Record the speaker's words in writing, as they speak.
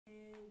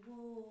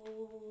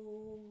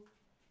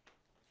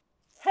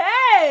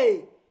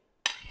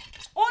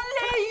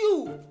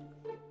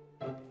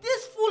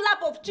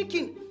of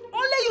chicken.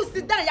 Only you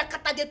sit down,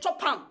 yakata dey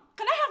chop am.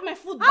 Can I have my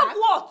food back? Have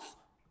what?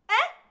 Eh?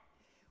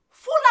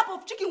 Full lap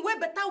of chicken wey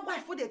better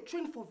wife wey dey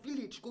train for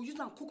village go use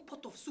am cook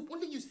pot of soup.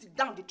 Only you sit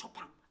down dey chop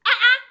am.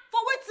 For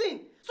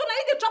wetin? So now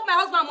you dey chop my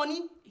husband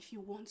money? If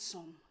you want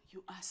some,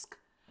 you ask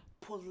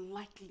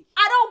politely.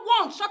 I don't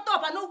want. Shut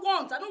up. I don't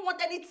want. I don't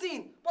want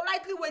anything.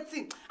 Politely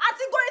waiting.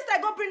 Auntie, go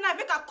inside, go bring knife,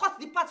 make her cut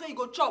the part where you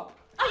go chop.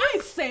 Are you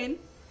insane?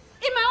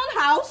 In my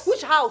own house?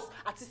 Which house?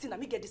 Auntie, see, let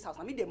me get this house.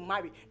 Let me they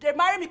marry. They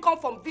marry me come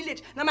from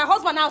village. Now my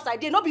husband house I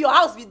did. Not be your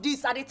house with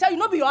this. I they tell you,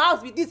 not be your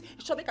house with this.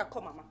 You should make her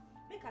come, mama.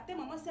 Make her tell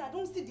mama say I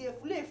don't see the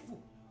efu.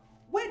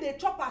 Where they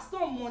chop her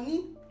some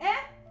money. Eh?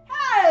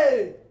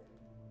 Hey!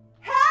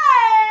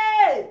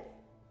 Hey!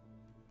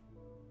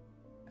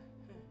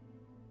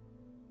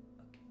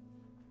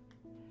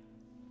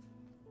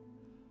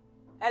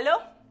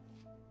 Hello?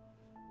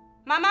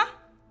 Mama?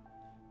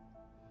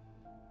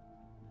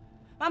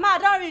 Mama, I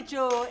don't reach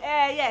you.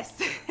 Yes.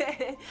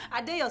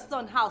 I did your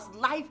son's house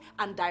live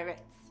and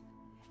direct.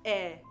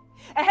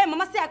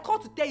 Mama say I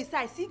called to tell you, say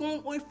I see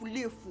one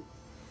oifulefu.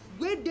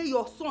 Where dey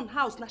your son's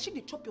house? Now she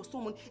dey chop your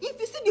son money. If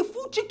you see the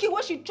full chicken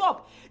where she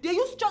chop, they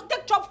use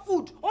take chop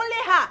food.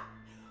 Only her.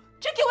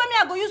 Chicken when me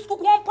I go use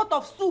cook one pot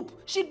of soup.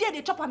 She did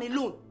they chop am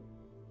alone.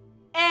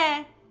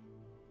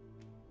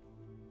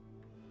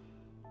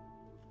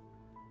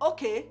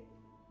 Okay,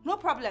 no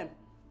problem.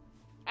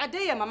 I dey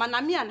here, mama,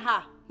 na me and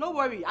her. No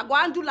worry, I go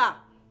handle her.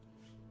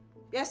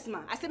 Yes,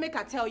 ma. I say make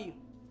her tell you.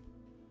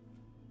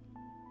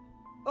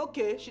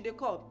 Okay, she dey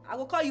call. I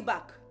will call you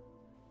back.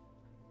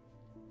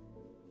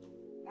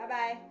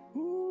 Bye-bye.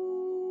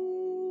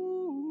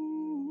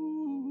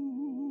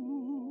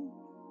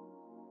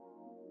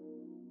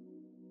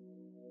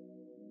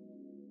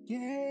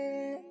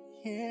 Yeah.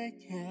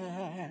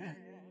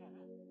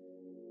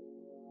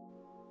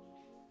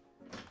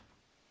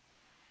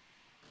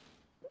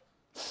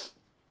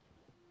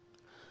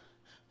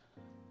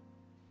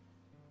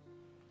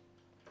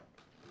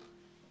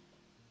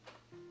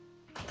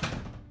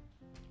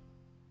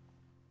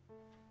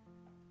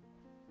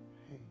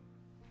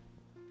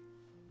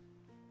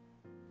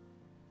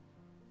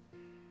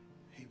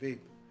 Hey, babe.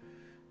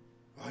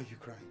 Why are you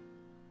crying?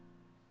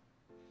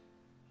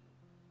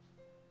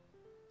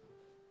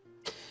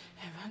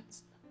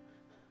 Evans,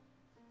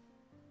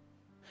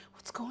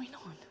 what's going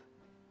on?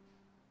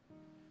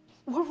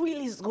 What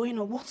really is going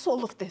on? What's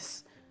all of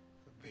this?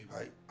 Babe,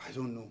 I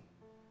don't know.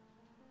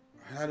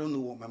 I don't know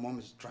what my mom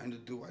is trying to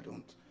do. I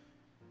don't.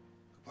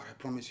 But I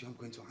promise you I'm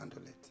going to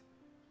handle it.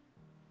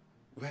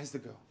 Where's the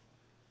girl?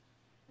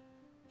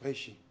 Where is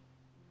she?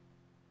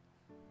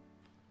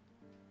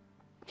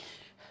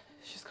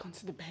 She's gone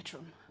to the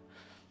bedroom.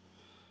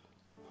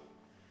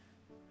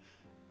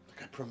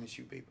 Look, I promise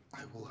you, babe,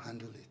 I will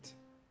handle it.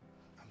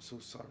 I'm so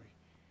sorry.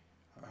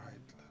 All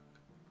right, look.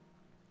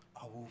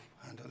 I will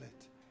handle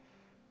it.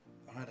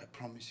 All right, I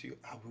promise you,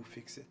 I will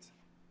fix it.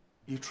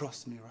 You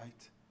trust me,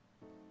 right?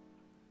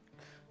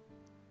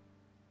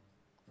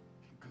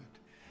 Good.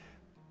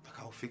 Look,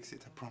 I'll fix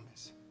it, I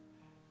promise.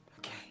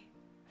 Okay.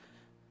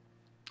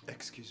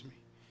 Excuse me.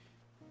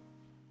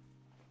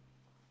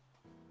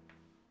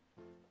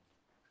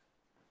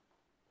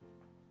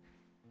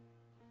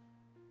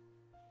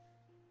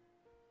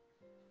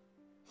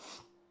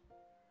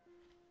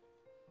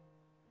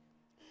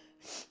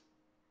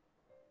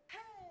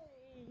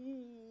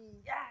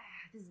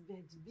 This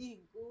bed big,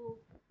 oh.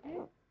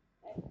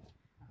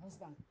 My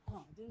husband, come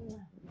on,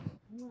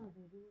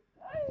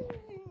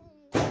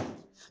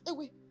 Hey,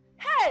 wait.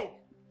 Hey!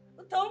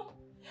 Utom!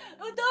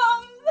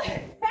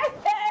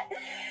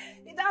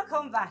 You don't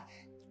come back.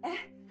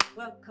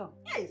 Welcome.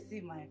 Hey,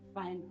 see my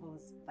fine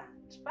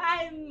husband.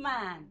 Fine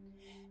man.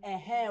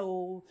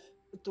 Oh,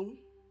 Utom.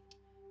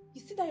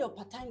 You see that your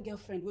part-time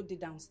girlfriend will be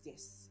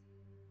downstairs?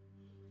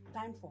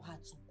 Time for her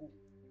to go.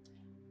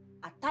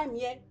 A time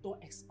here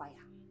don't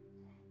expire.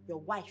 Your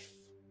wife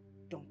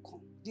don't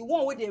come. The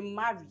one where they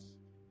marry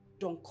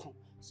don't come.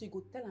 So you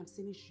go tell am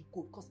say she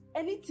go, because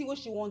anything what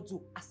she want to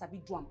do, as I be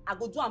do am, I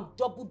go do am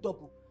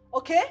double.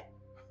 Okay?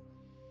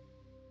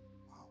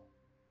 Wow.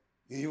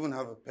 You even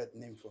have a pet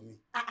name for me.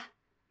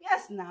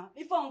 Yes now.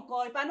 If I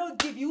don't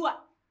give you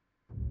a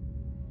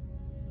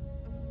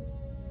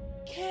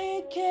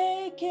K.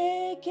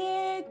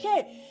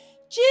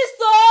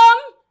 Chisom!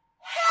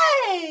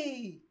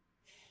 Hey!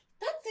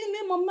 That thing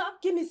me mama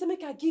give me say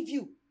make I give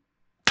you.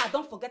 I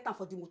don't forget them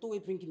for the motor way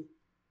bringing me.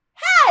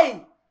 Hey!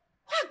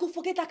 Why I go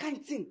forget that kind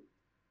of thing?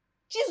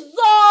 Jesus!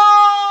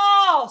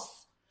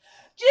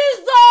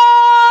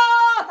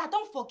 I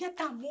don't forget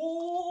them.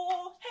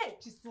 Oh. Hey,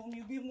 Chisom,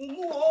 you be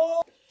mumu.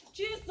 Oh.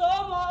 Chisom,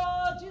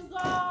 oh, Jesus!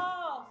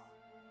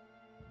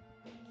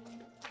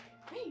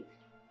 Babe,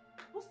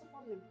 what's the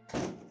problem?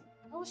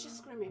 Why was she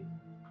screaming?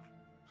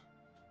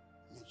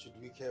 I mean, should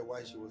we care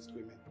why she was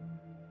screaming?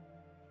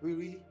 We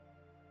really?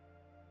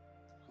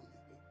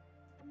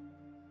 Come here,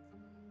 babe.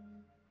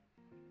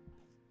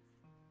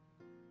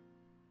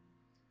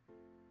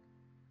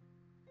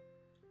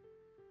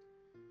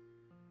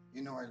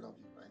 You know I love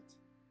you, right?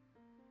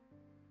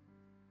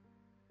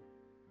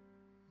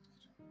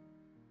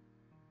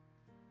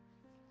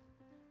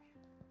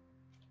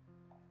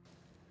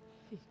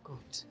 Hey God,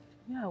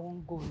 where I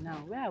won't go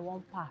now? Where I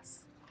won't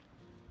pass?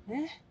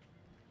 Eh?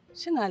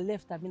 She na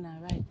left, I mean na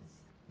right.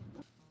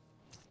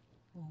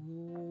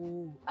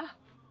 Oh,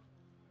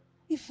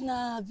 if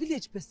na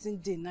village person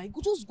dey, now you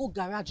go just go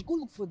garage, go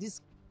look for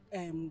this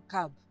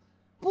cab.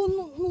 But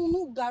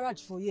no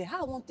garage for here.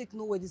 How I won't take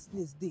know where this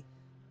place dey?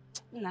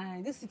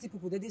 Nah, this city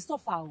people they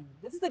suffer.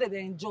 They say that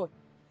they enjoy.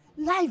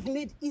 Life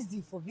made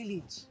easy for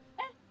village.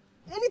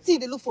 Anything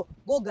they look for,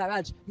 go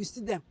garage, you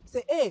see them.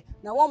 Say, hey,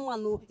 now one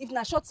man, no, if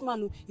na short man,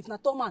 no, if na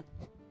tall man,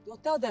 they'll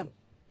tell them,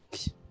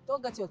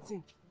 don't get your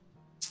thing.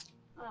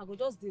 Go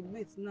just they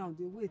wait now,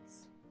 they wait.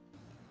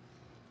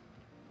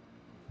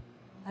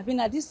 I've been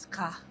at this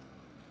car.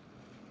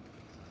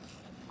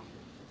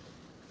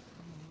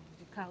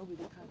 The car will be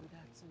the car with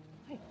that. So,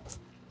 hey,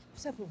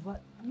 except for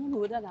I don't know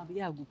whether I'll be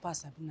here, I'll go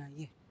pass. I've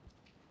been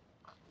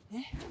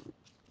here.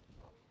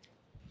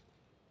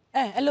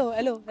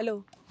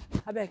 Hello.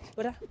 Abeg,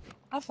 brother.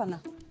 How far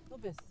now? No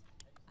vex.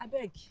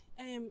 Abeg,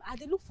 I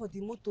dey look for the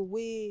motor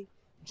wey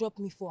drop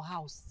me for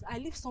house. I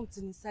leave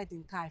something inside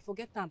the car. I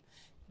forget them.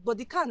 But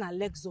the car na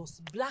Lexus,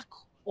 black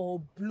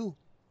or blue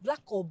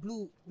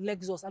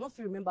Lexus. I don't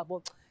feel remember,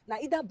 but na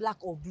either black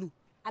or blue.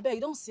 Abeg,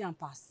 you don't see am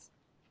pass.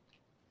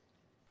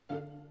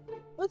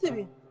 What it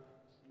be?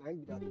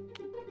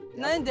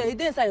 Nine there, it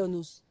dey inside your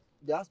nose.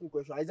 They ask me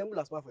question. I resemble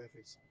last man for your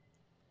face.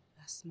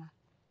 Last man.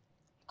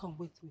 Come,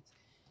 wait.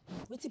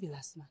 What it be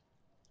last man?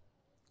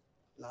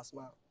 Last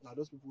man, now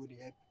those people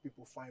they help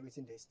people find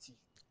within their steal,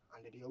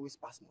 and they always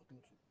pass more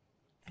too.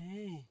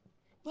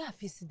 Where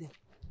I see them?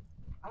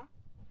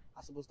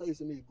 I suppose tell you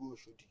say me go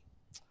should,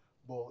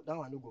 but that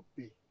one no go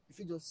pay. If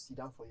you just sit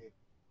down for here,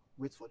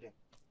 wait for them.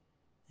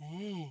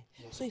 Yes.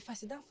 So if I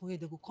sit down for here,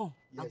 they go come.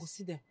 Yes. I go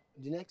see them.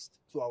 In the next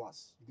 2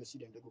 hours, you go see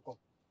them. They go come.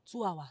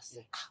 2 hours?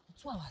 Yeah.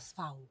 2 hours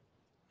far.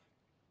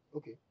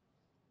 Okay.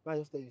 I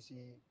just tell you, see,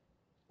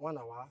 1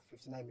 hour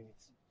 59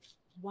 minutes.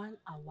 1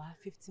 hour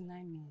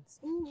 59 minutes.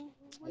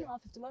 1 hour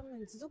 51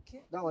 minutes is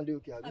okay. That one day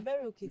okay. I'm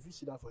very okay. If you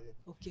sit down for here.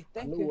 Okay,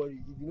 thank you. No worry.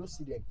 If you don't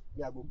see them,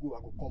 me I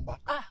go come back.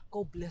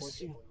 God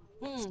bless you.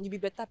 You be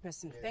better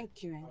person. Yeah.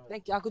 Thank you. Right.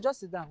 Thank you. I could just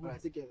sit down. All right,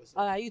 take care of yourself.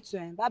 All right, you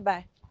too. Bye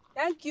bye.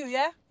 Thank you.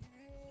 Yeah.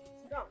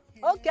 Sit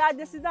down. Okay, I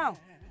just sit down.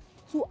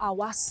 2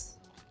 hours.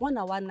 1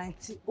 hour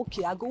 90.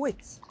 Okay, I go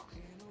wait.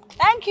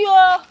 Thank you.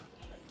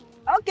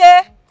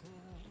 Okay.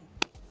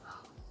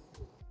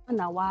 1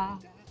 hour.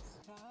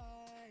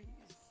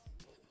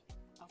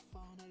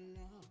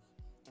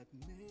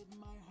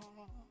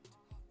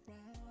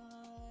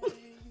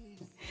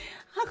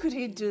 How could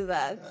he do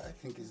that? I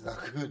think it's that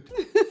good.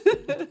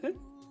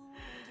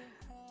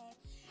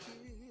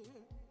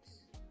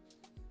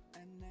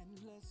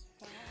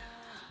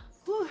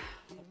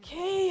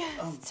 Okay,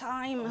 it's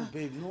time.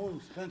 Babe,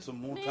 no, spend some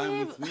more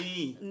time with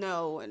me.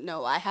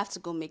 No, I have to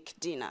go make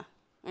dinner.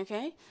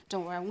 Okay?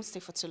 Don't worry, I won't stay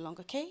for too long,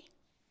 okay?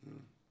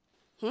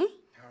 All right.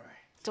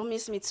 Don't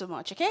miss me too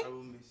much, okay? I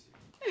will miss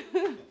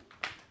you.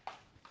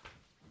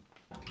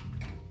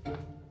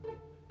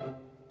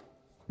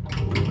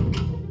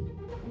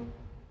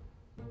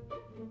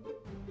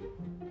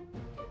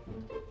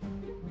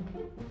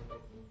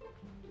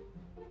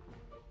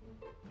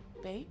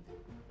 Babe,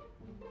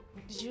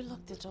 did you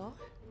lock the door?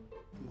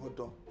 What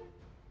door?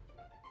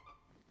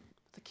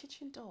 The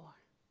kitchen door.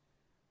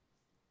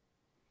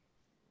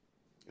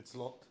 It's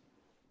locked.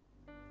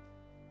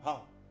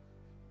 How?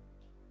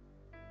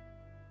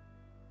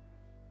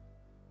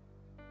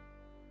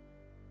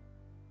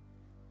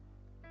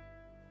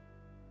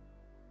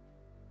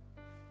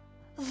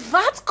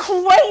 That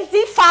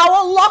crazy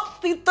fowl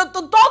locked the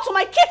door to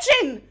my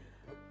kitchen!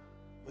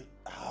 Wait,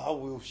 how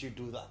will she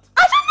do that?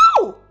 I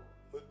don't know!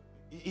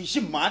 Is she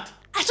mad?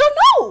 I don't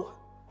know!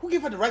 Who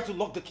gave her the right to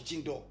lock the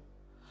kitchen door?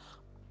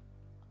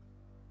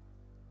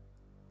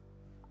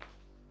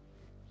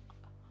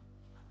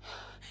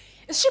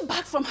 Is she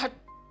back from her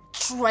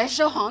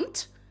treasure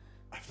hunt?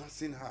 I've not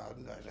seen her.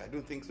 I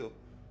don't think so.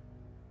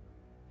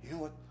 You know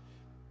what?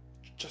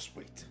 Just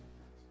wait.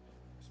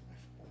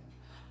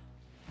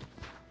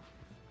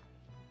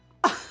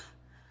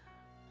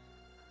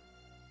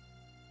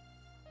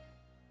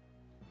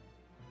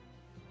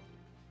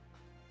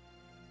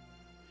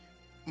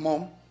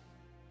 Mom,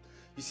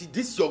 you see,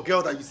 this is your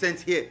girl that you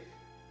sent here.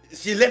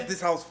 She left this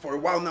house for a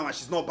while now and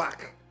she's not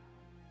back.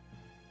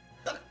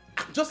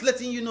 I'm just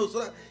letting you know so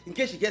that in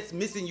case she gets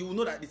missing, you will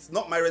know that it's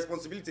not my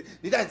responsibility.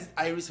 Neither is it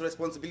Iris'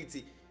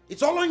 responsibility.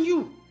 It's all on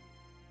you.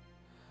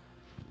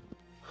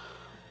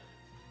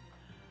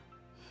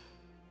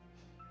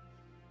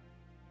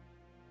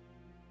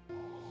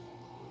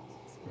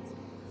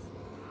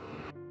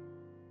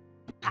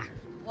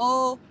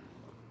 Oh.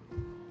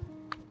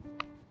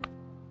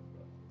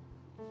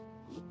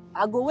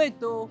 I go wait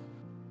though.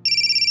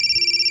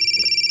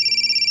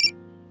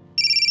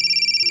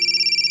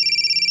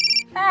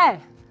 Hey,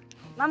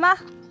 Mama.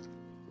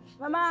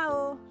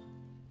 Mama,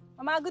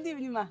 good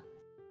evening, ma.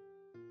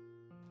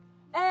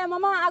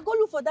 Mama, I go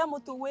look for that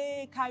motor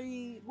where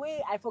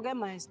I forget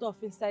my stuff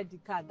inside the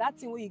car. That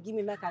thing where you give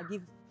me, like I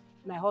give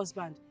my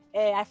husband.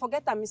 I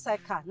forget I'm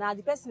inside car. Now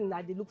the person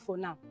that they look for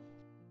now.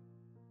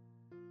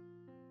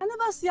 I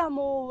never see him.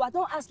 I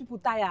don't ask people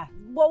tire.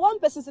 But one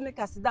person say make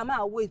I sit down,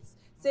 I wait.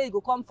 Say you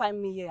go come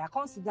find me here. I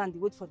can't sit down and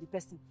wait for the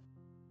person.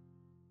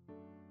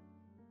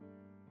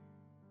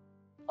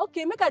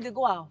 Okay, make I dey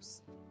go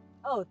house.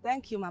 Oh,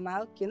 thank you,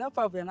 Mama. Okay, no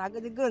problem. I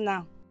gotta go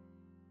now.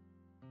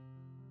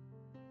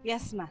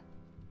 Yes, ma.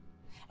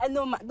 I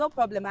know no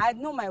problem. I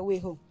know my way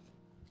home.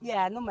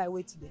 Yeah, I know my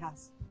way to the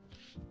house.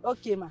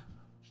 Okay, ma.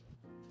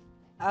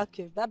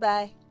 Okay,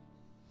 bye-bye.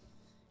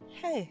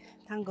 Hey,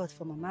 thank God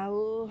for Mama.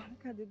 Oh,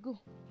 I gotta go.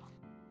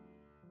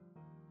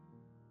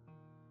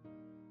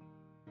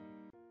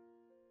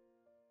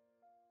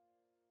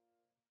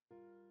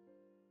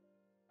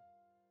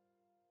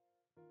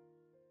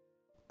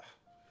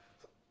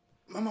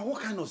 Mama,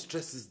 what kind of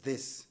stress is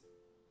this?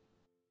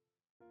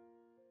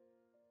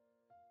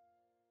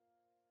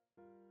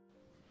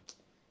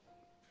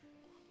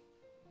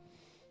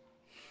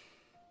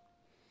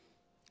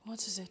 What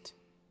is it?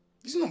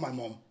 This is not my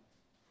mom.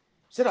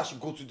 She said I should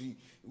go to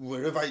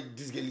wherever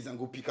this girl is and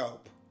go pick her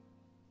up.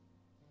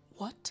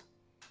 What?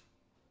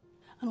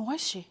 And why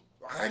is she?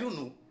 I don't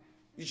know.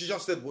 She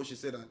just said what she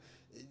said and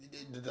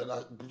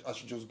that I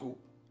should just go.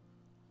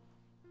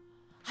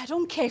 I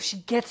don't care if she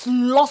gets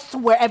lost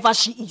wherever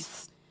she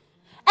is.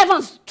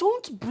 Evans,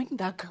 don't bring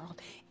that girl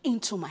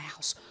into my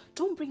house.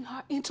 Don't bring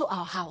her into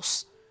our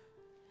house.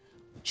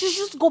 She should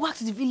just go back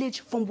to the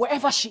village from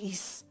wherever she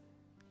is.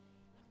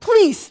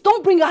 Please,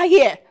 don't bring her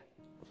here.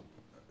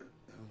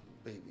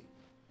 Baby,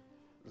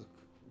 look,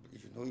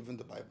 you know, even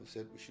the Bible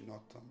said we should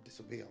not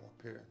disobey our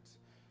parents.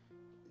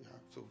 Yeah,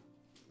 so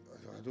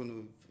I don't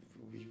know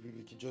if we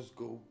could just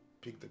go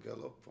pick the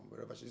girl up from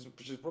wherever she is.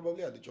 She's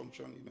probably at the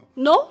junction, you know.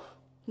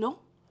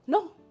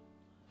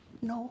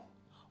 No,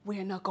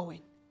 we're not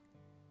going.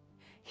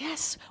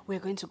 Yes, we're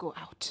going to go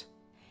out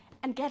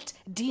and get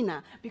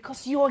dinner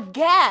because your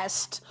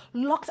guest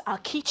locked our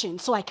kitchen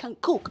so I can't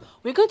cook.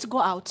 We're going to go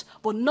out,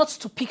 but not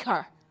to pick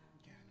her.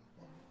 Yeah,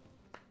 no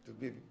problem.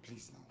 Baby,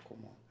 please now,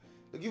 come on.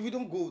 Look, if we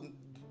don't go,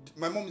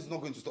 my mom is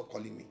not going to stop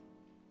calling me.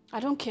 I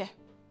don't care.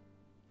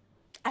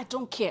 I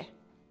don't care.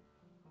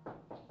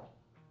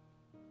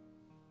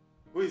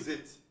 Who is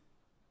it?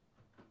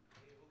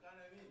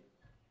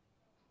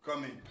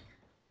 Come in.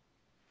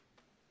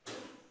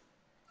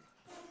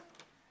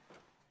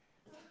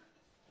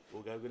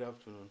 Oga, good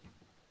afternoon.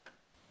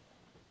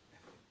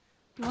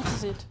 What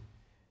is it?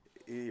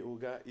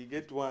 Oga, you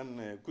get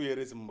one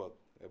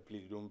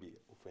please don't be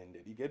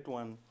offended. You get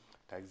one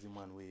taxi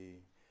man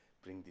we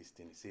bring this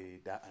thing. Say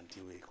that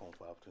until we come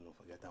for afternoon,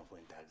 forget them for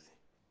a taxi.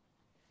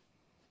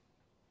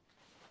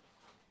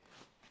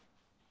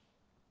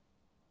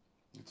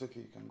 It's okay,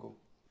 you can go.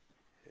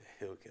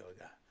 Okay,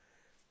 Oga.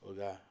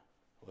 Oga,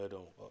 well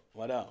done.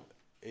 Madam,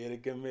 you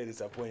can make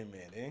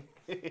disappointment, eh?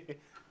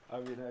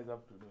 Have a nice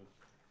afternoon.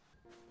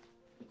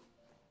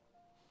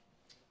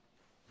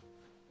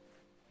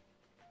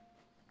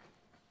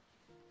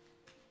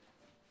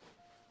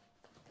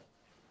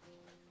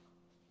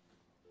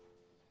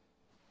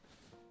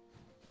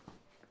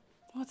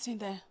 What's in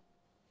there?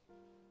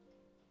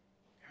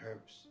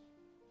 Herbs.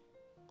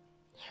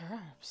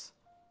 Herbs?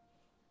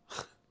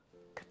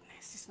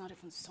 Goodness, it's not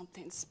even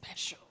something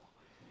special.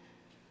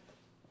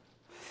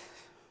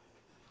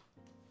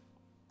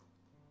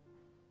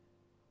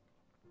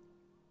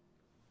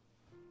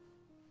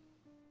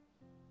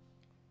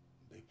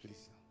 Babe,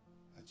 please,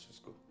 let's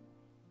just go.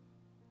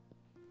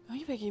 Are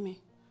you begging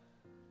me?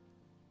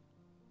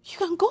 You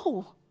can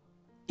go.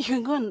 You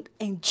can go and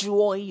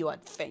enjoy your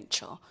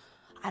adventure.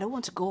 I don't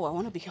want to go. I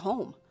want to be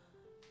home.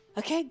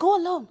 Okay? Go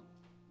alone.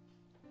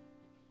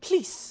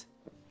 Please.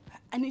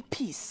 I need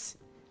peace.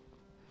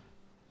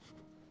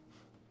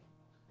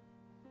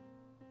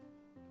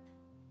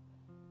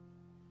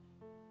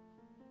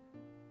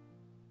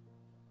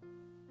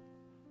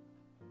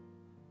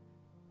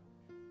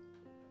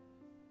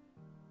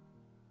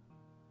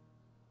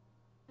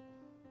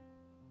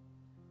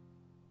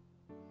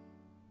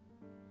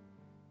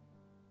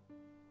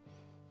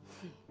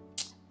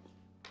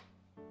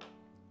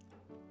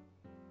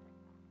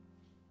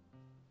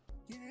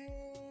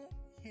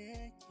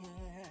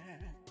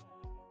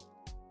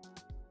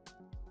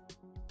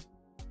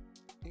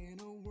 In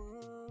a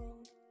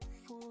world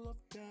full of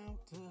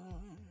doubters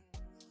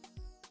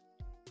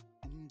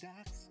and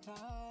dark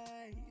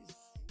skies,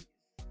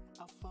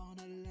 I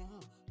found a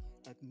love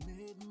that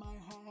made my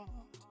heart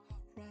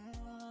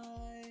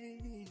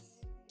rise.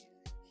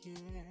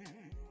 Yeah.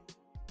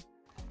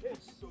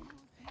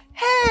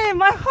 Hey,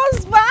 my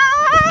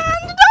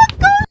husband! Don't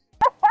go!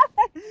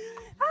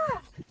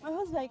 My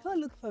husband, you can't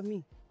look for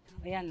me.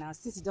 Oh yeah, now,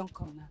 since you don't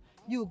come now,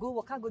 you go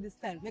walk out, go this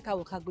time, make her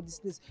walk out, go this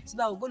place. So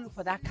that I'll go look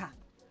for that car.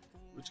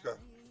 Which car?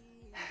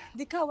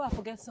 The car where I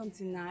forget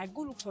something now. I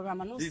go look for him.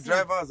 The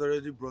driver has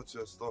already brought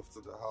your stuff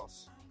to the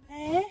house.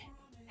 Eh?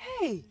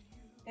 Hey,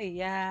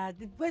 yeah,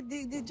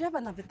 the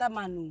driver na better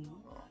man.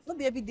 Not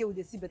be every day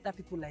we see better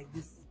people like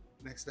this.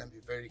 Next time,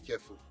 be very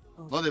careful.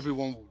 Okay. Not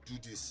everyone will do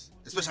this,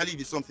 especially if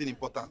it's something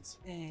important.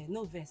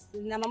 No verse.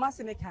 Na mama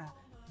say make her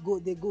go.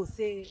 They go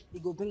say he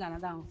go bring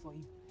another one for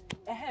you.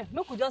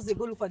 Make we just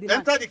go look for the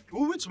Enter the...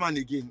 Which man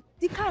again?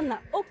 The car now.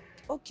 Oh,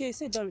 okay,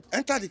 say Dorit.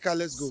 Enter the car,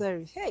 let's go.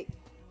 Sorry. Hey,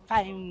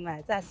 fine,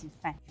 man. That's it,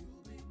 fine.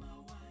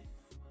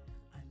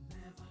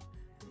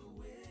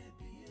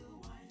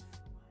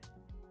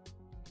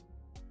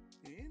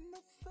 In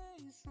the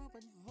face of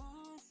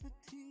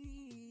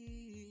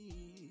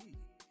adversity,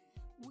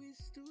 we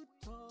stood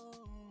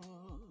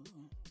tall,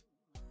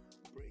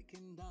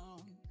 breaking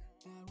down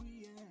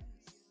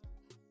barriers,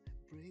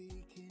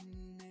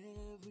 breaking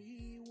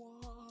every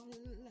wall.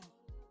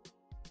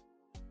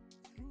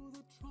 Through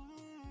the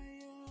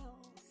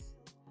trials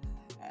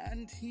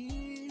and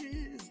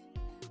tears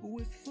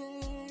we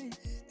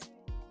faced,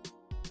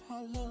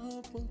 our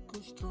love will go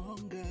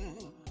stronger,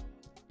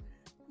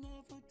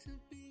 never to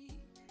be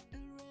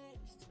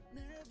erased,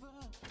 never.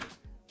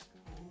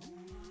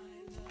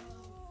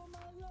 Oh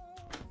my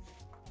love,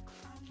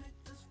 I make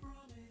this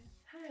promise.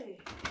 Hey.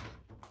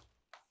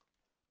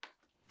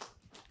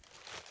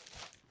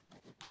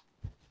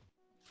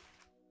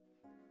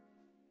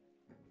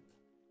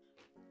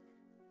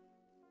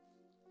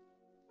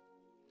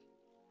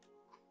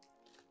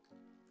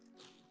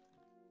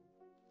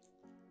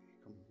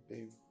 Come,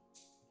 babe.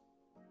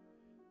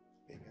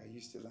 Baby, are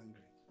you still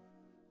angry?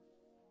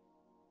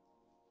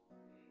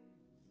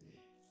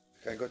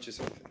 Okay, I got you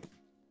something.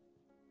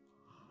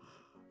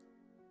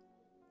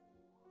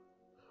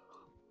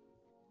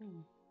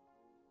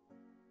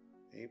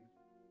 Babe.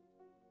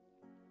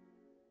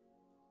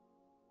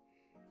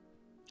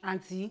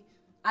 Auntie,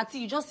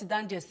 you just sit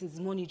down there since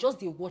morning. Just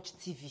dey watch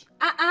TV.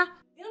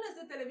 You know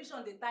they say television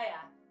they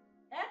tire.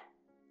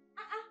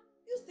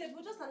 You said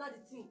we just allow the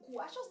thing cool.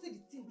 I just say the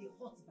thing they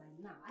hot by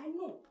now. I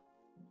know.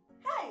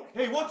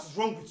 Hey, What's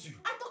wrong with you?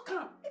 I don't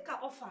come. Take her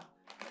off am.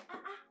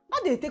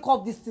 How they take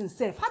off this thing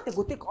safe? How they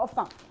go take off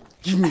am?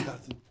 Give me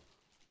that thing.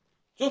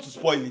 You want to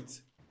spoil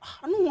it?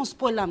 I don't want to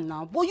spoil am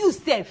now. But you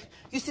safe.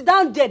 You sit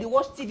down there, they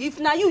watch TV. If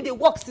now you they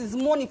work since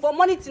morning, from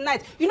morning to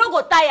night, you no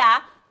go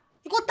tire.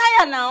 You go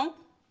tire now.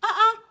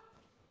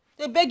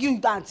 They beg you,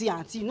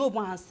 auntie, no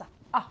one answer.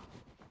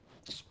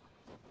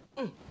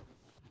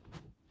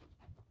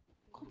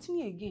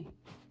 Continue again.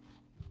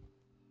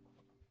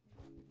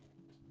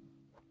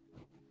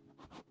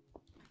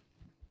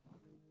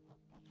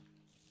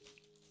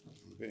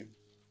 Babe,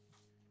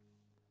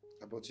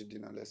 I bought you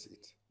dinner, let's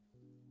eat.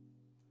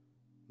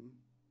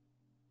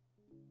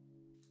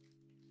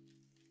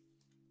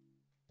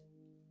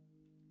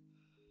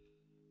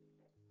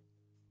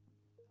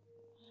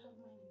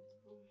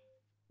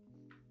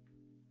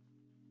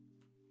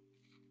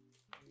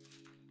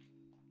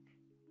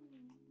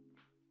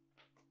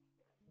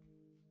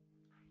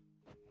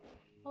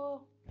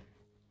 Oh.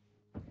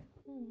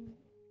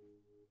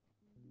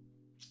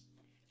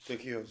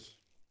 Take yours.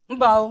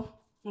 Mbao.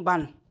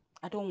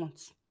 I don't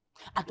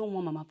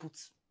want mama put.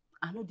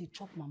 I know they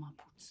chop mama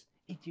put.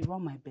 It dey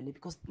run my belly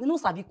because you know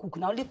sabi cook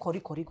now only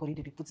curry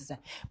they put inside.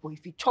 But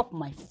if you chop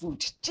my food,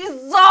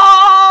 Jesus!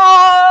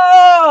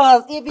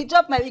 If you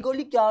chop my, you go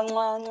lick your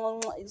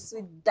it's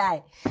sweet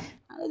die.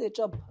 I know they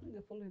chop. I know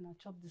they follow and I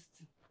chop this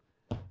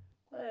thing.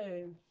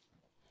 Hey.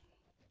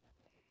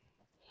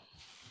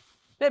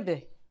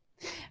 Baby.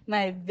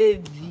 My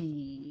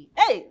baby.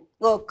 Hey,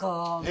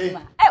 welcome. Hey.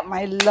 Hey,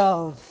 my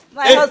love.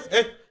 My husband.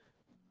 Hey.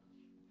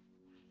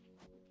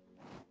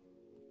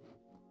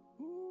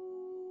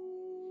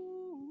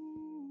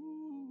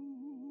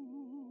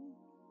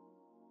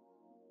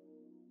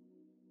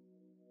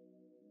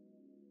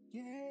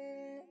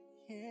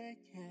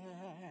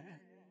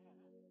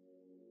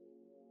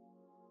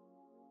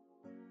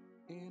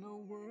 In a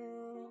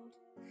world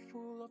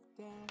full of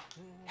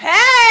darkness.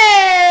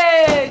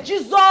 Hey,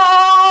 Jesus!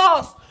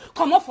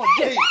 Come on for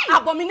there.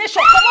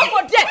 Abomination. Come on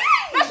for there.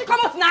 Make she come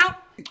out now.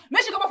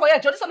 Make she come out for here.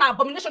 Joe, this is an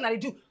abomination that they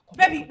do.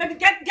 Baby,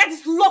 get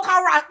this local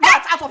rat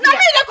out of here. No, me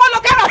they call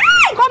local rat.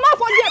 Come on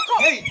for there.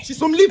 Come. Hey, she's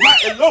some leave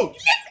her alone. Leave me.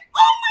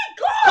 Oh my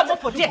God. Come on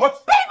for there.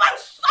 What? Babe, I'm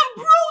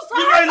bruised.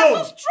 Leave her I'm so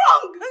alone.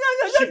 strong.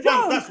 She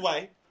fans, that's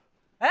why.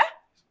 Eh?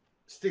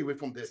 Stay away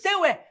from this. Stay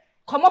away.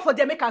 Come on for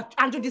there. Make her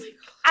and do this.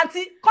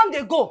 Auntie, come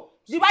they go.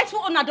 The rightful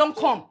owner don't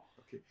come.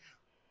 Okay.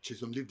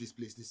 Chisom, leave this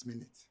place this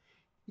minute.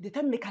 They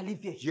tell me make her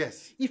leave here.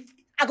 Yes. If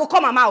I go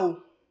call mama,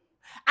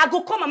 I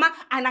go call mama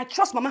and I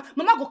trust mama.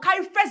 Mama go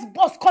carry first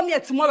bus come here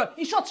tomorrow.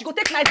 In short, she go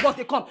take night bus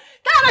they come.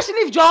 Tell her she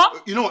leave, Joe.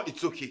 You know what?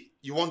 It's okay.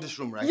 You want this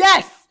room, right?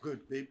 Yes.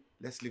 Good, babe.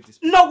 Let's leave this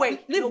place. No way.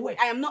 Leave away.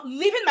 I am not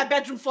leaving my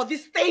bedroom for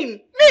this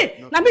thing. Me.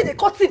 No. Now me they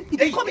cut it.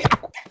 They come here.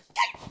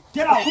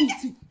 Get out. Get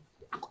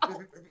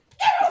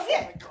out of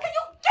here. Can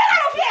you get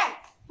out of here?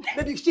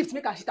 Baby, shift,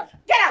 make her shit out.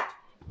 Get out.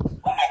 Oh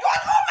my God.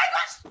 Oh my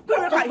gosh. Go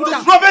make her hit This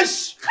down. is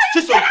rubbish.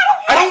 Chisom, get out of here?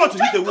 I don't want to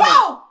hit a woman.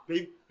 Go.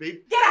 Babe.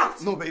 Get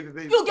out. No, baby.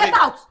 You get Babe.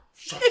 out.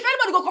 Shush. If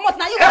anybody go come out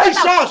now, you Hey, get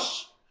out.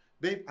 shush.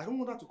 Babe, I don't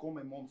want her to call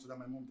my mom so that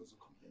my mom doesn't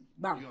come here.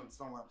 Bam. You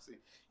understand what I'm saying?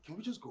 Can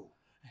we just go?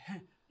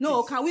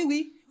 No, Please. can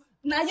we?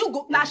 Now you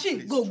go. Now she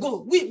Please,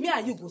 go. Me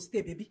and you go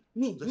stay, baby.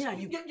 Me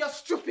and you. You're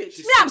stupid.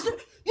 Me, I'm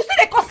stupid. You see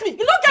they cost me. You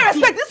don't get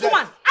respect. This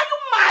woman. Are you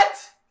mad?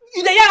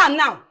 You the hear am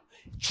now.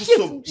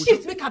 Chisom,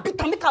 Shift, make her beat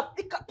her, make her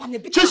pan a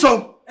beat.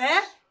 Chisom!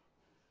 Eh?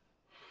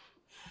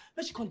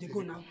 Where she come, they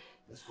go now.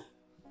 Let's go.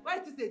 Why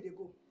did you say they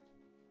go?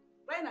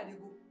 Where now they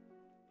go?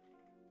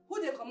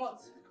 Who they come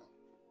out?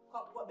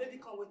 Baby,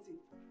 come waiting.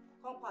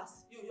 Come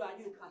pass. You and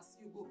you pass.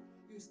 You go.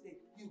 You stay.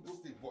 You go.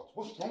 Stay what?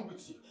 What's wrong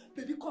with you?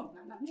 Baby, come.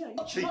 Me and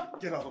you. Chike,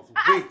 get out of the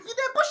way. You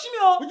they push me,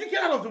 oh. Would you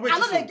get out of the way? I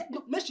know they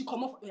no, make she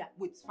come off. Yeah,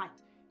 wait, fine.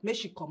 Make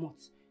she come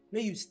out.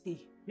 May you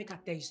stay. Make I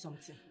tell you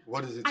something.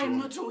 What is it? I'm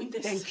not doing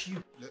this. Thank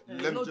you.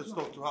 Let me just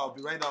talk to her. I'll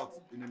be right out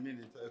in a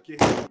minute. Okay.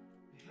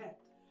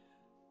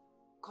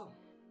 Come.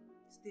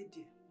 Stay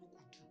there.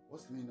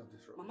 What's the meaning of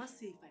this, Robert? Mama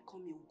say if I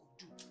come here, we go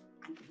do.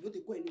 And you know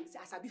they go and say,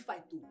 as I be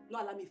fight too.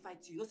 No allow me fight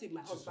you. You know say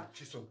my husband.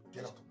 Chisom,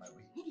 get out of my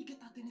way. No, you get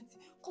out anything.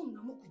 Come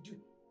now, what we do?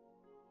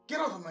 Get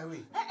out of my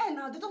way.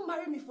 Now they don't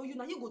marry me for you.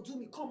 Now you go do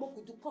me. Come, what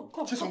we do? Come.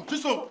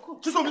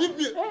 Chisom, leave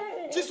me.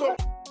 Chisom.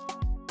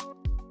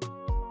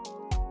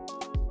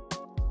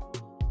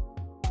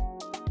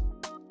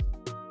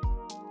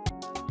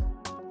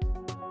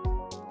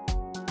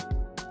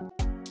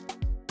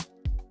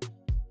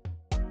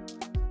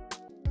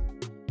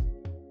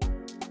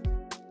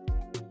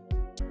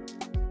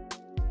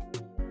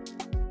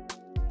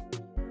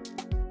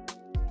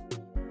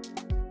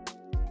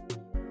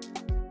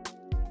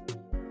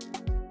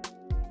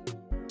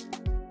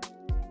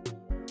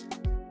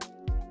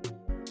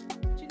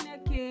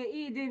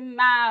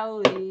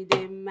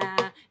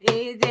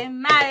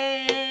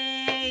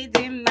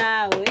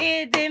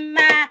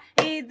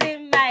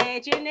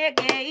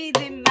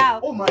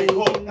 Oh my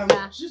God,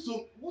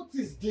 Chisom, what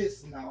is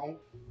this now?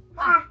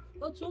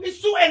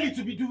 It's too early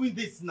to be doing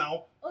this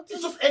now.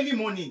 It's just early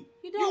morning.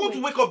 You want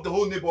to wake up the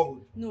whole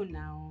neighborhood. No,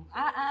 now.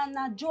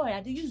 Now joy.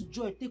 I dey use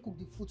joy take cook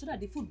the food so that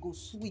the food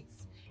goes sweet.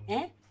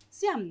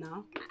 See am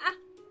now.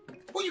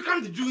 But you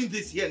can't be doing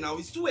this here now.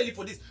 It's too early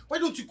for this. Why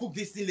don't you cook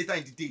this thing later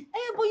in the day?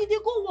 But you dey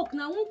go work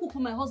now. I won't cook for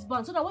my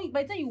husband so that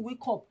by the time you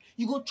wake up,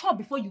 you go chop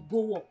before you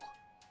go work.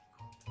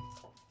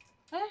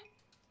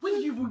 When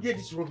did you even get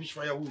this rubbish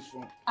firewood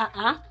from?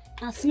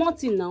 Now small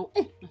thing now.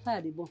 My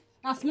fire dey burn.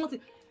 Now small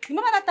thing.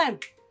 Remember that time?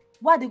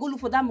 Why they go look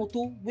for that motor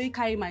where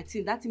carry my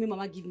thing? That thing my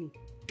mama give me.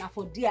 Now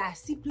for there, I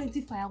see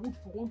plenty firewood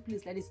for one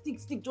place. Like the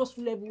stick just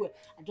full everywhere.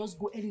 I just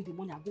go early in the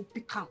morning. I go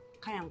pick am,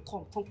 carry and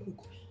come cook.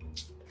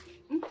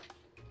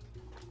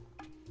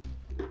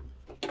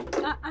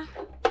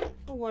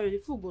 Don't worry, the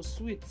food goes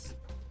sweet.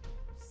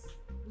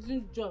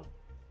 Isn't job?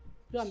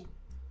 Dum.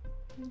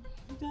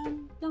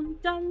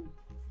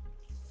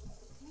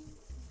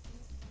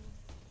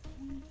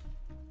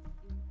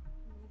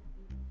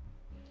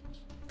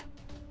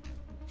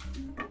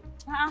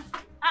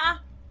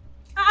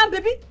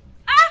 Baby.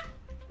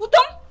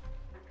 Utom.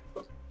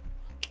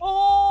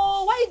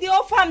 Oh, why you dey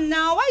off am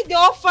now? Why you dey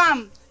off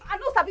am? I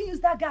know sabi use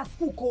that gas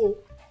cook, oh.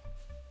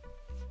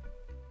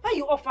 Why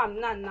you off am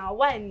now?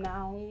 Why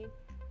now?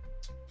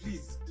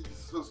 Please,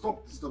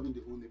 stop disturbing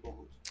the whole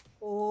neighborhood.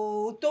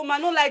 Oh, Tom, I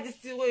don't like this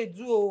thing wey you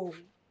do, oh.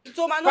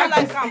 Tom, I don't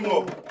like am,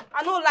 oh.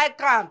 I don't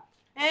like am.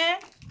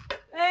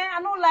 I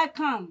don't like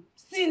am.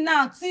 See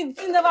now, tea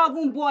never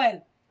even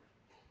boil.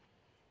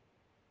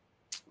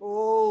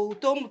 Oh,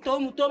 Tom,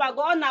 I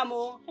go on am,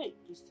 oh. Hey,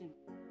 this thing.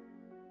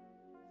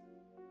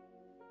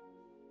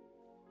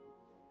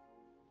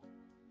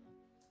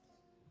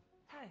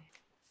 Hi.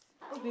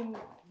 Okay,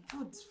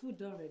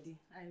 food already.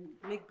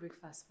 I make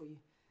breakfast for you.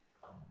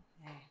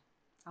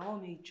 I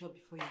won't make chop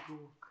before you go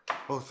work.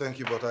 Oh, thank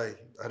you, but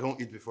I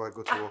don't eat before I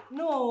go to work.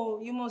 No,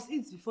 you must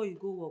eat before you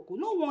go work.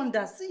 No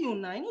wonder, see you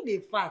now, you know they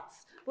fat.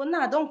 But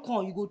now don't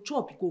come, you go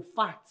chop, you go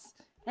fat.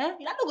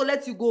 I'm not gonna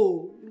let you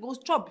go. You go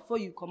chop before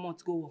you come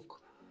out, go work.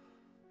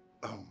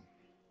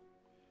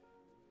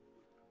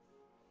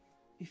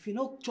 If you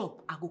no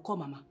chop, I go call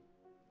Mama.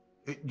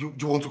 You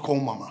want to call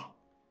Mama?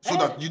 So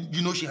that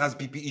you know she has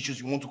BP issues,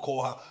 you want to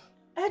call her?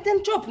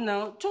 Then chop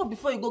now. Chop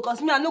before you go,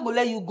 because me, I'm not going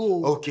to let you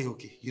go.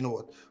 Okay. You know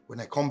what? When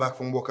I come back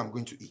from work, I'm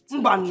going to eat.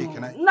 Okay,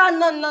 can I?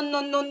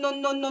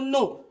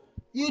 No.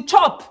 You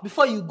chop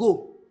before you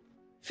go.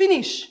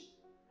 Finish.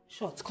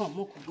 Short, come,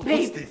 go.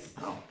 What's this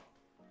now?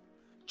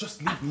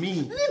 Just leave me.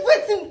 Leave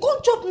waiting. Go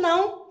chop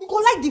now. You go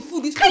like the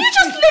food. Can you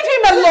just leave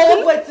him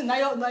alone? Waiting,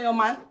 now your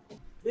man.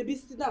 Baby,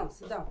 sit down.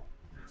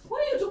 What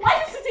are you doing? Why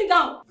are you sitting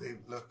down? Babe,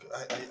 look,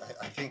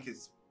 I think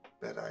it's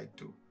better I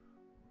do.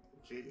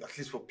 Okay, at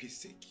least for peace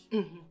sake.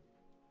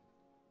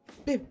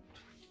 Babe,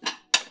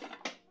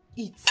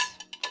 eat.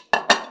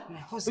 My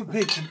husband.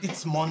 Babe,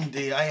 it's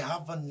Monday. I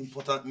have an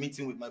important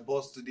meeting with my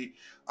boss today.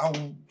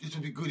 It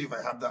would be good if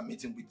I have that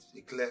meeting with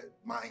a clear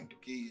mind,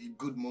 okay? A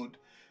good mood.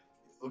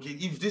 Okay,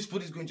 if this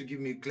food is going to give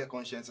me a clear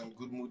conscience and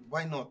good mood,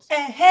 why not?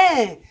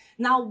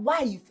 Now why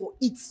you for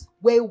eat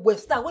well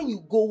start when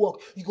you go work,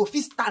 you go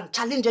fit stand,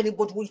 challenge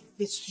anybody who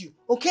face you,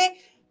 okay?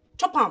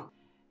 Chop am.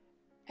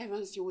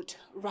 Evans, you would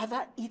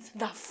rather eat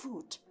that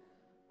food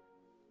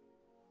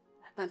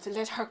than to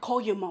let her call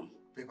you mom.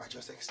 Babe, I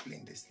just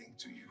explained this thing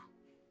to you.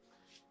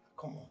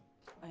 Come on.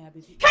 Oh, yeah,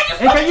 baby.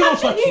 Can you not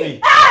touch me? Hey,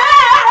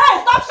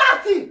 stop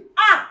shouting!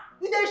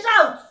 You dey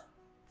shout!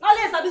 Now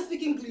let's have you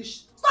speak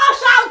English. Stop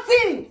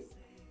shouting!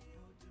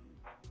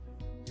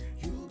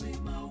 You'll be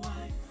my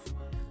wife.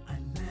 I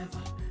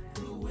never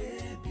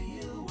will be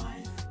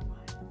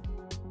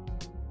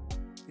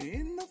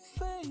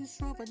face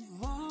of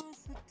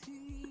adversity,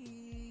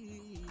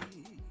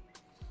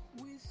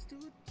 we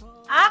stood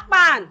tall.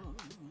 Akpan!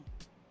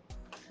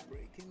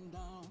 Breaking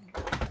down.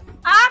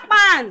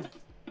 Akpan!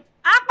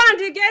 Akpan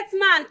the gate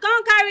man,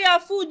 come carry your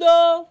food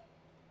oh.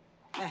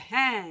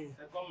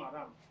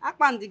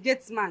 Akpan the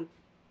gate man.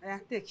 Yeah,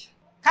 take.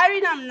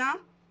 Carry them now.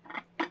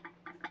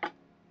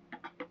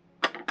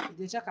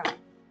 You check am.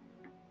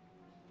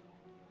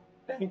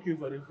 Thank you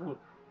for the food.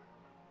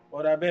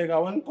 But I beg, I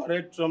want to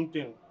correct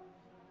something.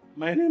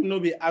 My name no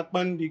be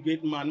Akpan the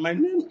gate man. My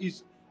name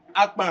is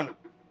Akpan.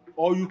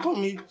 Or you call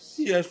me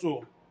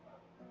CSO.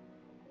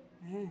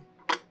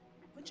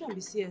 Which one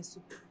be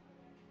CSO?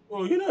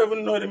 Oh, you don't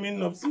even know the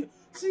meaning of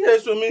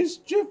CSO means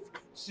Chief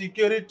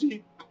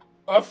Security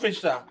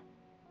Officer.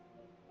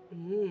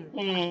 No,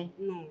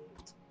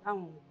 that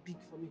one big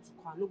for me to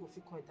call. I no go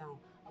fit call it down.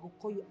 I go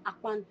call you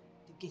Akpan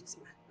the gate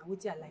man. And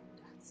what I like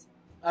that.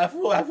 I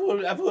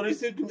feel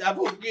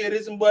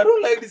reason, but I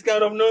don't like this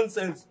kind of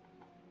nonsense.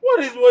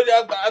 What is what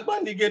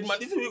Akpan the gate man?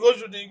 This is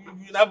because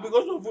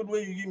of food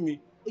where you give me.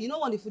 You know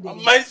what the food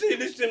is?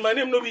 Listen, my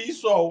name no be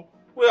Esau.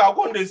 Where I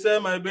can't sell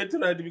my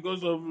birthright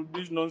because of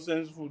this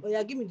nonsense food. Oh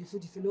yeah, give me the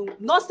food if you know.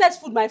 Nonsense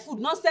food, my food.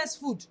 Nonsense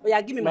food. Oh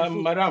yeah, give me my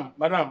food. Madam.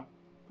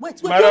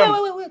 Wait.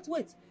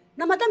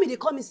 Now, madam, they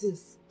call me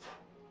since.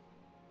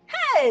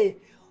 Hey,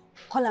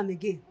 call him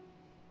again.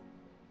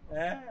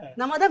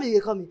 Now, madam, they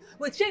call me.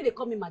 Wait, should they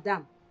call me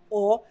madam,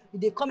 or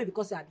they call me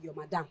because I be your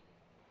madam?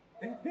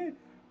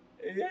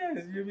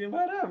 Yes, you be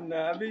madam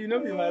now. I mean, you know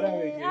be madam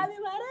again. I be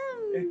madam.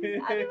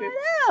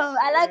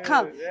 I like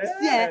him.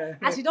 See,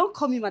 as you don't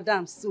call me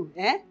madam soon,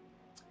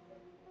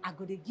 I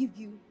go to give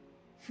you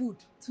food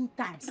 2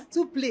 times,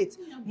 2 plates,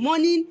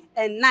 morning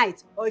and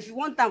night. Or if you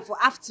want time for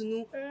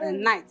afternoon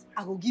and night,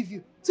 I will give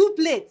you 2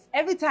 plates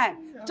every time.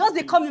 Just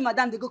they call me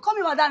madam, they go call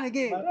me madam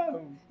again.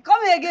 Madam.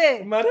 Call me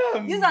again.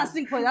 Madam. Use and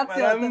sing for that.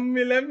 Madam,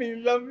 let me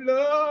love you.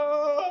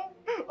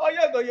 Oh,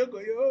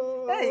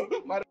 yo. Hey.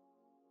 Madam.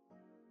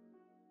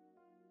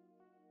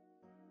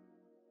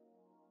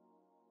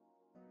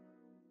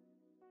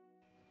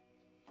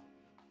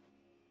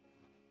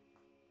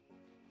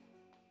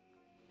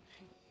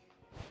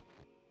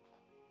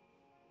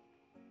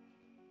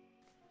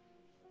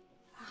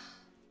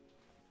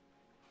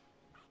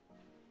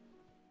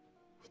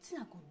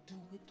 I could do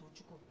with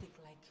Uche go take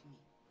like me.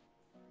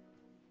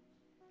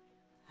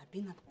 I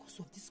been at because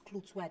of this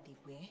clothes where they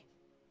wear.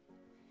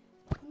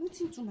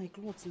 Nothing to my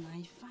clothes now,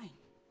 I fine.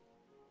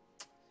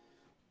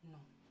 No.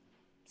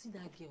 See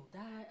that girl,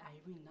 that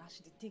Irene, now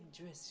she take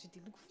dress, she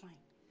look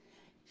fine.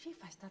 She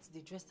if I start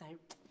the dress, I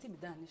take me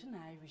down. She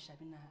not Irish, I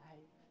mean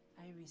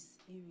Iris.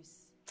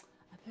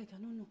 I beg, I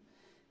don't know.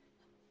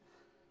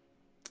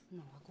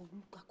 No, I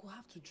go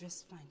have to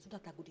dress fine so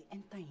that I go to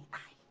enter in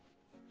eye.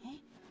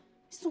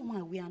 So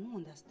my way, I don't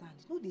understand.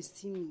 You know they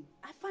see me.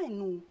 I fine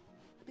no.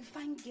 I be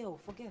fine girl,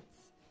 forget.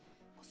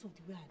 Because of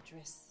the way I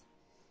dress.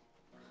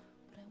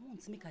 But I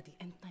want to make her the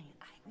enter in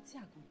eye. What's I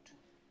go do?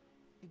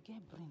 You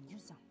get brain,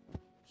 use them.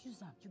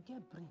 You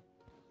get brain.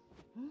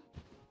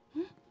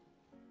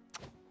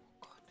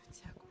 God,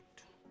 what's I go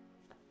do?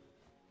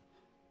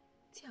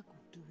 What's I go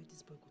do with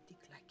this boy go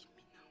take like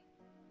me now?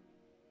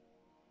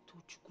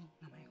 Tochuku,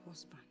 na my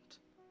husband.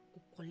 Go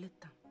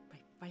collect them by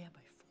fire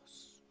by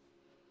force.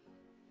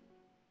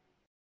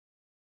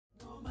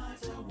 No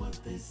matter what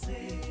they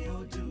say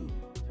or do,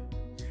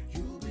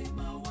 you'll be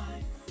my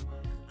wife,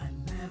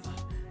 and never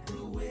the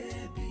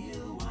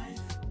WAYBILL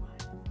wife.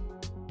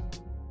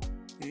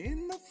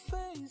 In the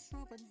face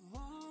of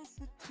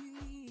adversity.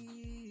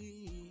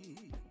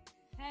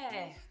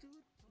 Hey,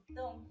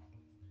 Tom,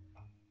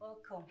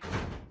 welcome.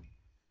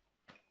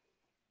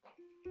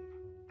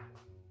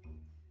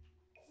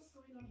 What's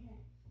going on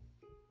here?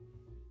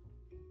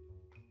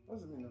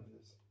 What's the meaning of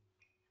this?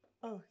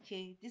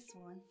 Okay, this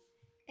one.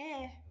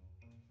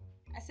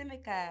 I say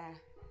make her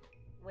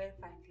wear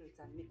fine clothes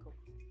and makeup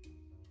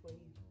for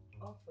you.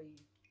 All for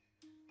you.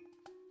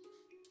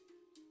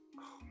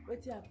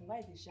 Wait till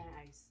why they shine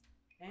eyes?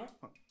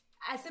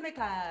 I say make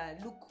her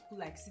look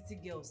like city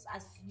girls.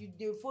 As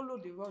they follow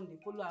the run, they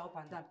follow her up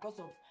and down because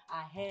of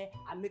her hair,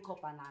 her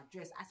makeup, and her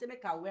dress. I say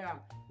make her wear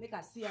them, make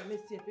her see her,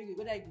 make her figure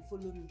whether you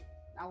follow me.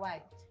 Now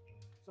why?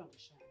 So they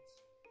shine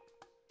eyes.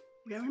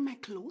 Wearing my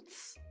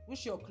clothes?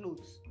 Which your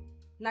clothes?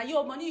 Now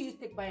your money you use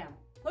take buy them.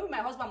 Not be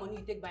my husband money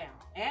you take buy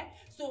am.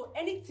 So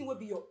anything will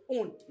be your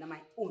own, na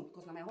my own,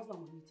 because na my husband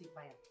money you take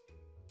buy am.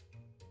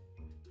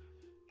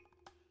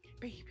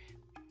 Babe,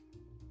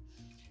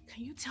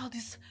 can you tell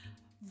this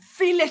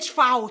village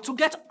fowl to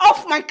get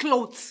off my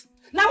clothes?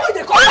 Now what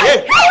they call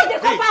fowl? How they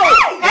call fowl?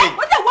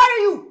 What they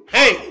worry you?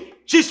 Hey,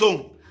 Chisom!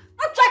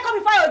 Don't try call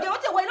me fowl again.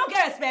 What they worry? You don't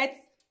get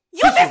respect.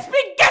 You just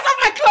speak, get off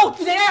my clothes!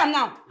 You dey hear am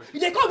now? You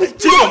dey call me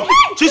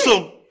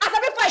Chisom! As I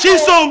be fight.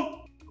 Chisom!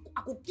 I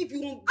could give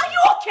you one. Are you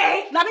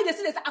okay? Now me they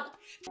see this.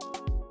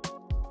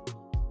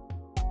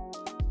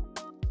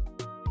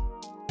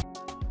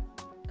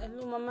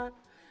 Hello, Mama.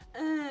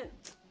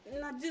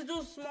 Na this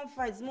those small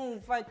fights, small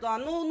fight.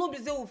 No be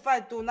say we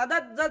fight. Now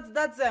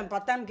that's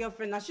part-time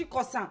girlfriend. Now she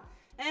cause am.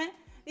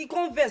 He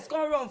come vex,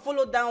 come run,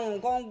 follow down,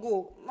 come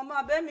go.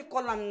 Mama, let me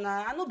call him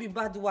now. I no be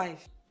bad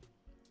wife.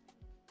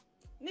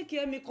 Make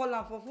you me call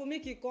him for food.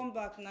 Make he come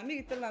back now. Make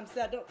you tell him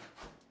say I don't.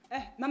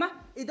 Mama,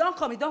 he don't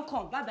come. He don't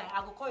come. Bye bye.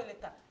 I go call you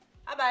later.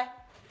 Bye bye.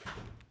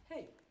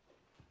 Hey,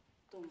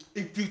 Tom.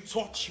 If you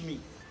touch me.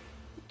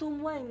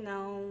 Tom, why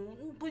now?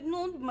 But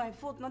not my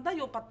fault. Now that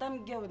your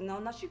part-time girl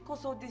now she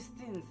cause all these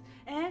things.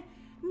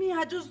 Me,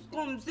 I just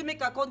come say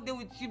make I come deal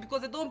with you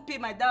because they don't pay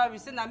my dowry.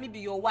 Say na me be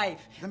your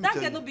wife. That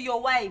can not be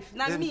your wife.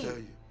 Now me. Let me tell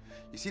you.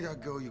 You see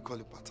that girl you call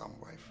a part-time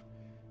wife?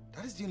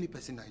 That is the only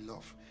person I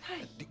love.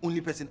 The only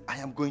person I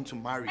am going to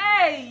marry.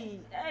 Hey,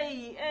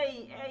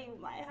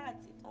 my heart.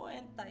 It don't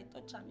enter, it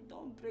touch me,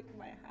 don't break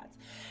my heart.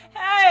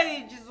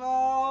 Hey,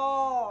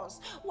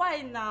 Jesus.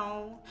 Why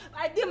now?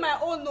 I did my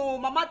own, no.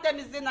 Mama tell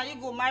me, say, now you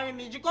go marry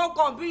me. You can't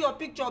come, bring your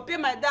picture, pay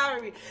my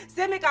dowry.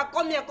 Say, make I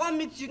come here, come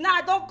meet you. Now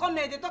I don't come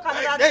here, they talk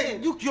another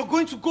thing. Look, you're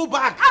going to go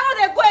back. I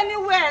know they go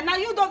anywhere. Now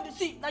you don't,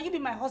 see, now you be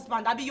my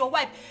husband, I be your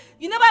wife.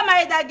 You never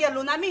married that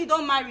girl, now me you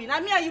don't marry. Now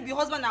me and you be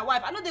husband and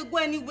wife. I know they go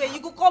anywhere.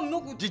 You go come, no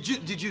good.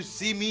 Did you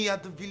see me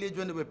at the village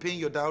when they were paying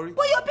your dowry?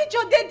 But your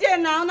picture dead there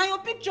now. Now your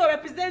picture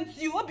represents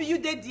you. What be you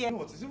dead there? You know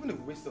what? It's even a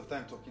waste of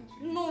time talking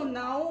to you. No,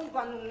 now,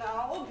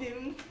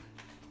 Obim.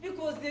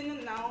 Because they know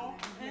now.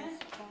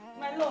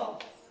 My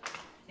love.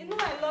 You know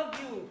I love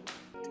you.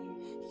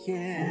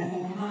 Yeah.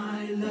 Oh,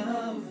 my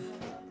love.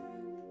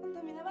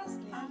 Don't me never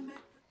sleep.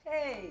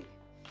 Hey.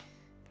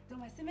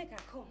 Don't I say make I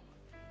come?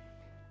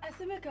 I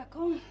say make I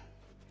come.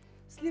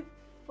 Sleep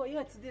for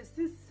you today.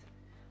 Since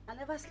I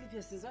never sleep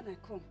here since when I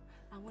come.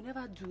 I will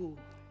never do.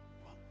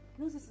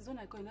 No, this is when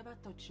I come, you never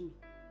touch me.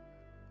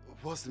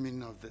 What's the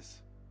meaning of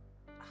this?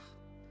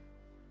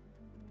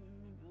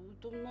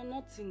 No,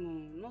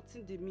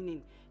 nothing the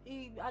meaning.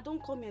 I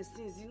don't come here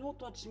since, you don't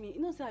touch me.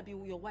 You know say I be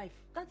your wife.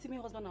 That's me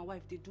husband and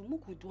wife, they do.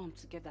 Mook we do them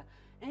together.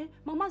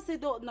 Mama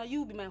said, oh, now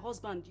you be my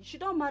husband. She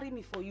don't marry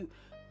me for you.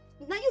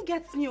 Now you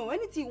get me,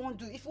 anything you want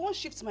to do. If you want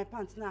to shift my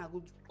pants now, I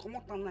go come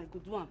out and I go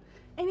do them.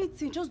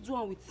 Anything, just do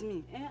them with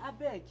me. I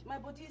beg. My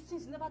body,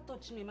 since you never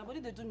touch me, my body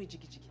they do me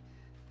jiggy jiggy.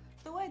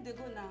 So where they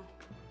go now?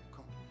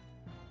 Come.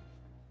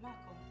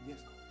 Marco. Yes,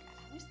 come.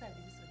 Which style is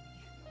this one again?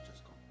 No,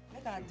 just come.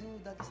 Make I do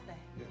that style.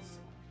 Yes.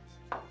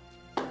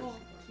 No.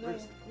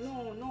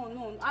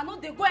 I know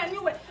they go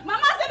anywhere.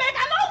 Mama say make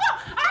I no go.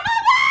 I no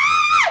go.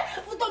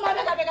 Utoma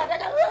bega.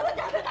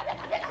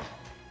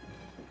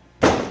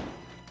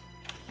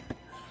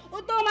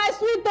 Utoma my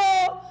sweet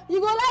oh, you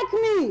go like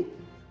me.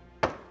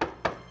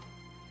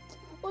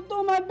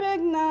 Utoma beg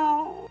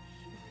now.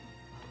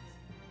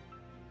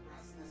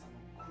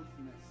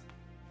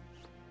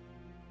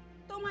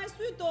 Utoma my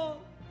sweet oh.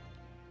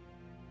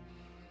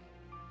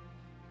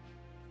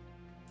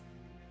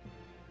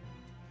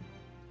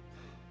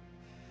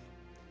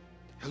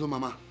 Hello,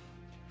 Mama.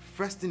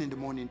 First thing in the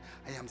morning,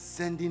 I am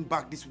sending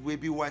back this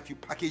WAYBILL wife you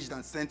packaged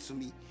and sent to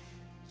me.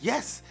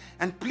 Yes,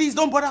 and please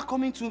don't bother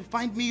coming to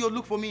find me or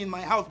look for me in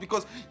my house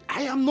because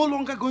I am no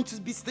longer going to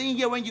be staying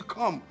here when you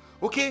come.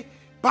 Okay?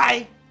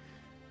 Bye.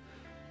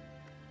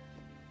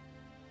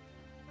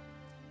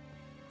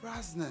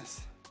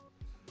 Rasness.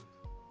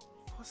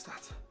 What's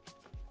that?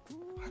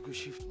 I could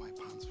shift my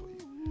pants for you.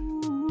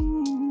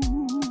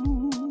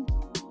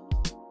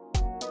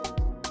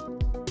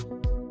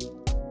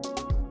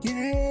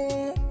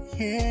 Yeah.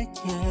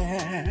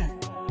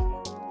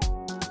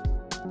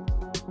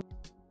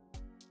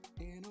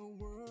 In a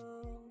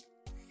world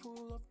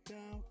full of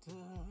doubters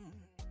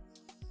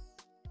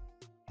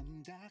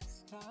and dark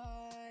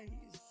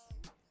skies,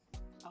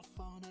 I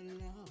found a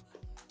love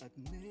that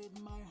made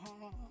my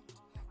heart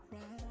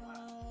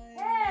rise.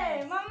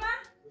 Hey, Mama.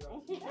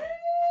 No.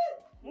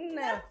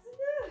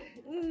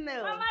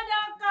 Mama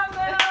don't come.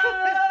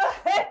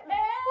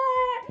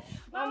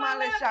 Mama,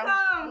 welcome.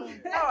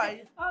 How are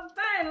you? I'm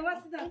fine. Mama,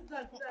 sit down.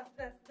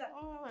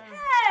 Oh,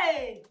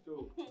 Hey.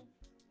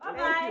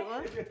 Bye-bye.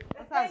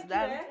 What's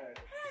that?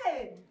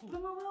 Hey.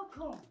 Mama,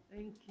 welcome.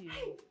 Thank you.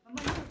 Hey.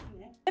 Mama,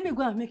 let me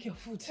go and make your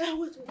food.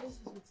 Wait.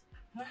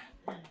 Huh?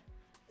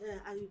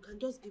 You can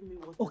just give me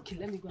water. Okay,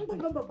 let me go and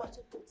make Remember,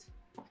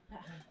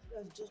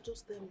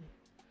 just tell me.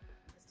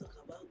 Let's talk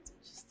about it.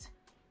 Just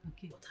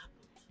okay. What happened?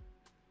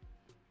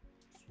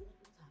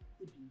 What have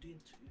they been doing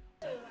to you?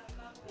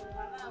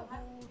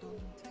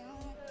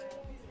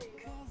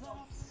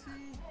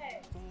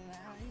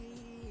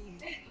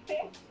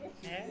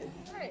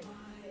 Hey.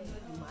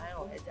 My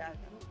own dad.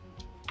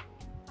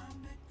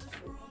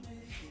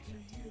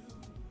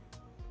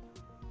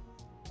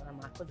 I'm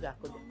a good.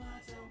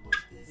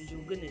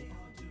 You're gonna.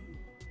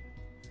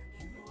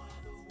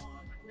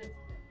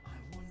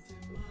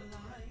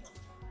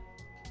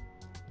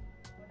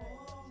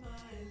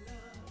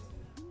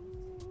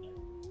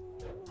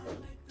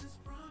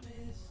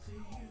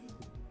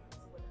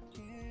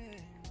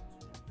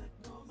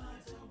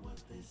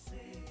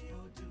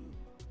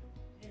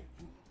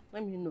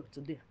 Let me know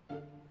today.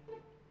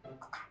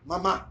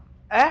 Mama!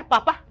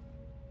 Papa?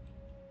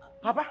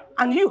 Papa?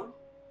 And you?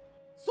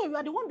 So you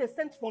are the one they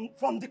sent from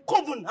the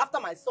coven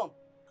after my son,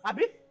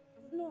 Abi?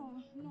 No,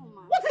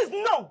 ma. What is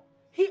no?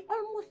 He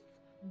almost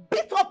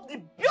beat up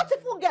the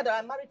beautiful girl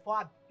that I married for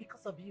her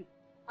because of you.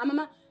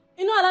 Mama,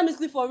 you know allow me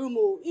sleep for room.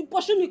 Oh, you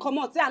pursue me come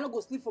out. Say I no go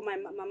sleep for my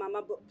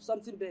mama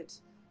something bed.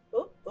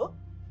 Oh,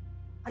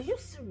 are you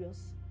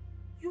serious?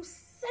 You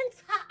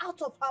sent her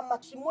out of her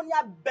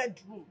matrimonial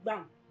bedroom.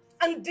 Bam.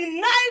 And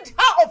denied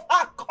her of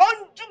her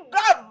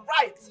conjugal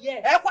rights.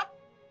 Yes. Eh, what?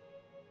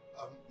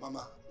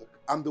 Mama, look,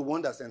 I'm the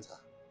one that sent her.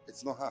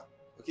 It's not her,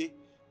 okay?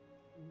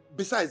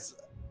 Besides,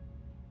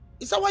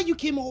 is that why you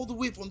came all the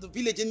way from the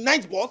village in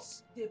night,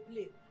 boss? They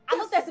play. I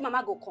no tell you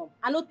mama go come.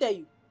 I no tell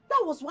you.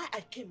 That was why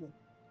I came in.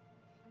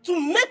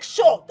 To make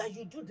sure that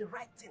you do the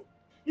right thing.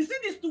 You see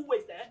these two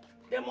ways, eh?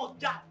 They must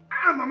die.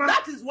 Mama.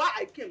 That is why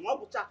I came.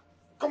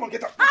 Come on,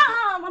 get up.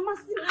 Mama,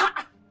 see.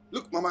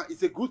 Look, Mama,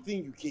 it's a good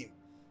thing you came.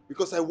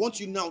 Because I want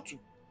you now to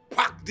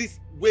pack this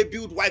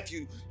way-built wife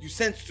you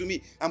sent to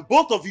me. And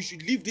both of you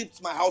should leave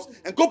this my house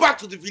and go back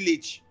to the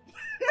village.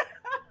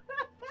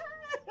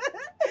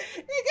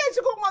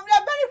 You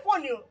are very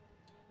funny.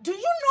 Do you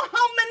know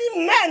how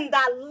many men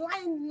that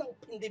line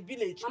up in the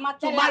village Mama,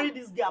 to marry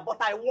this girl?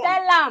 But I won.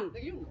 Tell him. Do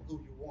you know? Oh,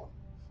 you won.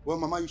 Well,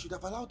 Mama, you should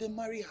have allowed them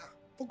marry her.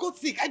 For God's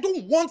sake, I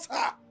don't want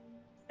her.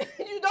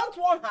 You don't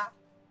want her.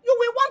 You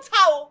will want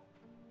her.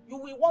 You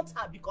will want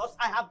her because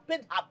I have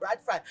paid her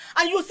bride price.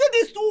 And you see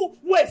these two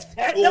ways.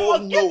 Oh,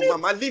 no,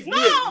 Mama, leave me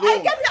alone. I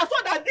came here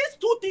so that these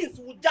two things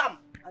will jam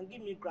and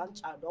give me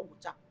grandchild. Mama,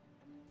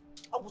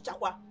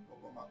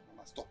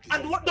 stop this.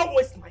 And don't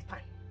waste my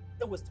time.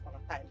 Don't waste my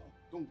time.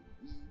 Don't.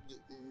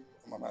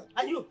 Mama.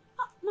 And you?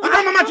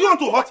 Mama, do you want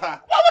to hurt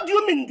her? What do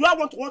you mean? Do I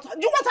want to hurt her?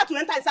 Do you want her to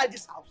enter inside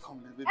this house? Come,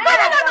 baby.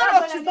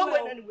 No. She's not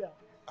going anywhere.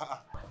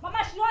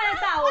 Mama, she don't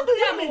enter. What do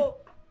you mean?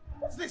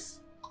 What's this?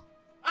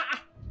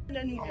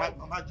 Anywhere.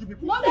 Mama, give me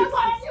No, please. don't go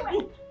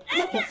anywhere.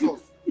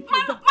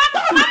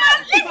 Mama,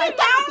 leave me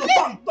down.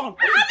 Don't.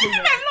 Leave me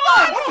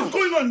alone. What is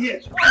going on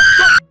here?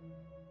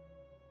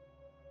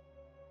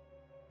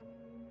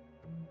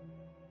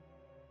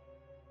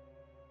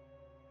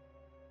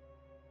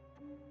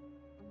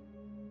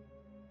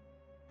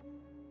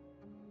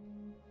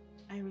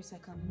 Iris, I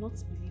cannot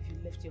believe you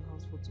left your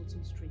house for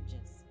total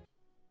strangers.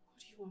 What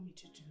do you want me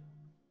to do?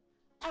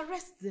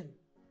 Arrest them.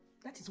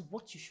 That is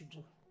what you should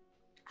do.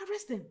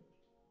 Arrest them.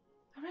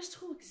 Arrest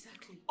who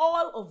exactly?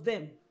 All of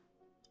them.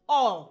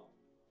 All.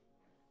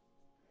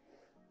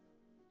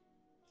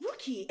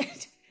 Rookie,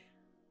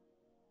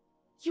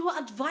 you are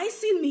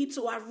advising me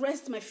to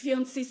arrest my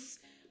fiancé's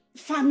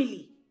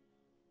family.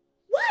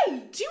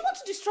 Why? Do you want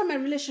to destroy my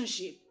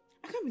relationship?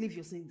 I can't believe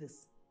you're saying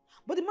this.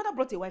 But the mother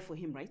brought a wife for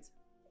him, right?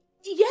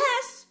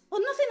 Yes, but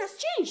nothing has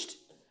changed.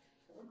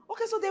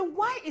 Okay, so then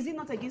why is he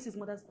not against his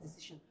mother's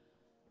decision?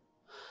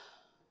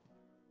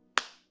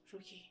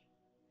 Rookie,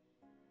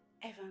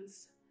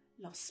 Evans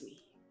loves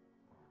me.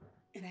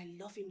 And I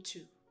love him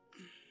too.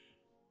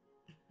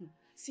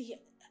 See,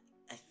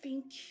 I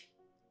think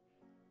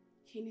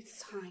he needs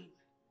time.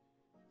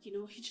 You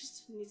know, he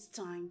just needs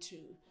time to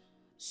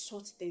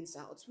sort things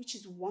out, which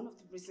is one of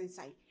the reasons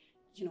I,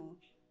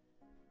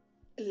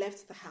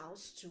 left the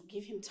house, to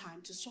give him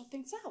time to sort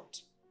things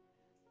out.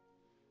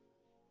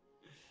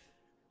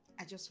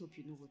 I just hope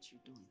you know what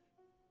you're doing.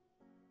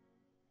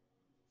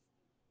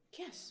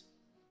 Yes,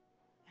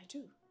 I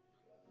do.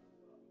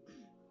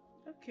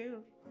 Okay.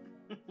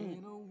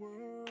 In a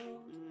world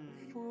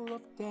full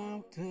of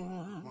doubt.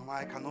 Mama,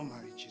 I cannot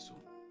marry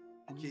Chisom.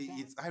 Okay,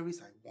 it's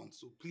Iris I want,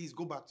 so please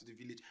go back to the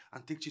village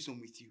and take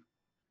Chisom with you.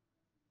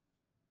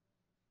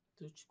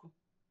 Tochiko,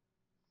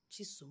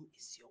 Chisom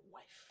is your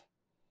wife.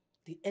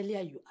 The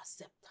earlier you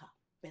accept her,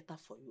 better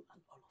for you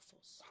and all of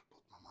us.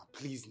 But Mama,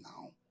 please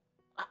now.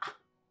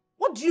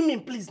 What do you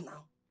mean, please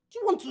now? Do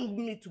you want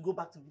me to go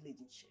back to village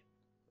in shame?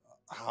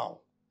 How?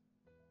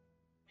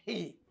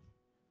 Hey,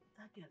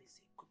 that girl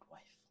is a good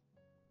wife.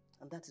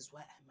 And that is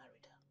why I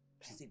married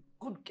her. She's a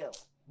good girl.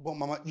 But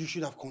Mama, you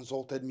should have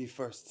consulted me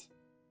first.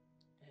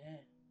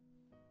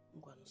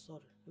 I'm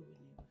sorry.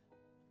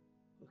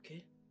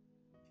 Okay?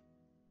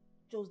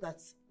 Just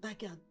that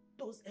girl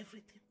does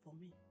everything for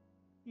me.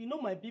 You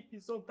know my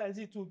BP sometimes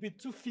it will be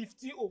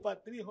 250 over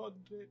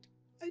 300.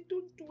 I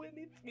don't do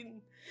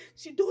anything.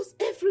 She does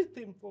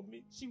everything for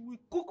me. She will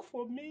cook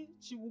for me.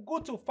 She will go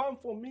to farm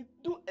for me.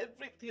 Do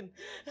everything.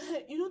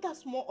 You know that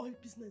small oil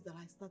business that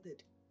I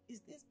started?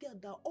 Is this girl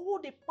that all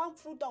the palm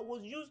fruit that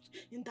was used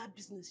in that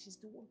business, she's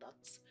the one that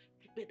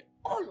prepared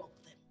all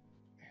of them.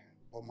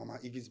 But Mama,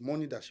 if it's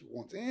money that she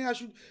wants, I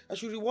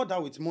should reward her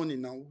with money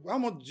now. How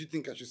much do you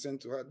think I should send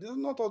to her? There's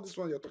not all this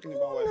one you're talking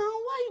about. Now, why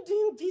are you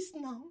doing this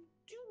now?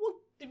 Do you want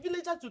the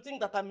villagers to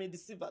think that I'm a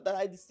deceiver, that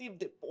I deceived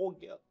the poor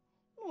girl?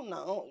 No,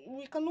 now,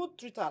 we cannot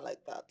treat her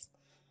like that.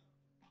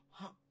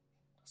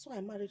 That's why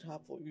I married her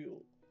for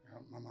you.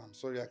 Mama, I'm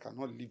sorry, I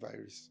cannot leave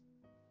Iris.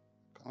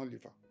 I cannot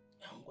leave her.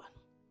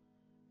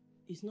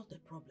 It's not a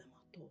problem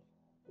at all.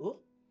 Oh,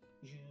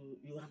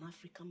 you're an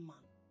African man.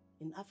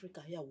 In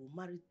Africa here, we'll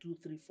marry 2,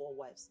 3, 4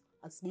 wives.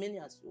 As many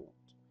as you want.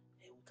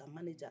 We can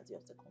manage as your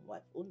second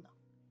wife. Oh, now.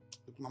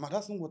 Look, Mama,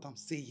 that's not what I'm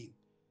saying.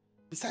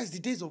 Besides, the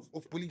days of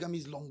polygamy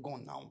is long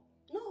gone now.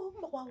 No,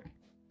 wow.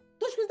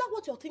 Toshko, is that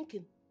what you're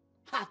thinking?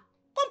 Come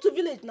to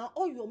village now,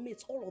 all your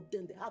mates, all of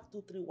them, they have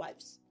 2, 3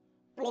 wives.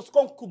 Plus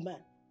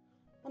concubine.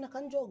 And I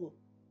can juggle.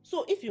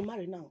 So if you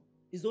marry now,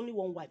 it's only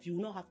 1 wife. You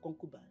will not have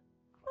concubine.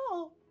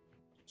 Oh,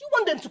 do you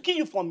want them to kill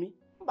you for me?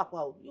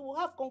 You will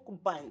have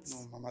concubines.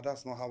 No, Mama,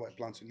 that's not how I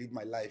plan to live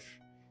my life.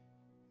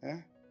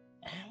 Eh?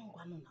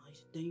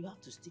 Then you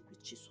have to stick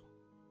with Chisom.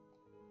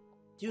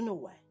 Do you know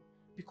why?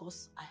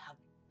 Because I have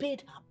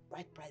paid her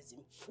bride price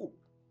in full.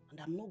 And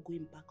I'm not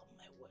going back on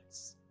my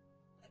words.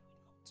 I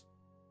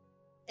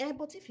will not.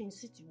 But if you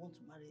insist you want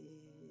to marry,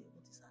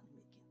 what is her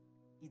name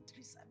again?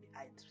 Idris.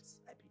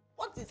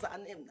 What is her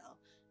name now?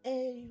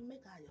 You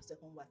make her your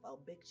second wife. I'll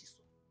beg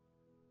Chisom.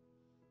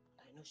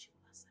 And I know she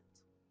will accept.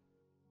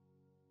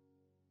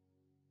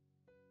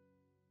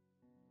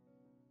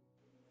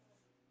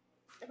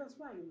 Evans,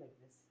 why are you like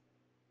this?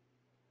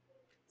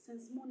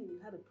 Since morning you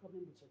had a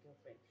problem with your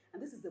girlfriend,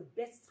 and this is the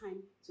best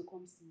time to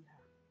come see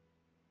her.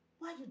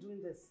 Why are you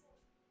doing this?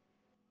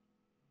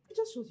 It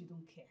just shows you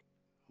don't care.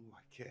 Oh,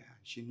 I care,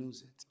 and she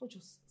knows it. Oh,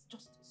 just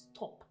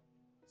stop.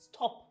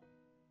 Stop.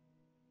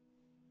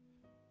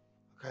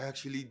 I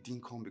actually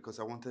didn't come because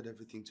I wanted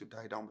everything to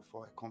die down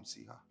before I come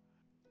see her.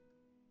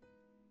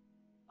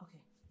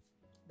 Okay,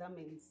 that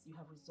means you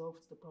have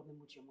resolved the problem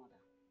with your mother.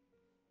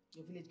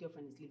 Your village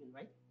girlfriend is leaving,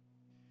 right?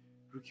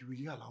 Ruki, will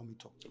you allow me to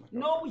talk to my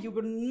girlfriend? No, you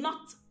will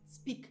not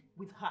speak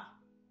with her.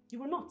 You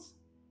will not.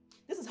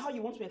 This is how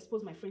you want to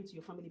expose my friend to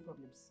your family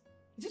problems.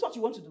 Is this what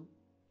you want to do?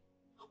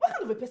 What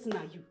kind of a person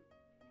are you?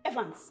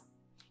 Evans,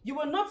 you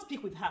will not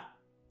speak with her.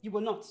 You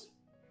will not.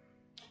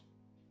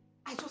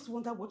 I just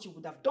wonder what you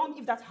would have done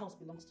if that house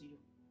belongs to you.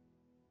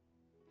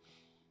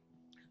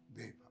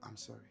 Babe, I'm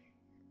sorry.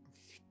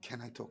 Can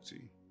I talk to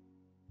you?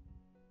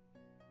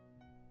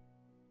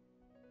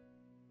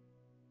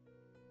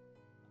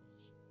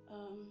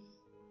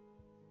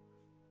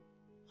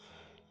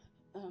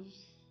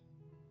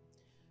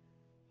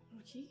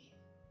 Ruki,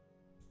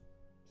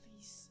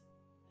 please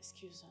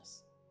excuse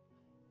us.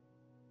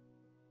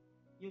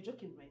 You're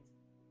joking, right?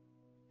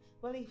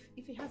 Well,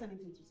 if he has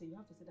anything to say, you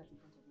have to say that in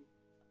front of me.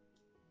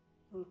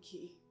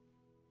 Ruki,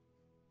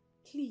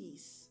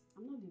 please.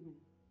 I'm not leaving.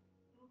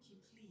 Ruki,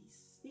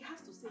 please. He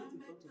has to say it in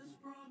front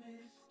of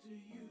me.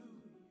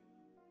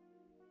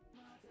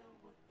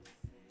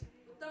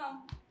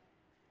 Tom.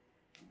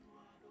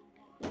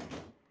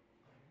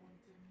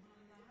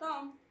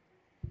 Tom.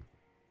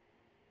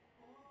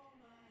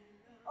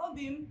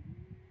 Obim.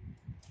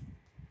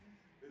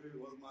 Baby, it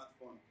was mad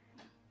fun.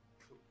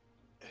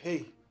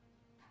 Hey,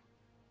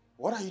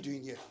 what are you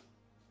doing here?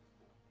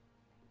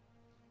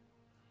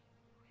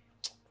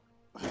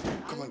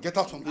 Come on, get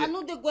out from here. I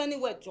know they go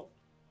anywhere, Joe.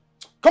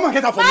 Come on,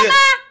 get out from here.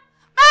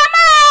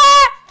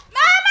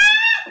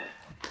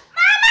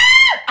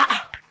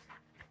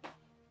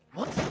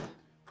 What?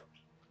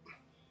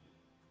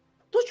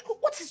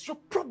 What is your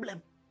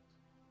problem?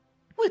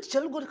 Wait,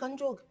 shall we go to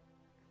Kanjog?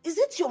 Is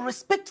it your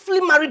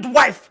respectfully married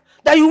wife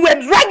that you were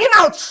dragging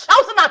out,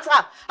 shouting at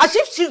her, as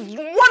if she's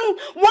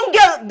one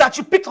girl that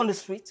you picked on the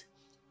street?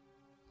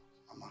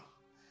 Mama,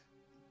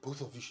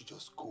 both of you should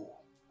just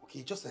go.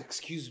 Okay, just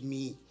excuse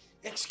me.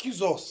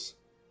 Excuse us.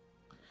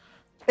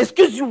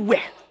 Excuse you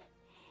where?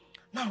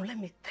 Now let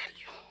me tell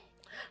you.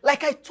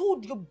 Like I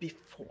told you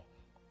before,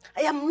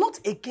 I am not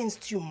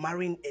against you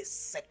marrying a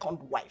second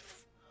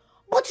wife.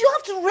 But you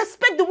have to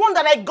respect the one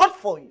that I got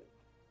for you.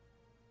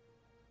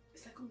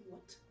 Second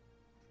what?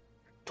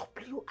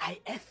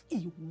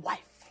 W-I-F-E,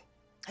 wife.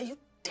 Are you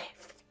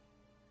deaf?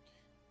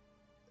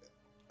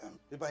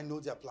 Babe, I know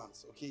their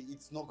plans, okay?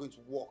 It's not going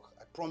to work.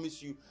 I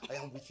promise you, I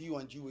am with you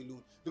and you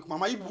alone. Look,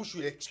 Mama, you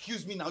should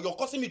excuse me now. You're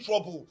causing me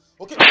trouble,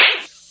 okay?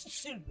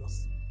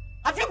 Serious?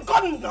 Have you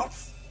gone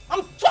nuts?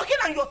 I'm talking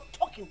and you're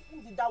talking.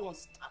 When did that one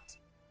start?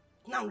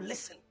 Now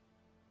listen.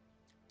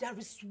 There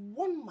is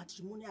one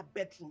matrimonial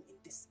bedroom in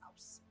this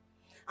house.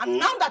 And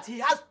now that he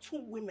has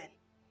 2 women,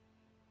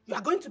 you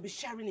are going to be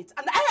sharing it.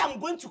 And I am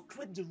going to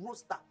create the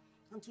roster.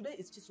 And today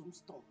is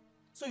Chisom's turn.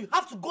 So you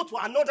have to go to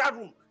another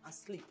room and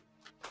sleep.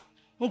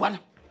 Ngwana.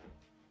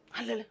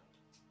 Halele.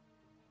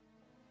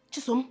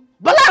 Chisom,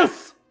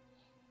 balance!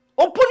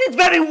 Open it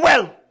very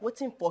well.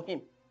 Waiting for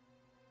him.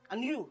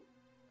 And you,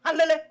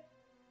 Halele,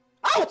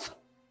 out!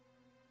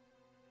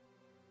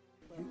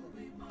 You'll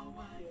be my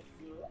wife.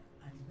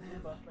 I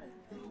never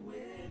the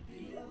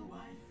WAYBILL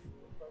wife.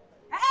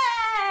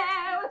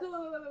 Hey!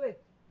 Wait.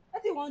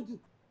 What do you want to do?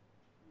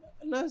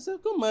 Now, so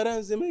come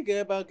around and make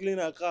her clean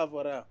a car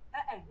for her.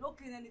 No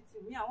clean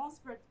anything. Me, I won't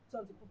spread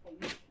something for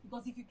you.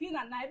 Because if you clean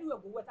at night, everywhere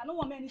go wet. I don't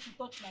want me to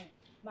touch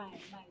my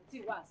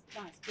tea was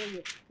dance.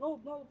 No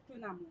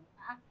clean am.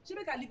 She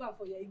make her leave am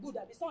for you. It good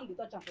that the sun dey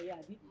touch am for you,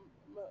 abi.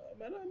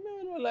 Man, I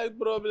no like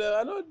problem.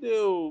 I no dey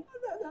o.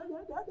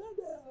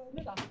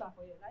 Make her put am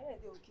for you. Na here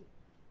dey okay.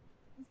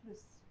 This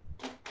place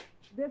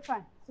dey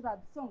fine so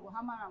that the sun go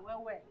hammer am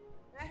well.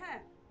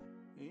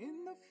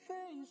 In the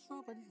face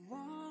of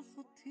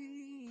adversity,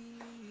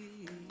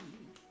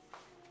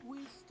 we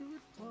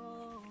stood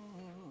tall,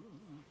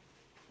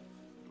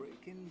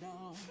 breaking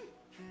down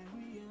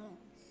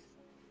barriers.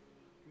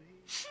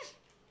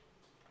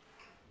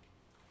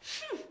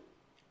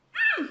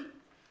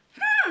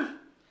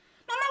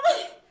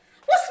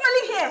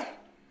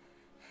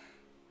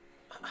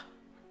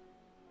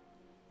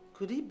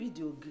 Could it be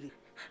the ogiri?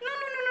 No,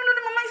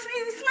 Mama.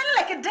 It's smelling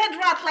like a dead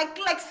rat,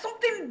 like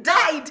something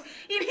died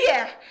in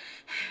here.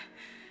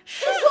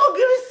 It's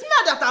ogiri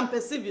smell that I'm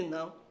perceiving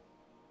now.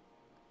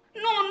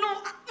 No,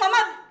 Mama.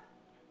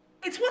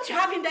 It's what you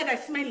have in there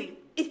that's smelling.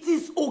 It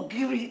is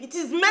ogiri. It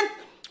is meant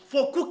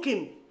for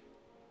cooking.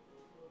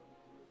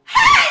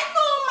 Hey,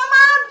 no, Mama.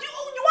 You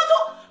want to?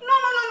 No,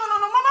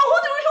 Mama. Who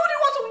do you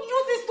want to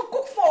use this to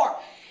cook for?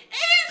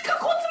 It can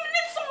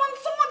contaminate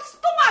someone's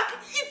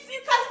stomach.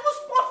 It has no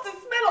spots to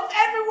smell of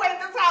everywhere in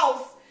this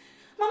house.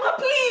 Mama,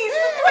 please,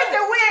 throw it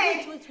away.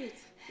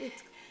 Wait,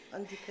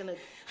 Auntie Kennedy.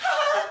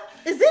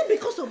 Is it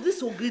because of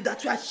this ogiri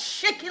that you are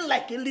shaking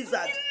like a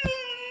lizard?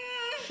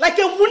 Like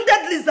a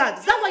wounded lizard?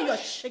 Is that why you are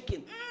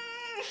shaking?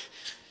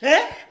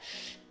 Eh?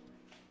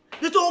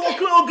 Little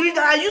ogiri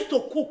that I used to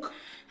cook.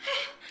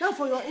 Now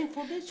for your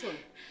information,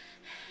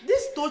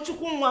 this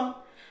Tochukwu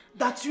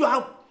that you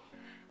are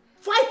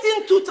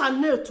fighting tooth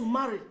and nail to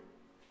marry,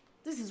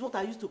 this is what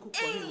I used to cook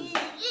for him.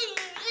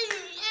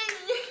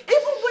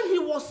 Even when he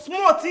was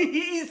smart,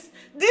 he is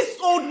this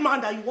old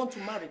man that you want to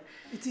marry.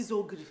 It is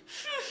ogiri.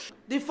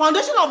 The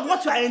foundation of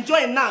what you are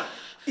enjoying now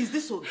is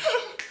this ogiri.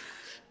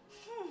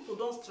 So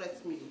don't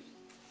stress me.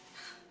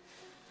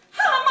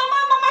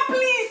 Mama,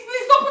 please,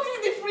 don't put it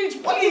in the fridge,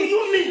 please. What do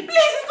you mean?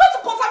 Please, it's going to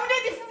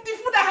contaminate the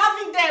food I have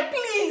in there,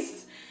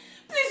 please.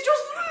 Please.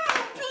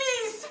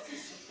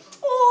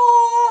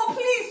 Oh,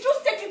 please,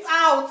 just take it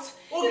out.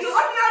 Okay,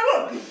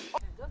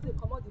 Just they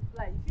come out the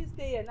fly. If you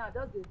stay here now,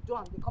 just they do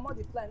they come out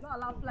the fly. No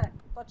allow fly,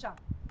 touch them.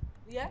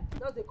 Yeah?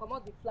 Just they come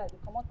out the fly, they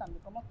come out them.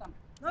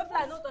 No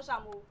fly, no touch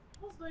them.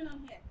 What's going on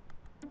here?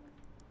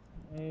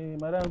 Hey,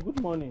 madam,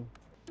 good morning.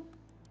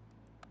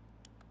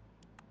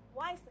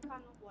 Why is the car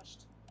not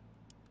washed?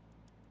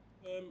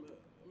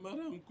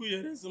 Madam,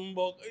 kuyere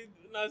simbok.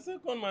 Na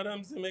second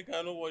madam say make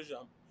I no wash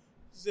am.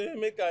 Say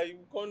make I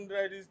come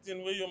dry this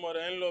thing where your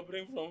mother-in-law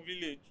bring from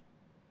village.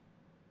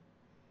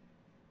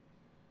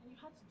 And you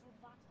had to do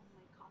that on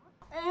my car?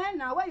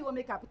 Now where you want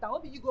make her put am?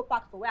 What be you go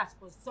park for where I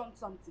supposed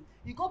something?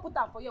 You go put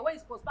am for here where you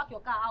supposed park your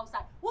car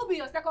outside. Who be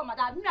your second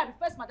madam? Me I be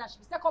first madam, she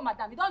be second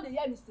madam. You don't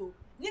hear me so.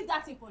 Leave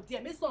that thing for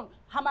there. Make son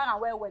hammer and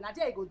well. Now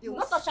there you go deal.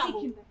 Not touch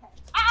am.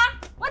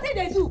 What did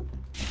they do?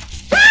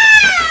 Hey!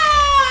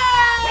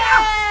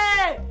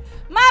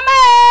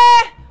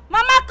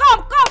 Mama,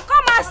 come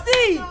and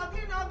see.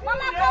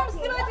 Mama, come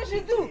see what she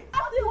do.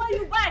 See what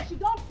you buy. She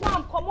don't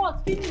plan, come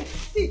out, finish.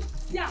 See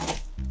her.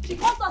 She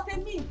comes to say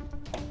me.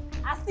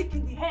 I sick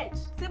in the head.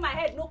 Say my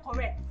head no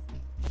correct.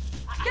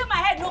 Say my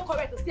head no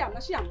correct to see am. Now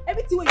she am.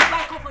 Everything when you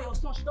buy come for your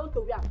son, she don't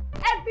do am.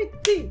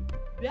 Everything.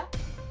 Yeah?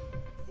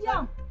 See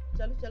am.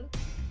 Chalu.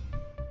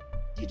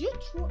 Did you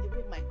throw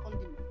away my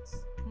condiments?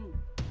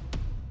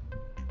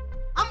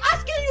 I'm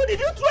asking you, did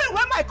you throw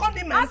away my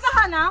condiments? Answer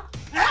her now.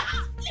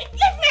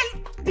 Leave me.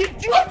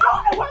 Did you throw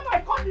away my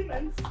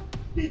condiments?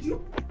 Did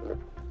you?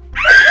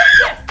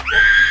 Yes.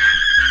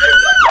 Did you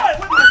throw away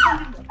my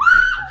condiments?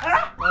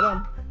 Madam.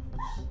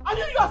 And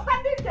you are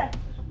standing there.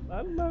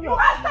 Madam. You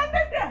are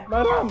standing there.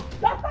 Madam.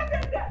 You are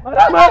standing there.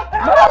 Madam,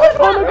 what you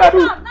want me to do?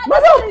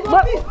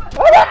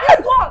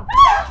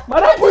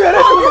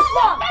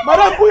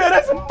 Madam,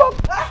 kuyere simbok.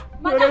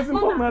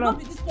 Madam, no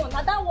be this one.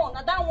 Now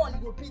that one you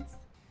go beat.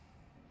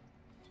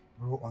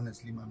 Bro,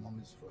 honestly, my mom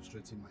is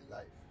frustrating my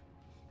life.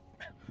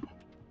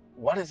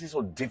 What is it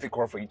so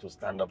difficult for you to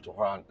stand up to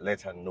her and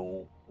let her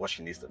know what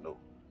she needs to know?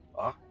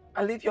 Huh?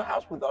 And leave your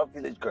house without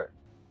village girl.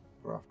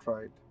 Bro, I've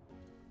tried.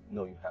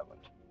 No, you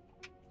haven't.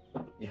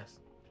 Yes,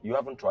 you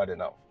haven't tried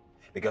enough.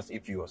 Because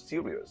if you are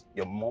serious,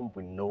 your mom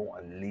will know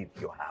and leave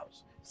your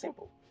house.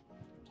 Simple.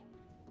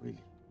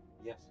 Really?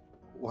 Yes.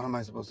 What am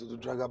I supposed to do?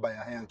 Drag her by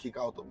her hair and kick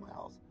her out of my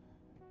house?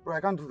 Bro,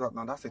 I can't do that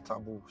now. That's a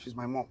taboo. She's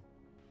my mom.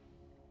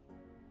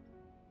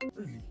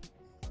 Really?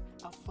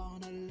 I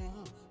found a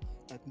love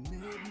that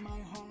made my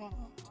heart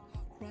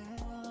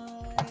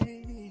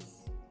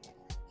rise.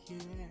 Yeah.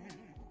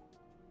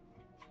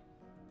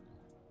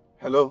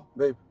 Hello,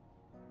 babe.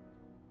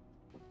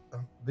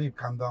 Babe,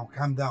 calm down.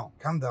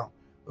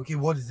 Okay,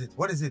 what is it?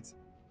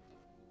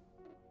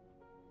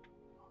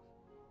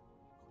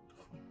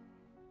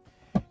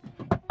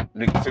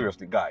 Look,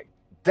 seriously, guy.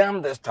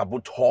 Damn this taboo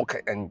talk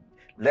and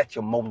let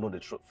your mom know the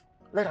truth.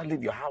 Let her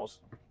leave your house.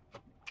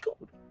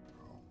 Good.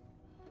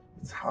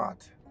 It's hard.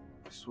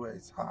 I swear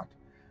it's hard.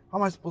 How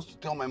am I supposed to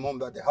tell my mom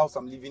that the house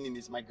I'm living in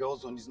is my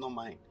girl's own, it's not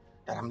mine?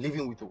 That I'm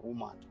living with a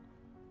woman?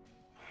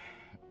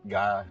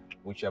 Guy,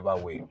 whichever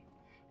way.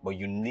 But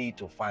you need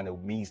to find a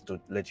means to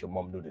let your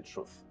mom know the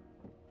truth.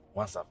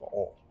 Once and for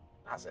all.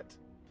 That's it.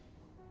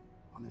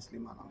 Honestly,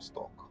 man, I'm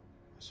stuck. I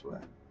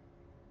swear.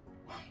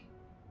 But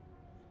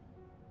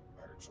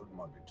the truth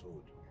must be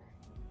told.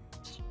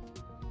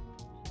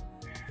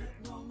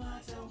 No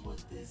matter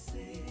what they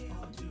say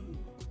or do,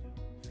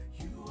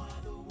 you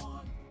are the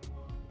one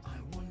I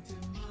want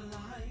in my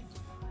life.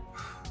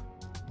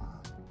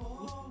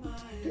 Oh,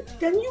 my love.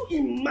 Can you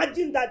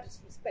imagine that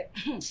disrespect?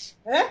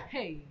 Eh?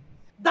 Hey.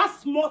 That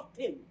small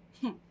thing.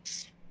 I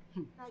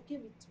gave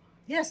it to her.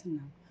 Yes,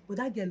 now. But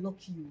that girl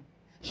lucky you.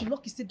 She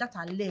lucky say that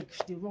her leg,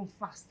 she dey run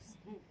fast.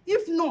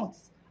 If not,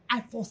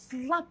 I for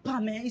slap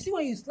her, man. You see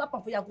when you slap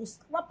her for you, I go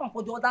slap her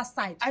for the other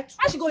side. How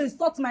she go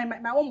insult my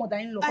own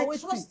mother-in-law? I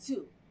trust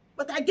you.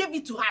 But I gave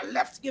it to her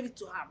left, gave it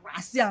to her right.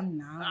 I see am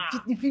now.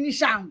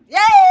 Finish am. Yeah!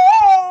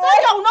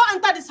 That girl will not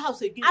enter this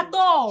house again. At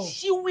all.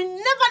 She will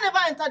never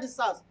enter this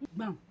house.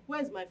 Bam.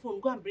 Where's my phone?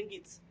 Go and bring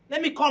it.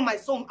 Let me call my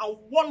son and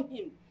warn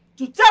him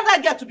to tell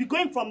that girl to be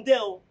going from there.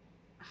 No,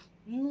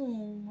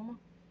 Mama.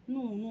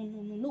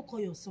 No, call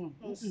your son.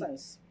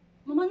 Nonsense.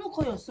 Mama, no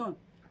call your son.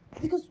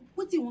 Because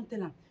what do you want to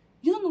tell him?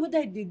 You don't know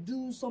whether they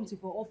do something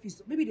for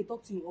office. Maybe they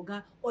talk to your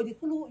oga or they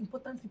follow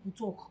important people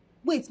talk.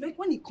 Wait,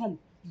 when he come,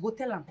 you go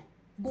tell him.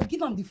 Go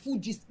give him the full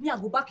gist. Me, I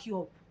go back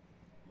you up.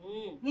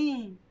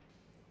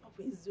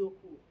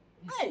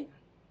 Hey,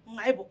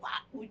 my boy,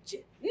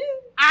 Uche.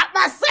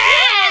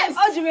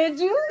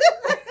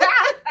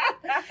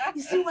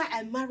 You see why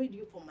I married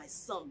you for my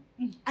son?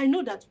 I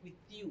know that with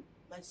you,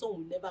 my son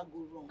will never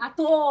go wrong. At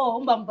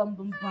all.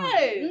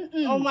 Hey,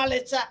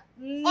 Omalecha.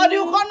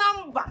 Audio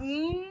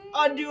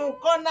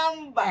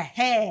number.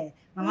 Hey,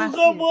 Mama.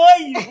 Go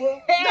boy,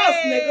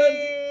 just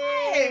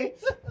hey.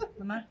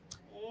 Mama.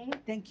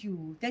 Thank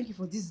you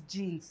for these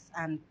jeans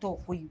and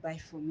top what you buy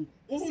for me.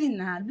 See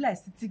now, I be like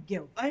city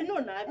girl. I know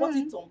now. I bought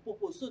it on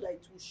purpose so that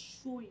it will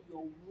show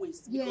your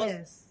waist. Yes.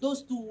 Because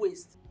those two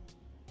waists.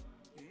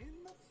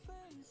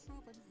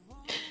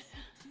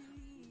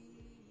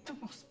 The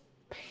most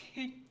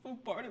painful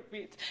part of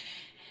it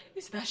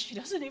is that she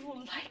doesn't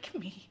even like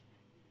me.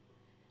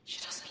 She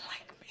doesn't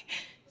like me.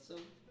 So,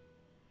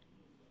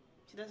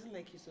 she doesn't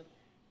like you, so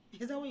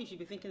is that what you should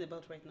be thinking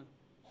about right now?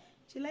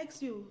 She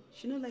likes you.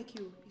 She don't like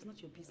you. It's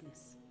not your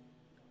business.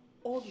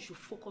 All you should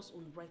focus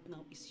on right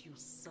now is your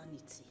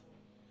sanity.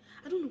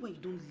 I don't know why you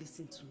don't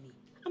listen to me.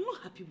 I'm not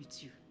happy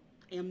with you.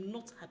 I am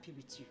not happy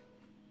with you.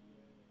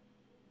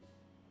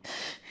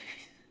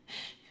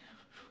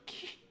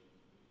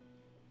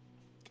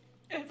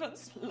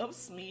 Evans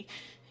loves me.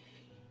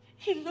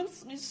 He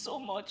loves me so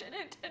much,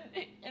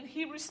 and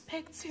he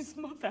respects his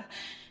mother.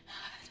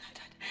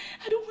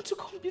 I don't want to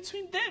come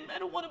between them. I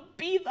don't want to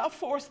be that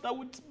force that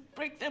would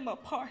break them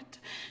apart.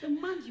 The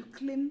man you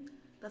claim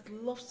that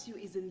loves you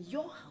is in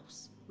your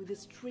house with a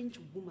strange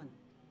woman,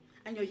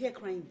 and you're here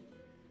crying.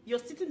 You're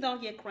sitting down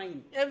here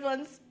crying.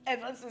 Evans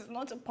is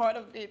not a part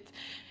of it.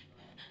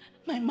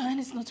 My man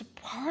is not a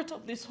part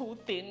of this whole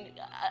thing.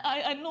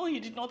 I know he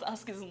did not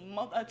ask his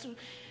mother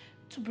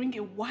to bring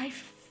a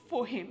wife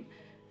for him.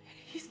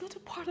 He's not a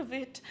part of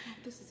it. No,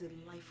 this is a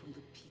lie from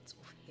the pit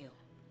of hell.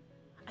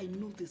 I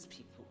know these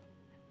people.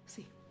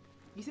 See,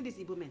 you see these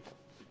Igbo men?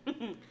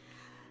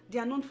 They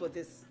are known for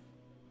this.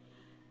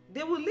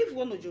 They will leave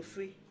one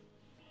Ojofri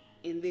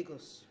in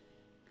Lagos.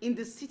 In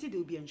the city, they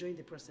will be enjoying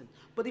the person.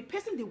 But the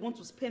person they want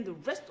to spend the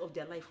rest of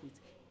their life with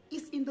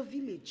is in the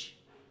village.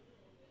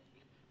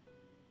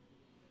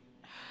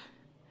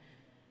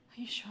 Are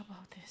you sure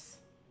about this?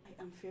 I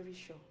am very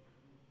sure.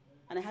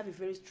 And I have a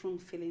very strong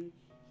feeling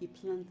he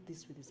planned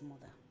this with his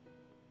mother.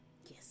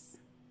 Yes.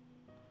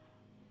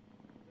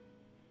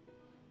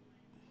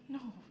 No.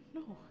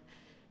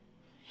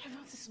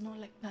 Evans is not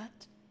like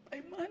that.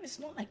 My man is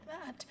not like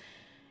that.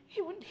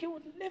 He would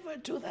never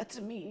do that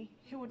to me.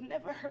 He would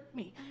never hurt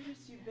me.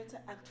 Unless you better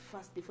act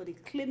fast before they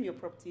claim your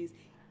properties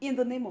in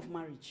the name of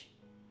marriage.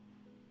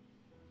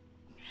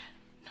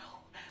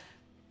 No.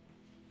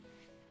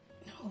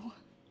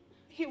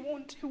 He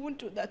won't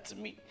do that to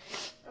me.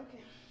 Okay.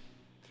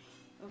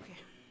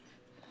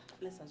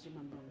 Let's assume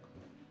I'm wrong.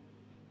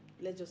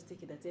 Let's just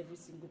take it that every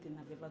single thing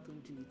I've ever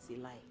told you, it's a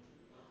lie.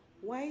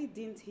 Why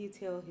didn't he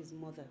tell his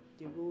mother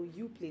the role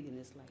you played in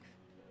his life?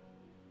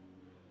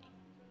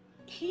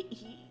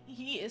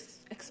 He has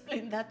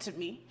explained that to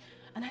me,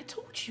 and I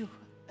told you.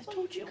 I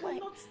told you why.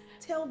 Cannot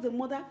tell the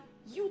mother.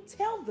 You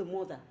tell the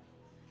mother.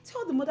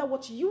 Tell the mother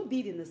what you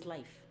did in his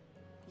life.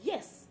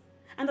 Yes,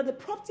 and that the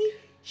property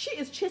she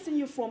is chasing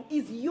you from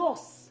is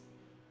yours.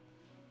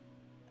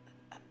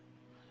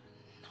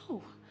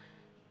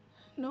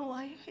 No,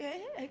 I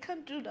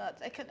can't do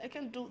that. I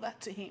can't do that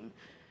to him.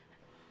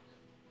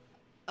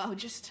 I'll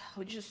just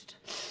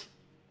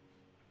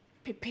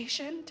be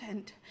patient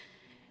and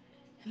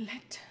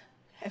let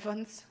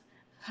Evans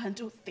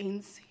handle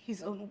things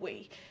his own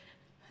way.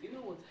 You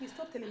know what? Please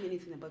stop telling me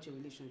anything about your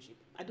relationship.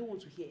 I don't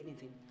want to hear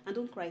anything. And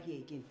don't cry here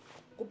again.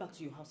 Go back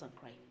to your house and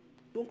cry.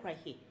 Don't cry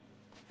here.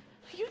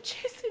 Are you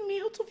chasing me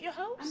out of your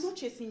house? I'm not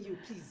chasing you,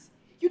 please.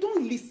 You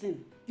don't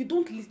listen. You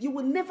don't listen. You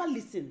will never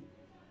listen.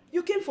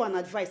 You came for an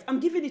advice. I'm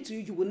giving it to you.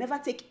 You will never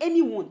take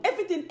anyone.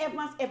 Everything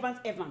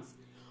Evans.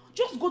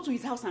 Just go to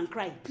his house and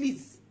cry,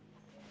 please.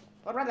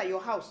 Or rather, your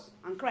house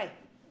and cry.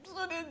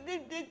 So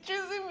they're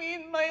chasing me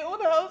in my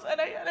own house, and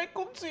I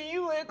come to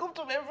you, I come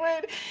to my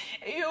friend,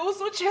 and you're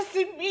also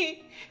chasing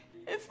me.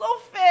 It's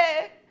not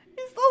fair.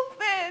 It's not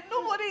fair.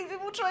 Nobody is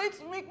even trying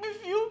to make me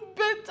feel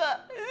better.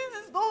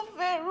 This is not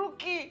fair,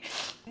 Rookie.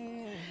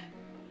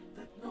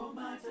 That no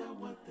matter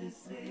what they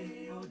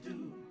say or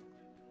do,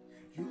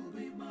 you'll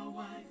be my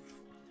wife,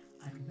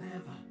 and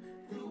never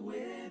the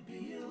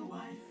WAYBILL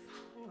wife.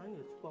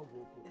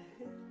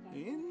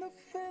 In the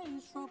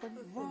face of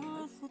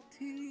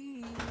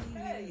adversity,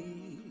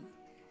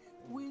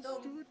 we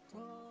stood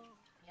tall.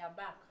 You're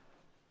back.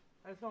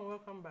 Welcome,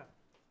 welcome back.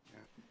 Yeah.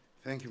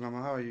 Thank you,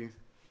 Mama. How are you?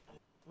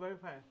 Very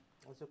fine.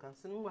 As you can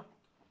see,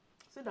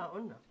 sit down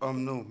on now.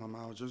 No, Mama.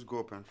 I'll just go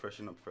up and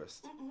freshen up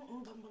first.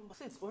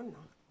 Sit on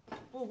now.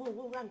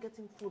 Go, I'm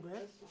getting food,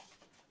 eh?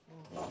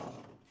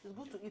 It's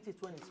good to eat it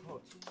when it's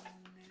hot.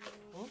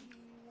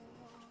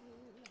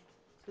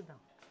 Sit down.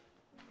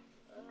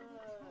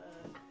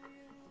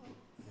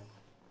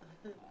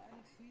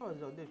 How was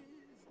your day?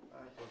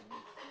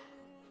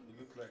 You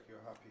look like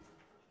you're happy.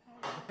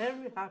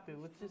 Very happy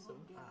with you, so.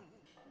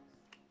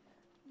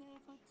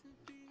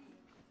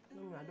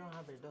 No, I don't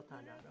have a daughter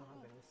and I don't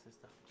have any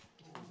sister.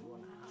 This is the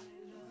one I have.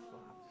 I'm so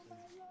happy.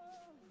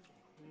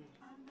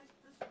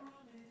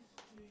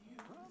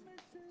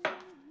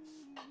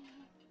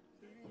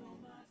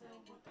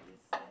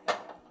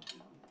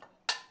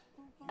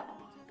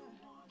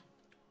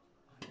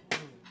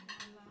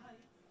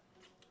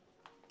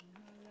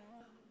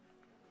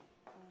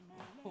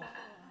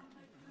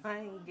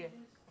 Fine girl.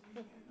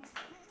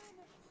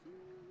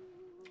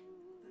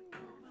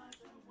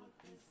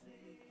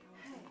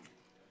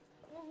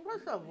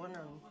 What's up, one?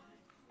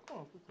 Come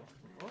on, put it.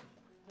 Oh?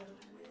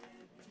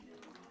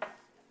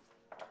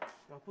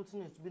 You're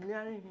putting it. Be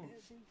nearing him.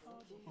 That's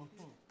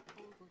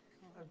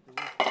the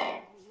way.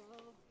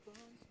 Love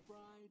burns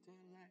brighter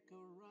like a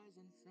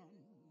rising sun.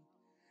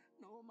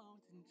 No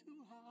mountain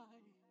too high,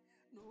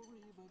 no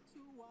river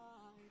too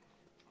wide.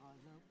 Our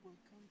love will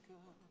conquer.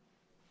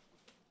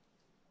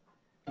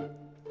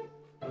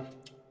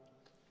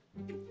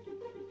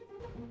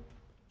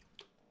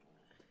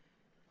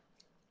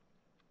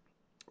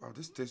 Wow,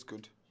 this tastes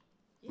good.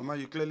 Yeah. Mama,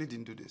 you clearly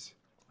didn't do this.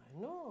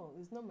 I know.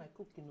 It's not my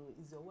cooking.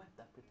 It's your wife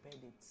that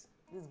prepared it.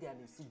 This guy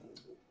is so good.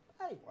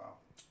 Hey. Wow.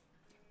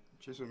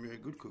 Chisom, you're a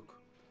good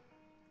cook.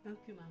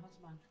 Thank you, my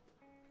husband.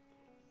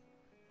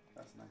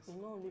 That's nice. It's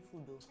not only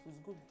food, though. It's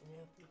good in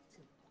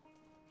everything.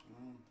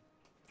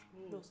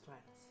 Just try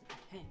it.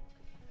 Hey,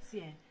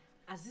 see,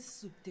 as this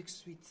soup takes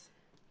sweet,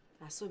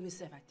 I saw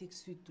myself, I take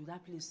sweet to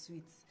that place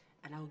sweet,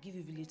 and I will give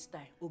you village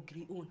style,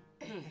 ogri own.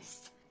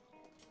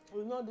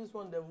 You know this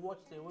one, they've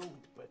watched away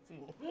with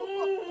perfume.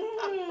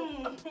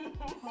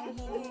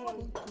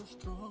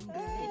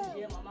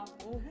 Yeah, Mama.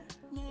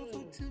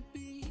 Never to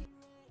be.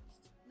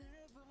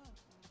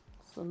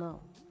 So now.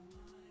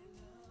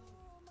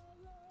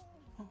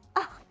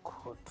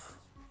 God.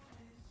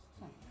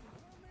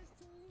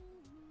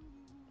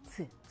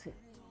 See.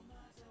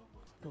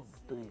 Don't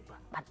do it,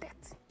 but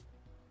dirty.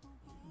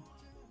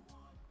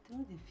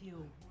 Don't they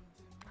feel?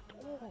 At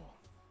all.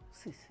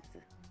 See.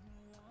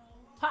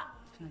 Ha!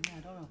 Finally, I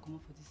don't want to come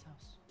up for this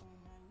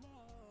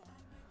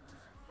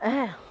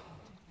house.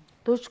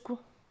 Tochku,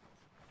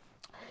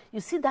 you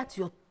see that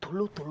your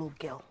tolo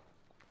girl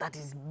that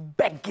is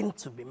begging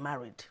to be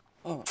married?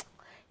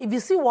 If you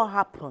see what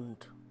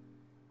happened,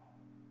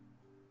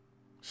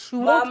 she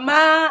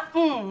Mama!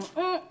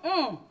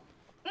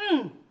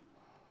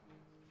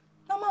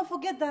 Mama,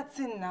 forget that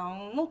thing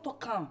now. No talk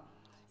calm.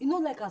 You know,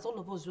 like as all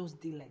of us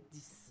just did like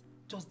this,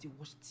 just they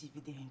watch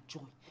TV, they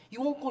enjoy.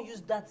 You won't go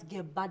use that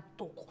girl bad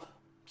talk,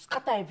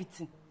 scatter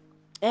everything.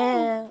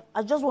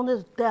 I just wanted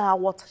to tell her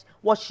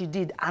what she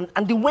did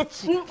and the way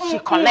she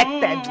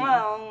collected.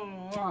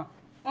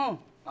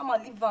 Mama,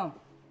 leave her.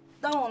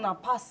 That one na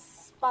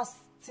past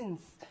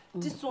things.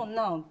 This one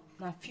now,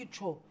 na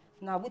future.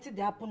 Now, what did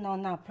they happen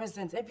now,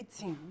 present,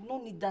 everything. We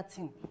don't need that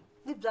thing.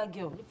 Leave that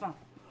girl, leave her.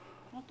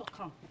 Not to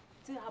come.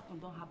 Till it happen,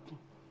 don't happen.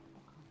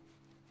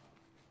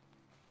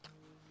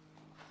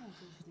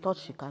 She thought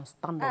she can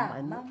stand on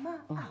my neck.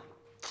 Mama.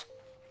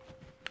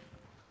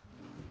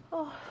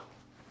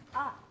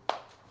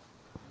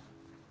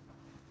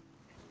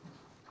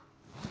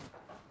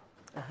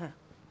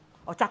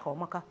 Ochaka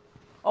Omaka.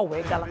 Oh,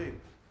 wait, Gala.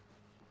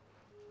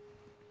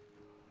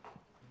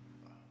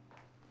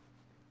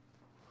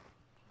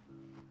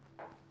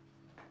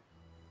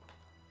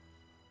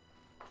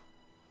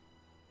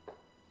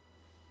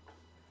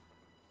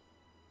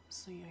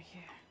 So you're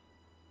here.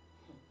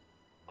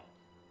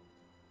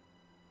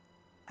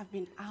 I've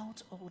been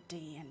out all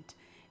day and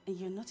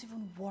you're not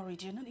even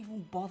worried. You're not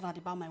even bothered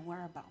about my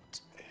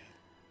whereabouts.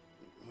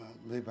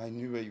 Babe, I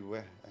knew where you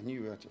were. I knew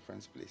you were at your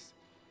friend's place.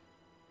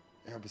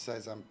 Yeah,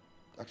 besides, I'm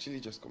actually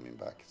just coming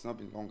back. It's not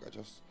been long. I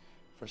just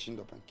freshened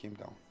up and came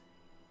down.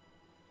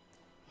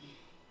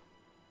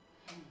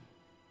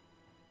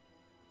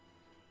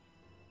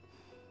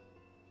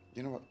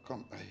 You know what?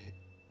 Come,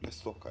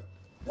 let's talk.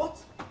 What?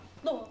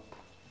 No.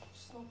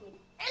 She's not going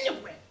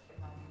anywhere.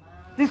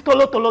 Mama. This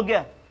tolo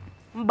girl.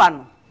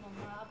 Mbano.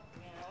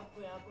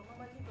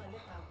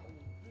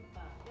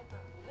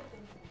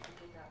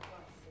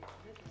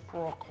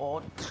 Oh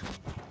God.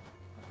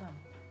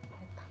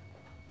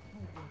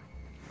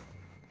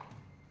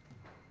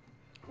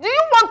 Do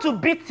you want to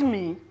beat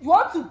me? You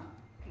want to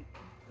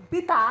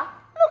beat her?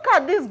 Look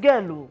at this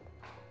girl.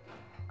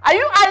 Are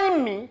you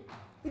eyeing me?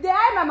 Did they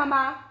eye my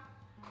mama?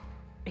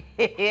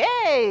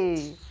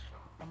 Hey.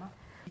 Mama,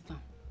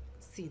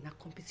 See, na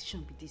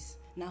competition be this.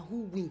 Now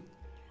who win?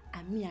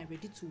 And me, I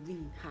ready to win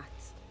in heart.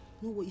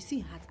 No, what you see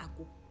in heart, I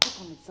go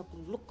put on example,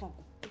 look on,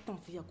 go put on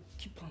for you, I go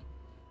keep on.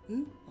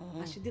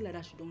 And she did like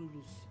that, she don't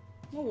lose.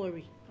 No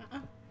worry.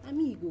 I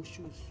mean, you go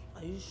shoes.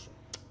 Are you sure?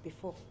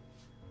 Before.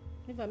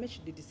 If I make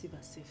sure they deceive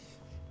herself,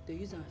 they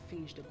use her and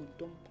finish, they go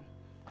dump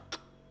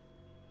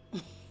her.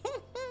 This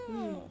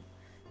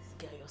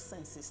girl, your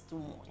sense is too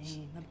much.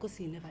 Now because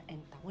he never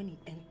enter. When he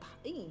enter,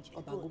 He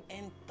go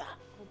enter.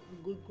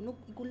 He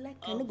go like,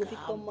 I no go fit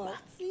come out.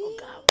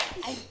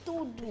 I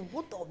told you,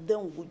 both of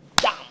them would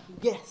jam.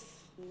 Yes.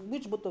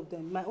 Which both of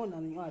them? My own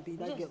and your Abi,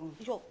 that girl own.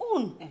 Your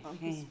own. And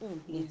his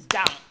own. He is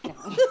down. Babe,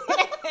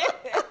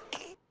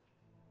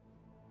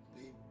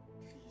 please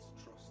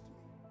trust me.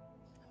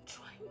 I'm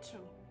trying to.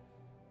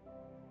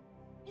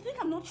 You think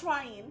I'm not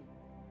trying?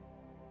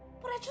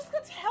 But I just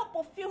can't help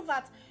but feel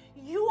that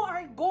you are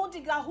a gold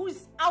digger who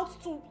is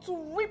out to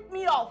rip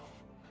me off.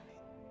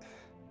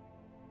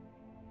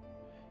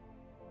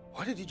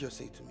 What did you just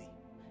say to me?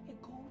 A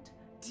gold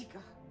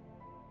digger?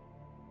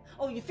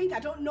 Oh, you think I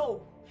don't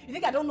know? You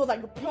think I don't know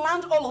that you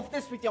planned all of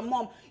this with your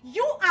mom?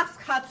 You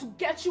asked her to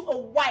get you a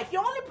wife.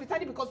 You're only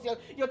pretending because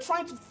you're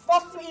trying to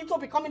force me into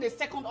becoming the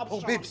second option.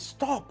 Oh, babe,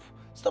 stop.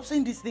 Stop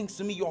saying these things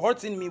to me. You're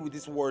hurting me with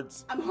these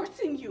words. I'm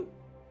hurting you.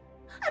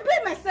 I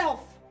blame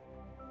myself.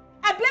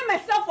 I blame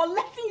myself for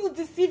letting you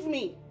deceive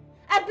me.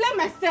 I blame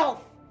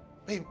myself.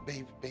 Babe,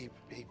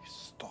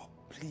 stop.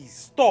 Please,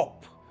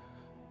 stop.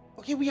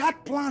 Okay, we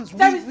had plans.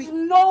 There is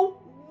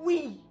no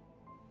we.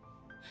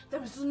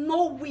 There is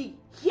no we.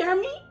 Hear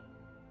me?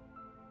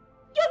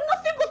 You're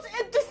nothing but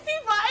a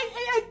deceiver,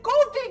 a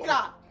gold digger. Oh my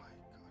God.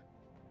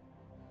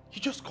 You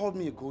just called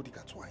me a gold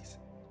digger twice.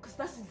 Because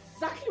that's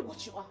exactly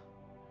what you are.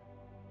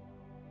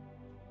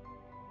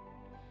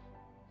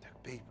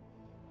 Look, babe,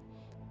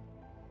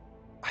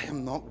 I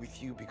am not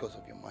with you because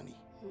of your money.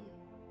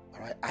 All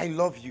right? I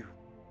love you.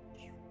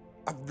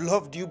 I've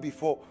loved you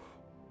before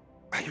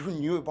I even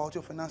knew about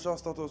your financial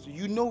status.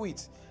 You know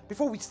it.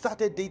 Before we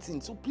started dating.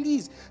 So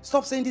please,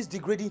 stop saying these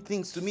degrading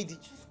things to me.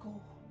 Just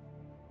go.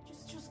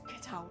 Just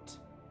get out.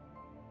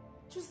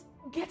 Just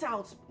get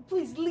out.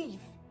 Please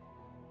leave.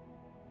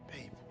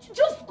 Babe.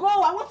 Just go.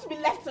 I want to be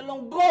left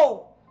alone.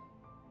 Go.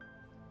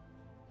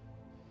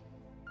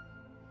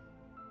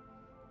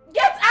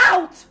 Get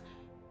out! It's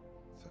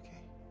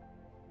okay.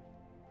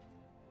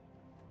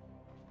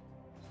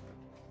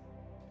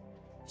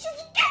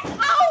 Just get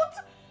out!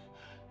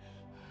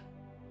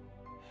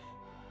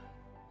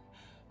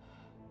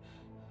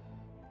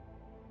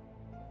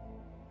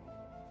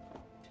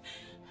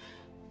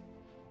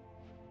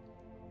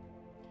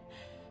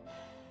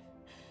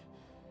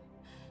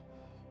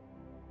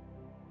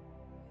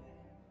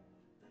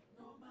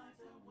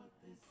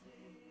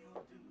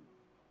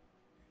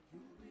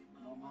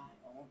 Mama,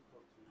 I want to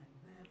talk to you.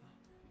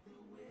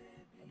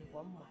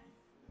 One more.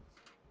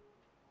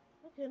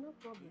 Okay, no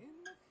problem.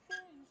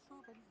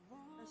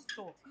 Let's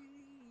talk.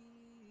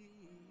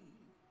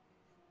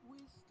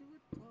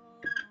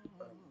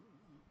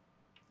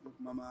 Look,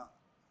 Mama,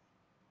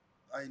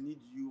 I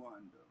need you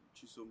and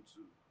Chisom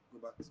to go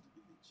back to the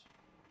village.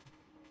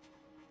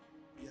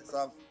 Yes,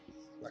 I've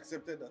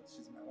accepted that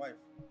she's my wife.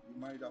 You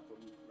married her for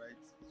me,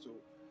 right? So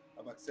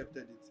I've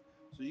accepted it.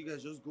 So you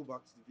guys just go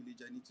back to the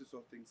village. I need to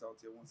sort things out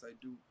here. Once I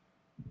do,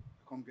 I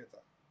come get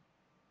her.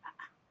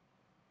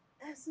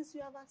 Since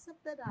you have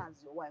accepted her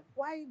as your wife,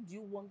 why do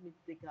you want me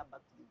to take her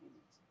back to the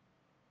village?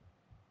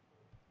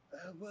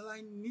 Well,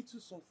 I need to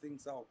sort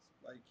things out.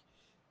 Like,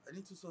 I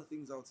need to sort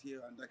things out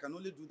here, and I can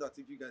only do that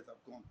if you guys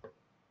have gone.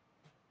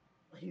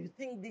 You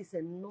think this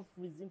is enough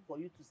reason for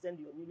you to send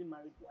your newly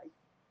married wife?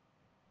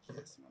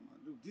 Yes, Mama.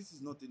 Look, this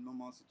is not a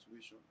normal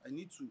situation. I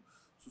need to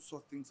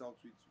sort things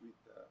out with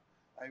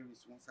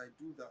Iris. Once I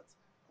do that,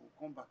 I will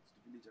come back to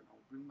the village and I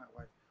will bring my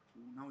wife.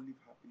 We will now live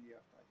happily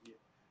after here.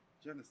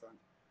 Do you understand?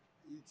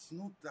 It's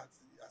not that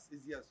as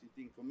easy as you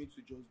think for me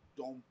to just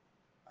dump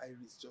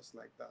Iris just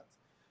like that.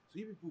 So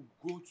you people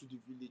go to the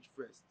village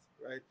first,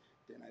 right?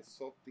 Then I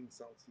sort things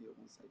out here.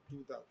 Once I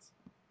do that,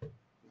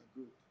 we're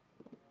good.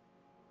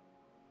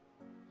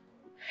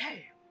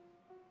 Hey,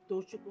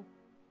 Tochukwu.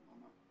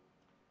 Mama.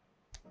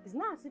 It's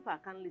not as if I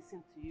can't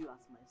listen to you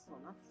as my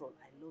son. After all,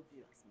 I love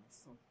you as my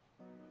son.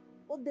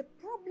 But the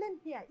problem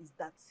here is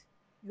that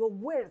your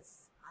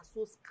words are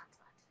so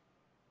scattered.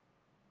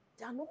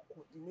 They are not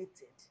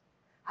coordinated.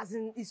 As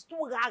in, it's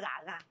too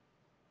rah-rah-rah.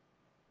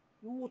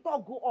 You will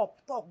talk go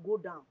up, talk go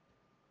down.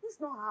 This is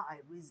not how I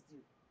raised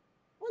you.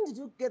 When did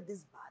you get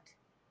this bad?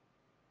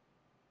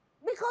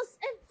 Because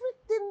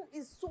everything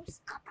is so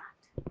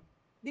scattered.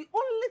 The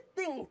only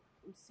thing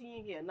I'm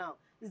seeing here now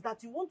is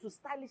that you want to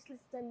stylishly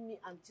send me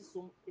and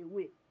Chisom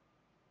away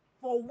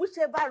for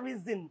whichever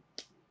reason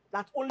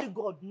that only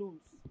God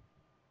knows.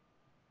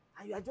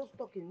 And you are just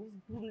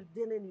talking.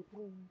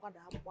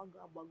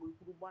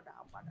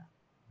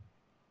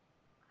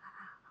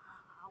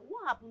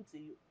 What happened to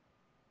you?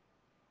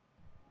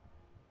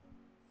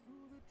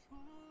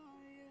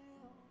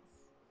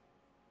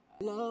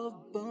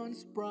 Love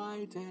burns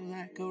brighter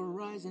like a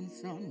rising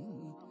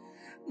sun.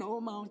 No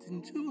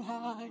mountain too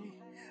high,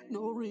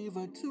 no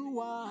river too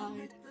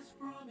wide.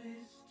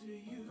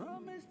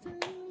 Promise to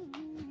you.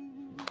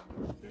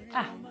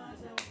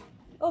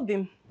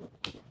 Obim,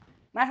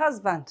 my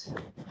husband.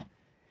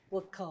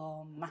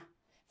 Welcome,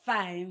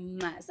 fine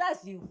man. So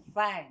as you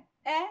fine,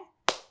 eh?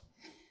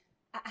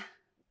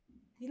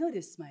 You know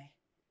this smile.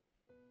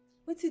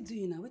 What you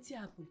doing now? What you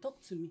happen?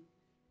 Talk to me.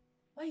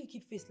 Why you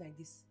keep face like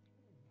this?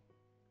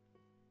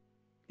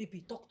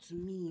 Baby, talk to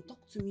me.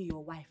 Talk to me,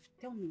 your wife.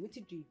 Tell me, what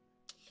you doing?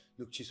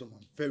 Look, Chisom,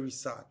 I'm very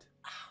sad.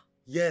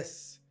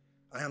 Yes,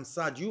 I am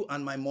sad. You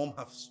and my mom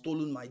have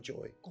stolen my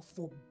joy. God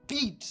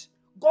forbid.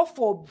 God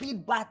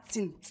forbid bad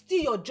thing.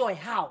 Steal your joy,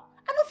 how?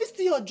 I don't feel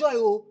steal your joy,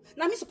 oh.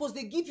 Now me suppose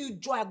they give you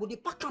joy. I go, they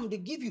pack them, they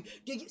give you.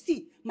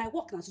 See, my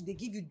work now, so they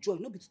give you joy.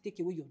 Not be to take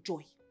away your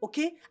joy,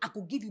 okay? I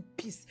could give you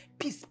peace.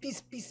 Peace,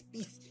 peace, peace,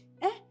 peace.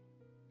 Eh?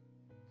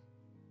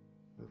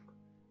 Look,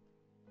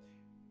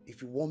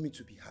 if you want me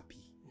to be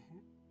happy,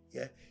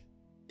 yeah,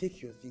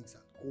 take your things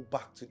and go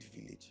back to the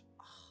village.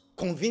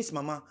 Convince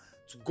Mama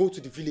to go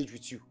to the village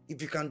with you.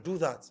 If you can do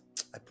that,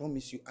 I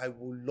promise you, I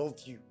will love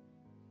you.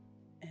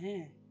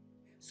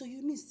 So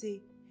you mean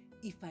say,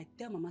 if I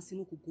tell Mama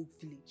Simo to go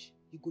village,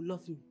 you go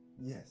love me?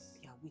 Yes.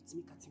 Yeah, wait,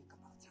 make I think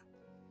about that.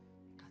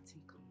 Make I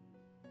think, go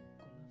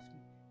love me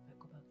if I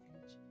go back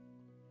village.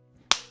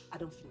 I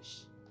don't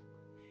finish.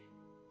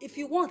 If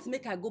you want,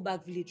 make I go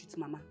back village with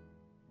Mama,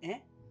 you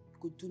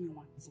go do me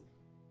one thing.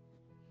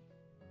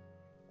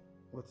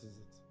 What is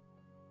it?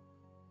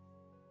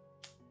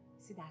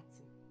 See that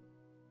thing?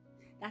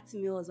 That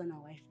thing my husband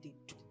and wife they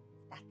do.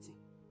 That thing.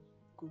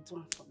 Go do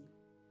one for me.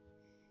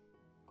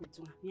 Go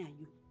do one. Me and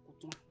you. Go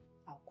do one.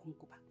 I'll come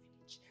go back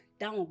village.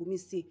 That one go me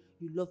say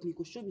you love me.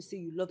 Go show me say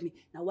you love me.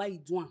 Now why you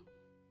do one?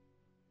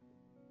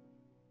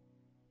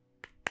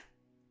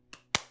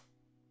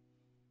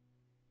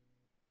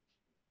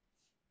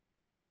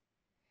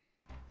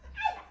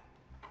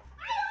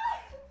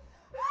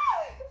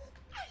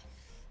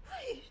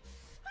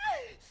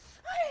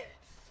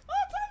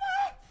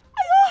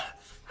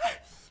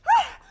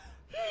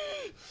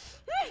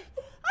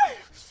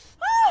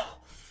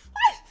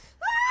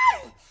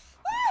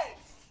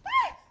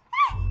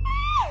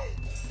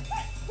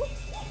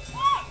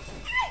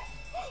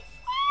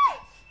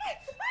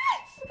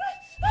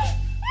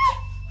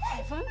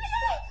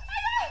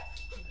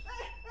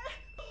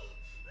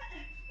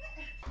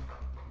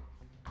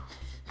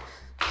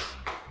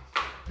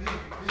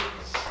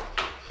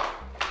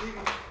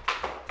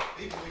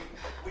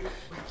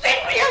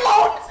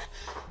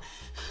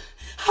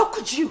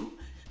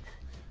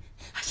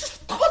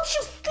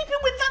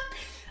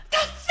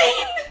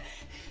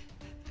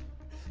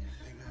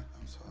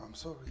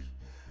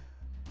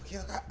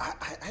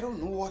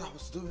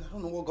 Doing? I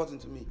don't know what got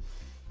into me.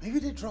 Maybe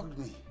they drugged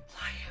me.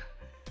 Liar.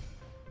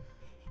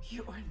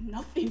 You are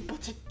nothing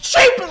but a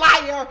cheap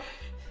liar.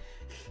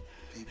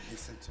 Babe,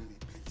 listen to me,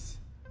 please.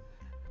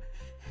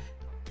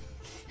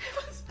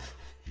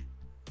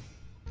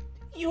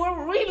 You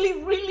are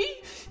really,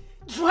 really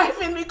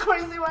driving me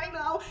crazy right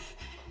now.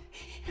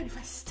 And if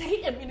I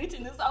stay a minute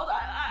in this house,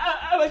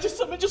 I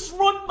might just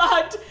run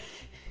mad.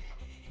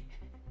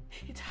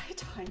 It's high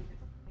time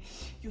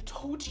you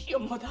told your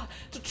mother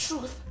the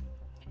truth.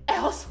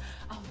 Else,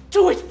 I'll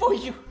do it for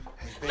you.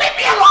 Hey, leave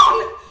me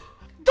alone!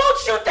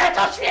 Don't you dare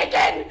touch me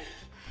again!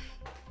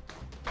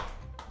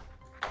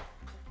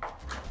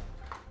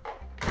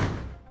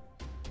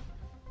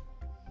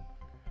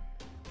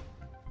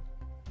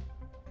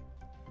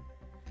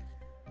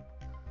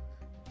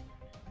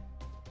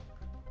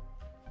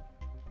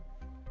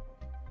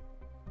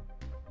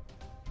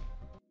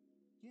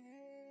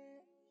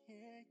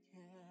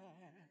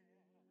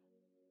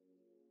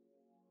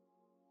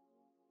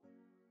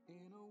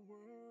 In a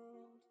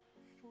world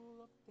full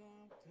of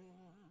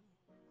doubters,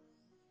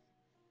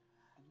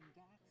 and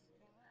that's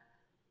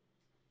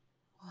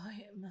why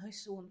am I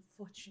so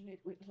unfortunate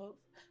with love?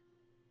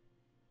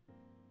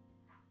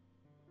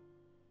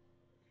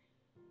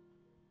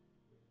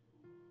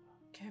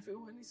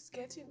 Everyone is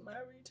getting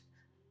married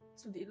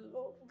to the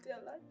love of their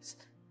lives,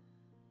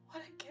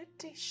 while I get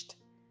dished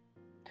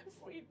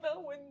every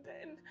now and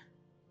then.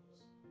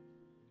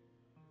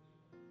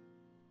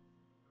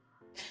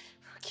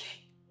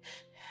 Okay,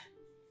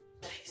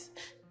 please,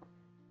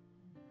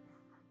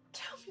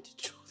 tell me the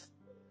truth,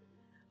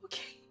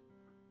 okay?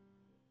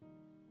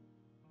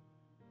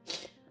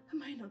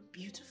 Am I not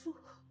beautiful?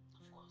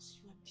 Of course,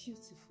 you are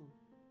beautiful.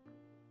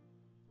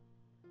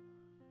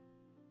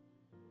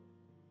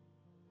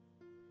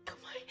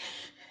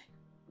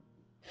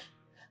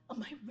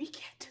 Am I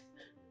wicked?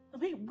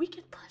 Am I a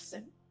wicked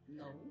person?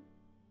 No.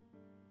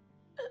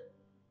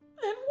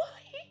 Then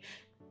why?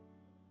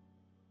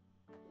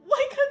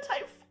 Why can't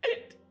I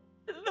find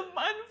the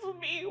man for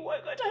me? Why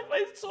can't I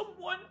find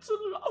someone to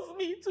love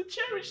me, to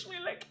cherish me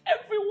like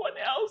everyone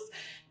else?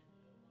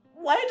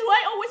 Why do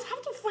I always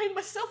have to find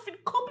myself in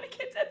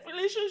complicated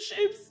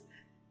relationships?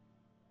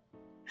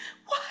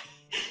 Why?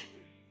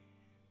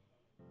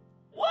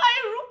 Why,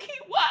 Rookie?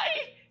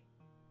 Why?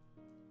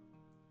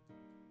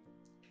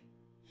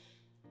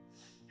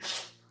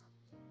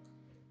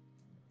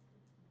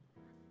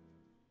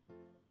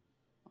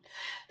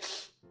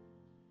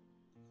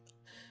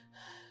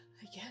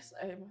 guess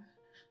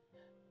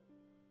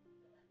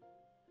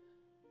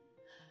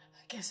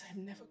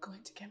I'm never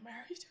going to get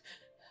married.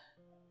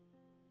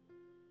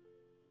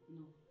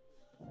 No.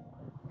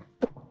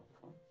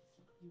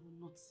 You will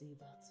not say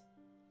that.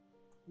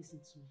 Listen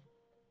to me.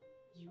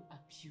 You are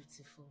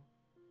beautiful.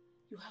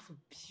 You have a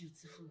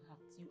beautiful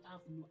heart. You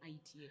have no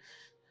idea.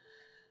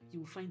 You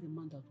will find a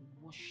man that will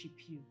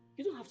worship you.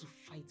 You don't have to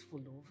fight for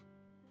love.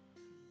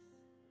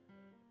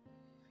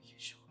 You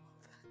sure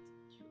about that?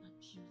 You are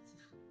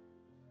beautiful.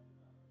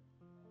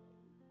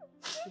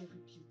 Very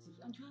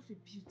beautiful. And you have a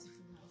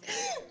beautiful heart.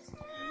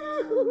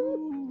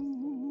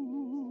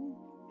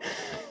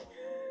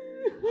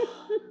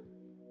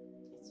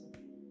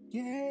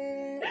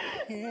 Yeah.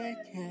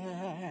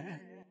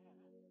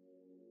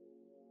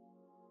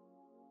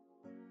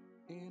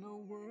 In a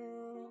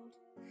world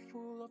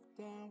full of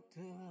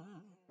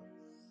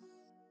doubters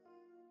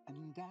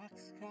and dark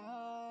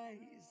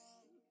skies,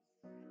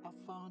 I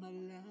found a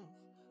love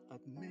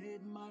that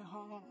made my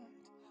heart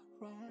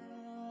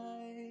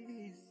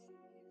rise.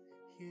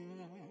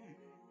 Yeah.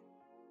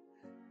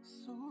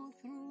 So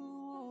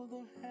through all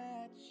the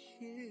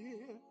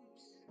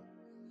hardships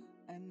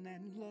and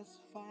endless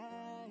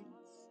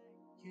fights,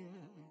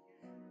 yeah,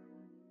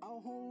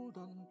 I'll hold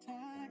on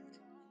tight,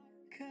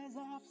 'cause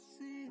I've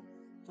seen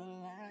the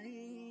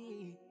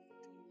light.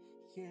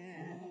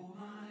 Yeah. Oh,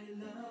 my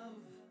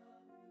love,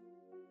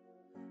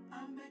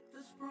 I make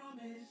this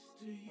promise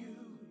to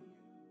you,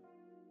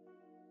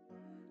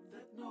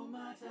 that no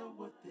matter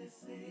what they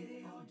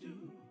say or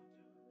do,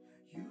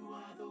 you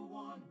are the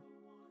one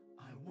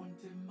I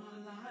want in my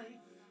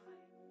life.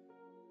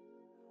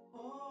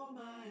 Oh,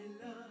 my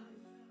love,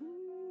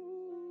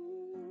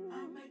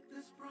 I make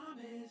this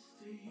promise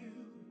to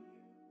you,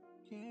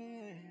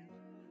 yeah,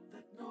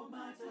 that no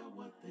matter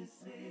what they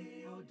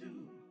say or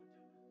do,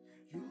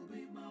 you'll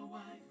be my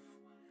wife,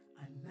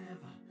 and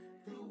never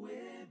the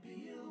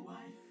WAYBILL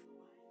wife.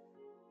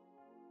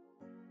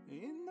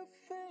 In the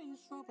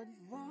face of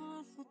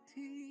adversity,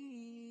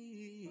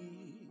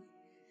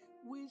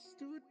 we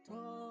stood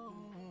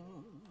tall,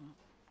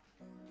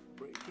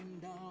 breaking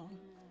down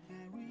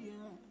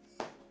barriers,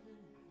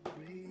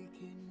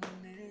 breaking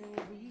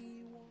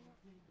every wall.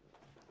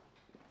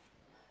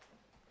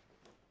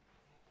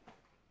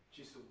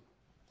 Chisom.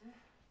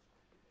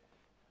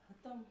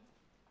 Atom.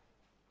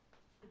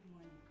 Good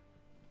morning.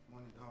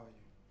 Morning, how are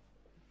you?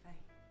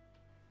 Fine.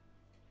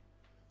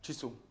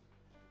 Chisom.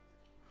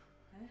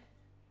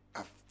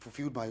 I've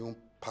fulfilled my own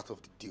part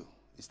of the deal.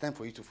 It's time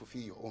for you to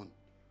fulfill your own.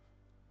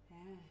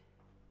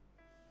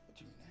 What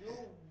do you mean? No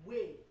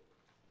way.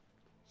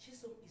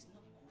 Chisom is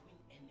not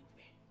going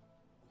anywhere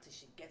until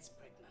she gets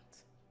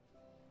pregnant.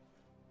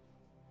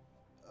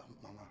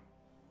 Mama.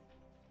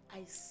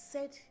 I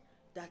said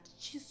that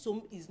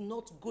Chisom is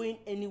not going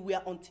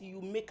anywhere until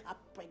you make her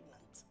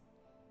pregnant.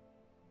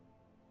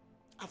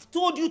 I've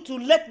told you to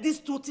let these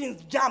two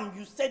things jam.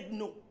 You said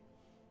no.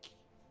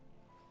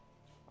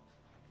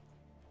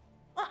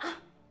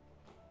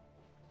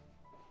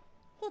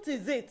 What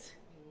is it?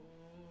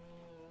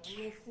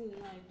 Listen,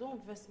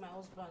 don't vex my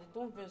husband.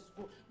 Don't vex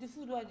go. The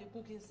food where they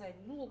cook inside,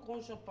 no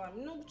come shop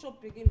am. No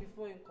chop again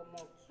before you come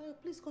out.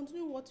 Please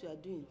continue what you are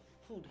doing.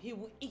 Food, he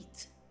will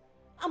eat.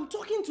 I'm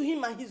talking to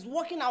him and he's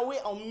walking away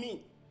on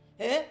me.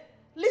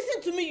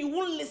 Listen to me, you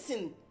won't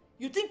listen.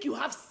 You think you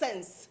have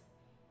sense.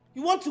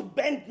 You want to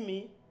bend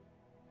me?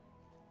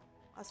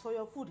 As for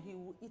your food, he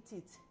will eat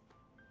it.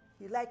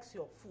 He likes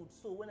your food,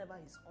 so whenever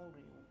he's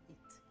hungry, he will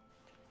eat.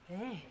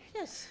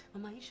 Yes.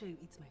 Mama, are you sure you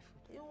eat my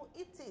food? He will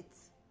eat it.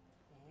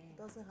 He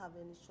doesn't have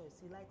any choice.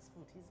 He likes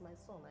food. He's my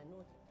son. I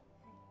know him.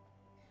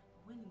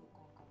 When he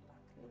will come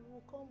back? He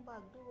will come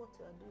back. Do what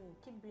you are doing.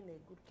 Keep being a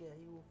good girl.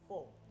 He will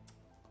fall.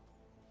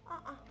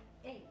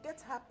 Hey.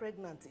 Get her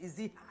pregnant. Is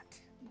it hard?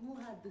 No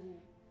hard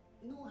though.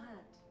 No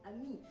hard. I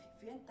mean,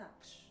 if you enter,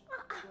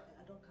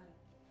 I don't carry.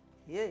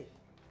 Yeah.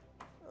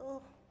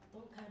 Oh.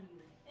 Don't carry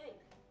you. Hey.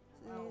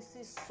 You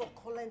see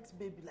succulent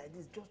baby like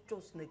this.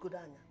 Just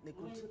negodanya.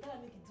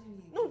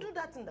 No, do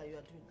that thing that you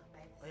are doing now.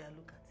 Oh yeah,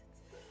 look at it.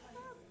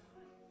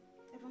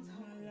 Everyone's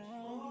hungry.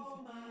 Oh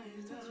my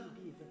love. You'll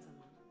be a better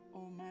man.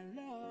 Oh my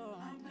love.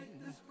 I make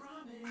this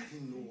promise. I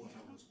didn't know what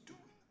I was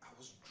doing. I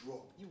was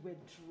drugged. You were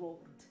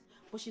drugged.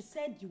 But she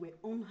said you were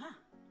on her.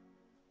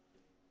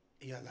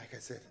 Yeah, like I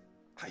said,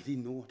 I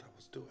didn't know what I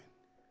was doing.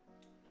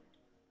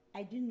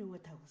 I didn't know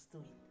what I was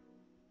doing.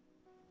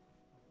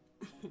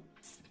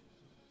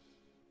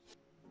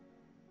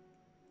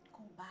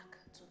 Go back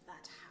to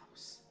that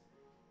house.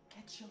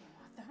 Get your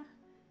mother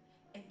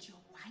and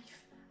your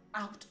wife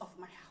out of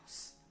my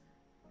house.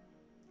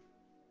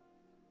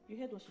 You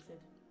heard what she said?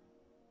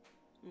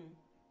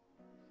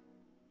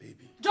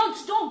 Baby.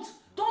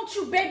 Don't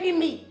you baby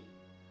me.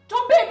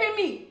 Don't baby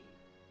me.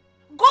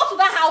 Go to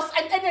the house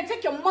and then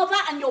take your mother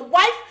and your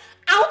wife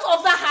out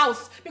of the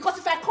house. Because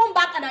if I come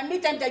back and I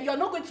meet them, then you're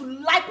not going to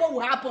like what will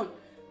happen.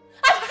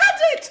 I've had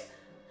it.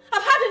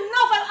 I've had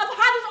enough. I've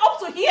had it up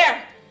to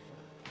here.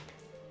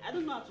 I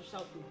don't know how to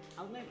shout though.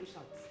 I'll never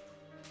shout.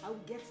 I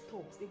will get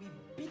thugs. They will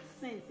beat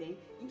sense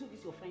into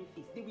this your fine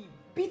face. They will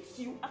beat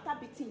you. After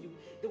beating you,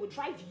 they will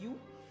drive you,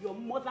 your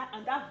mother,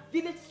 and that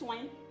village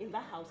swine in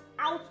that house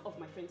out of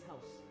my friend's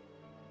house.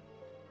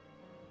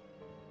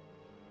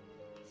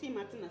 See him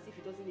acting as if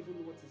he doesn't even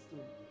know what he's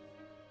doing.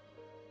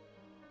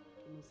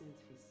 Innocent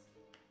face.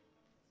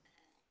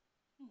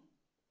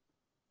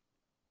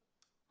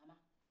 Mama,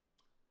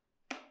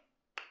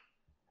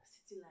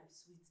 city life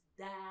sweet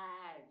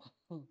die.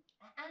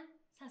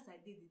 Since I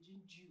did the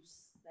drink juice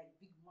like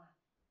big man.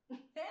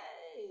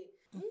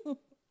 Hey.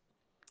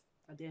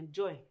 And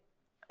enjoy.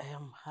 I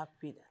am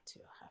happy that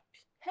you're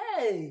happy.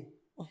 Hey,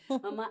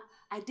 Mama,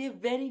 I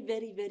did very,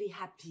 very, very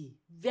happy.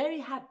 Very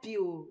happy.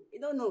 Oh, you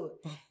don't know.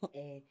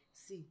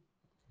 See,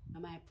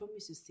 Mama, I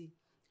promise you, see,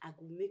 I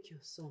will make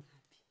your son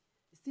happy.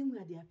 The same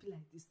way they happy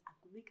like this, I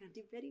will make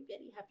Auntie very,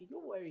 very happy.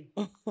 Don't worry.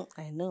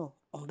 I know.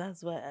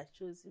 That's why I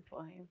chose you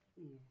for him.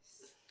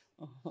 Yes.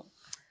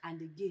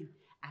 And again,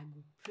 I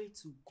will pray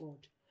to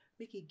God,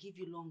 make He give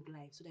you long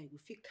life so that you will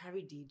feel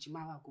carry the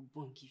Jimawa go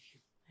born give you.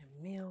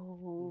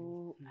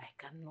 Emil, I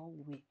cannot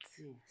wait.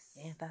 Yes.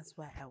 Yeah, that's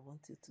why I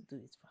want you to do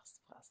it fast.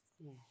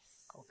 Yes.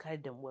 I'll carry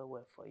them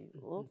well for you.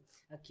 Oh?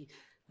 Okay.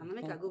 Mama,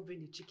 make I go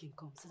bring the chicken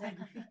come so that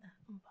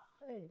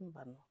Hey,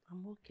 Mbano,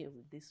 I'm okay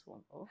with this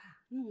one. Oh?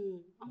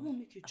 No, I won't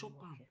make you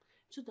chop am.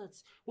 So that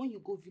when you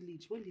go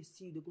village, when they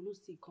see you, they're going to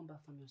see you come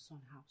back from your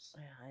son's house.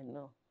 Yeah, I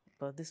know.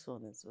 But this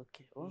one is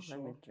okay. Oh, sure?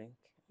 Let me drink.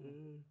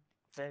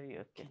 Very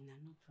okay.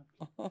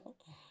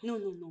 No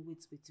problem. No,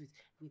 wait.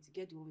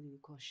 Get the one we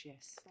call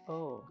shares.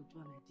 Oh. Good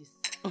one like this.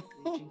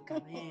 They drink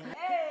am.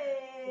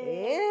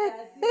 Hey.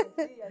 I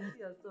see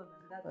your son.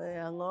 And that's... Hey,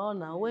 hang on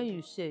now. When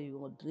you share, you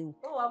will drink.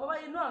 Oh, Mama,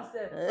 you know I'm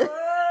saying.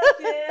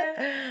 Okay.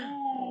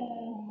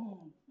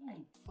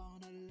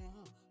 Found a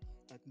love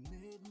that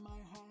made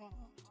my heart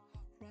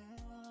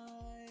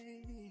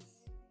rise.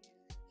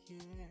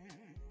 Yeah.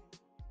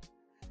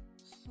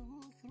 So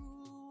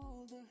through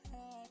all the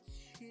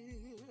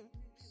hardships.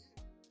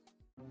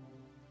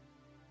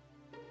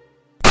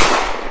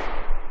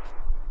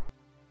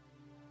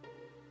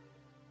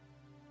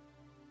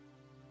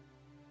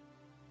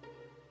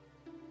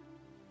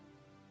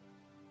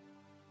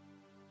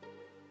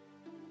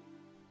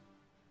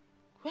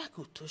 Where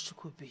could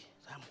Toshiko be?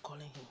 I'm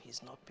calling him,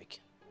 he's not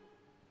picking.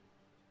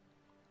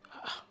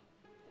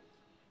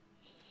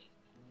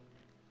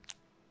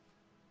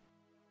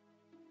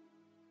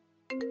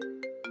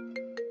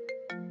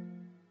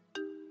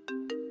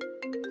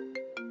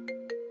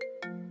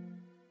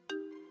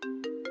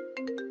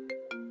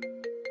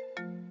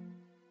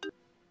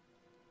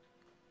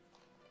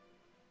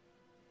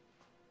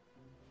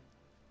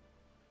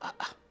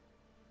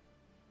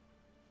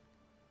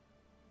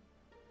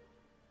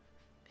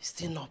 He's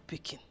still not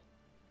picking.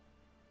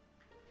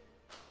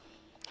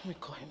 Let me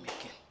call him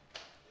again.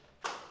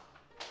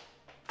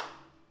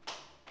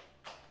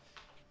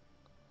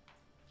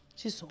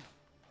 Chisom,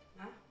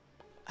 huh?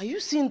 Are you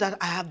seeing that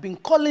I have been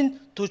calling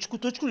Tochku?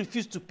 Tochku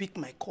refused to pick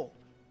my call.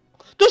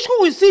 Tochku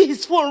will see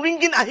his phone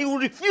ringing and he will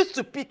refuse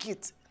to pick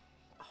it.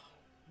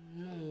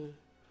 No,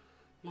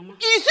 Mama.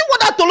 You see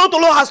what that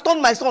Tolo has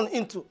turned my son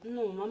into?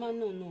 No, Mama,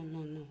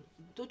 no.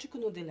 Tochku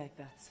no dey like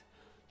that.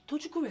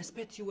 Tochku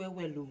respect you well,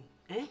 oh.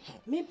 Eh?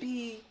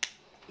 Maybe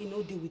he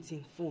no deal with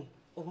him phone.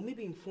 Or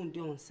maybe him phone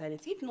dey on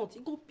silent. If not, he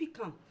go pick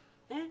him.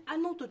 Eh? I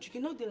know Tochku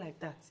no dey like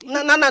that.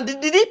 No.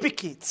 Did he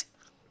pick it?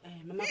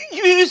 Mama.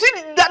 You see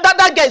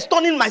that guy is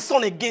turning my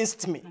son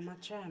against me. Mama,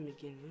 try him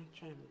again.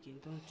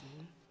 Don't do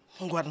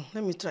it. Ngwan,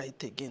 let me try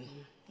it again.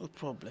 No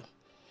problem.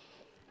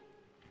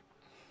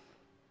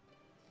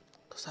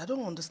 Because I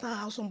don't understand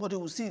how somebody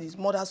will see his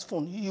mother's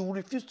phone. He will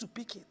refuse to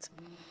pick it.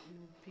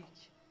 Pick.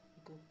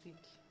 Go pick.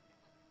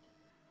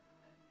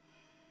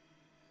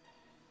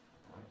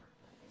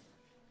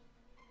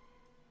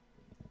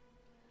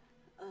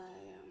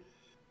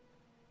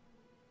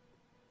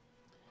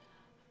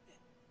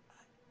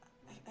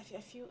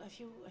 I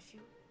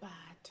feel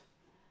bad.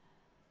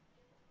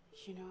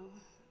 You know,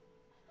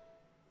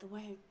 the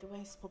way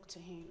I spoke to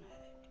him,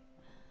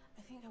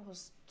 I think I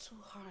was too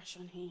harsh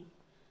on him.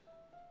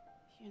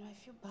 You know, I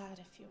feel bad.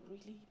 I feel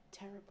really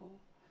terrible.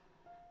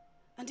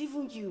 And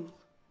even you,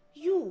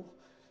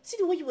 see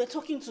the way you were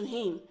talking to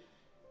him.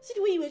 See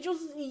the way you were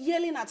just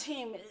yelling at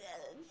him.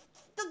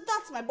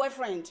 That's my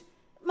boyfriend,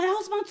 my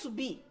husband to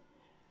be.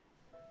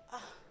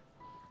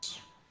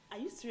 Are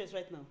you serious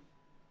right now?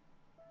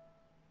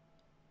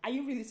 Are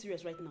you really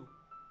serious right now?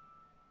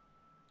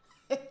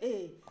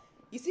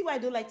 You see why I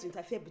don't like to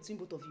interfere between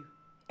both of you?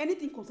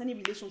 Anything concerning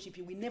relationship,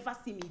 you will never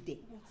see me there.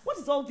 What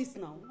is all this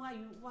now? Why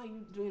are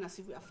you doing as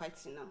if we are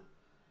fighting now?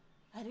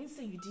 I didn't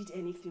say you did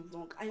anything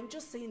wrong. I am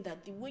just saying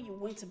that the way you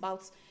went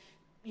about,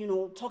 you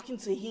know, talking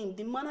to him,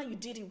 the manner you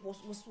did it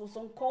was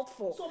uncalled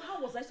for. So how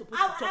was I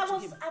supposed to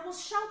talk to him? I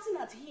was shouting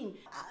at him,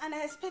 and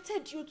I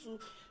expected you to,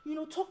 you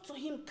know, talk to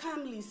him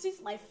calmly.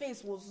 Since my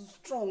face was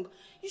strong,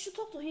 you should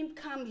talk to him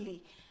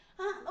calmly.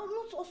 I'm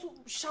not also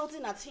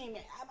shouting at him.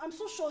 I'm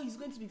so sure he's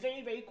going to be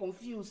very, very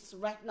confused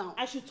right now.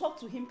 I should talk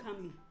to him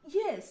calmly?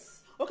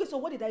 Yes. Okay, so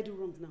what did I do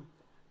wrong now?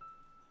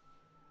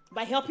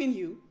 By helping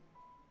you?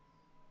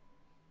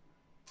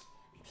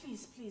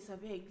 Please, please, I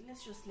beg.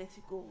 Let's just let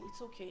it go.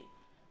 It's okay.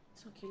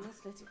 It's okay.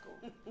 Let's let it go.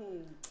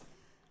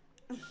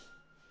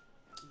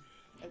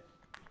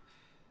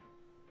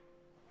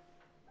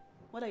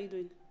 What are you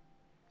doing?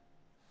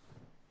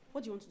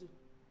 What do you want to do?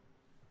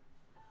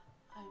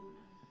 I'm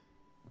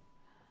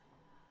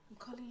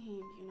calling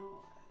him, you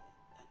know.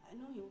 I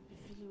know he'll be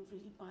feeling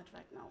really bad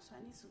right now, so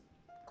I need to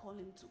call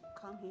him to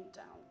calm him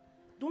down.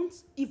 Don't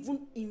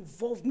even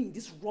involve me in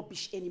this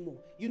rubbish anymore.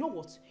 You know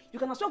what? You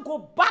can as well go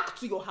back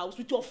to your house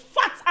with your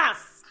fat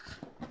ass.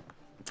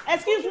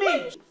 Excuse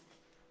me.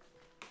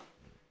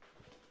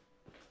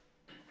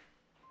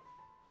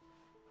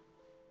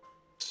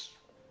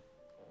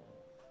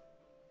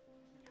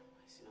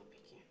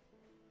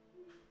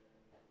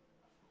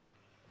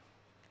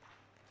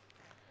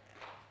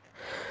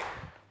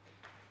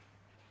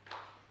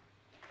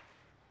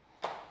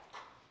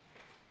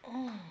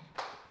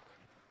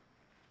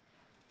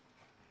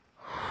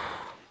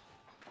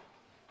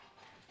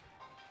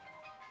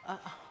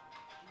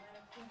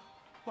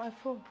 My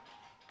phone.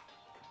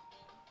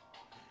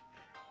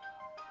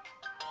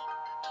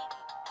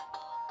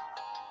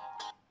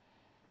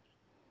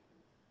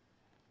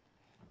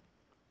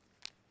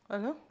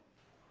 Hello?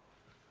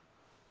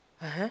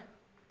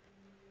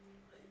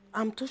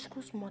 I'm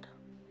Toshko's mother.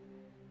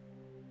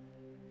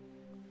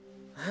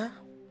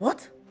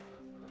 What?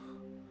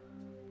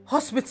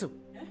 Hospital?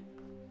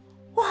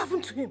 What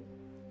happened to him?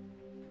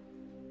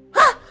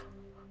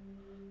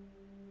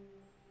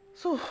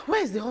 So,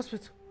 where is the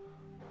hospital?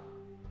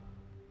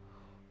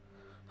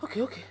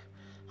 Okay.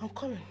 I'm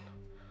coming.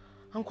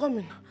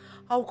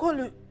 I'll call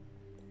you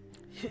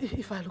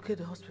if I locate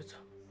the hospital.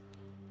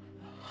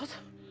 What?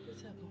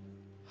 What's happened?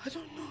 I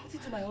don't know. What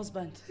did to my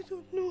husband? I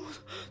don't know.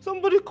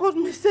 Somebody called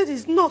me, said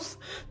his nurse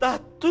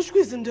that Toshko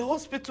is in the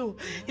hospital.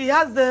 He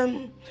has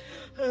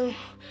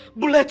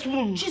bullet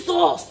wound. Jesus!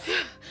 God.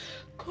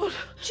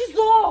 Jesus!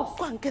 Go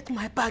and get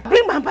my bag.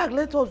 Bring my bag.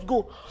 Let us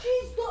go.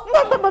 Jesus!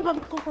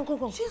 Mama, go.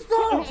 Jesus!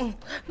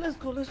 Let's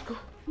go.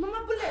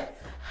 Mama, bullet!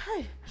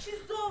 Hi.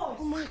 Jesus!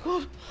 Oh my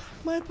God,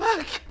 my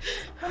bag.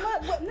 Mama,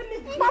 let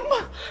me...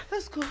 Mama,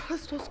 let's go.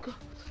 Let's just go.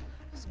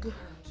 Let's go.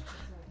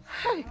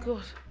 Hi,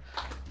 God.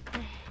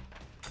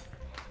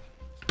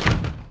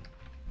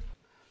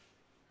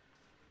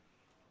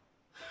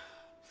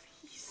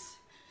 Please,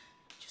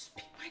 just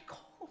pick my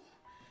call.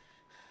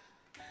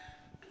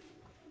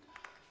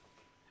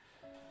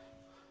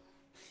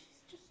 Please,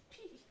 just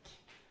pick.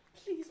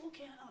 Please,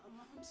 okay,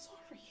 I'm sorry.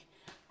 Please.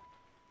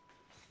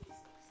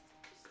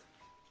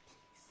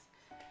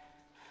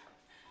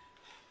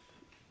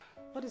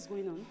 What is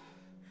going on?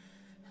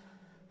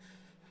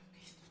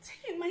 He's not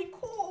taking my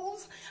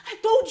calls. I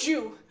told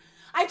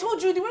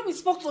you the way we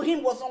spoke to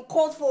him was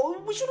uncalled for.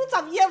 We shouldn't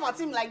have yelled at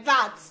him like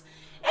that.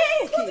 Hey,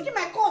 he's not taking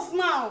my calls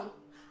now.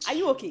 Are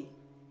you okay?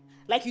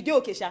 Like you do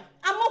okay, Sha?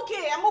 I'm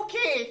okay.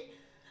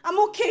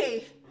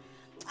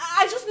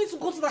 I just need to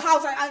go to the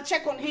house and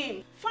check on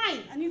him.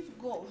 Fine. I need to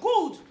go.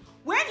 Good.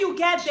 When you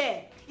get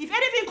there, if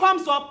anything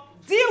comes up,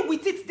 deal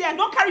with it there.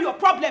 Don't carry your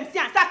problems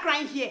here and start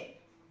crying here.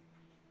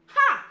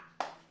 Ha!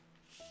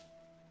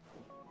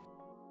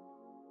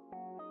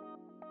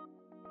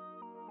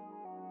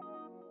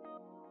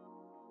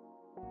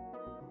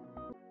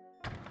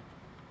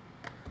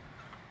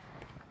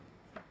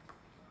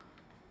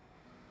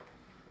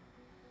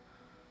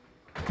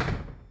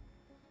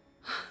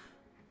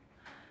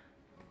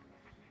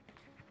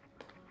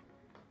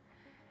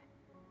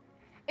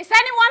 Is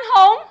anyone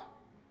home?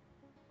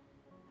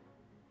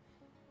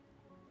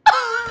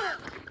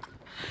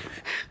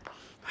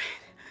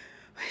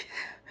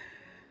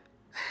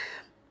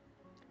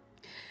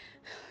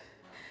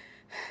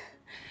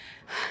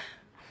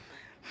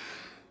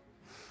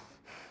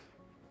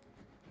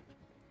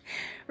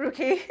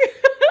 Rookie,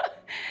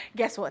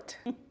 guess what?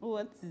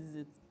 What is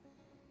it?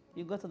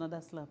 You got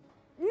another slap?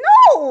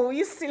 No,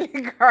 you silly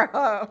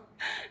girl.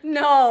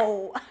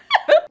 No.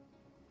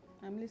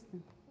 I'm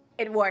listening.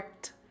 It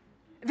worked.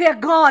 They're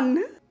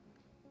gone.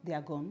 They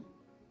are gone?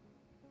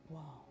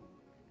 Wow.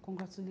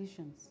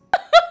 Congratulations.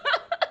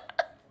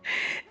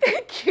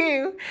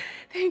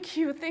 Thank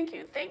you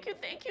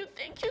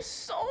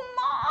so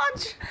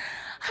much.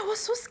 I was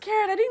so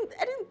scared. I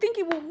didn't think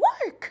it would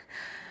work.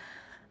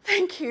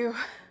 Thank you.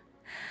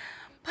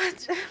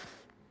 But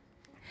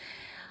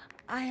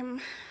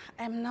I'm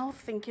now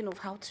thinking of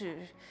how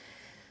to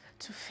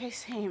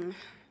face him.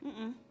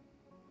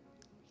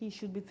 He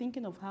should be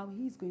thinking of how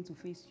he's going to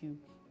face you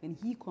when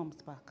he comes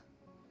back.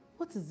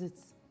 What is it?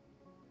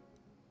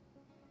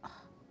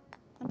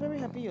 I'm very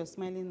happy you're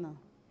smiling now.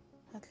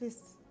 At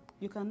least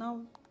you can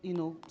now,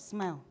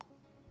 smile.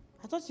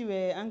 I thought you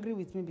were angry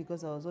with me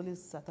because I was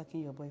always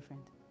attacking your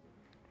boyfriend.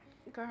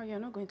 Girl, you're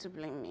not going to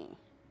blame me.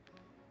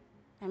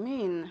 I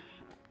mean,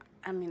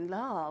 I'm in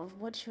love.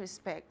 What do you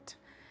expect?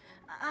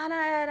 And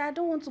I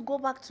don't want to go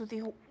back to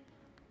the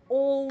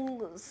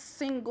old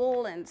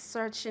single and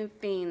searching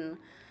thing.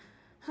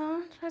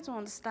 Huh? Try to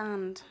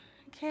understand,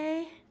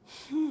 okay?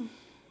 I'm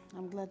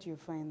glad you're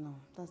fine now.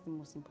 That's the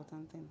most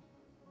important thing.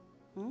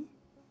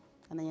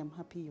 And I am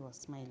happy you are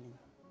smiling.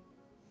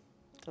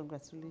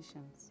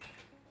 Congratulations.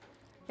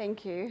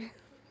 Thank you.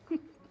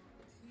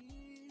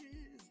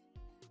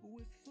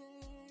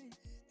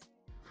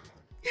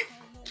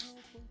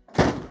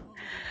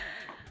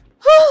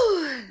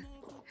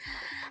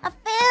 I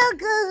feel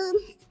good.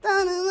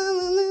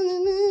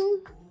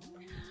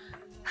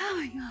 Oh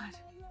my God.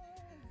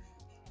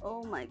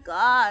 Oh my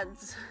God.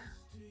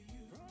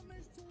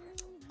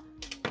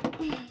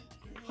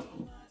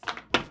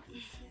 I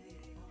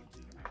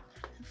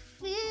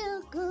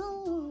feel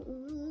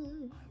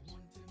good.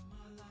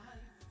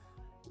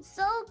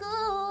 So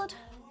good.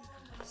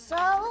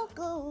 So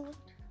good.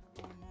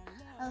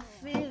 I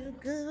feel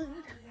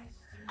good.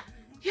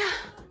 Yeah.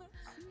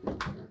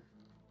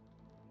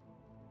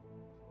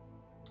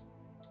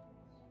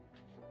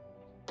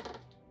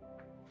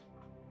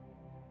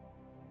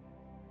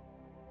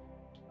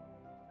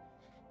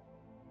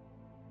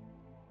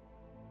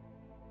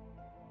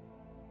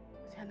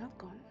 They're not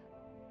gone.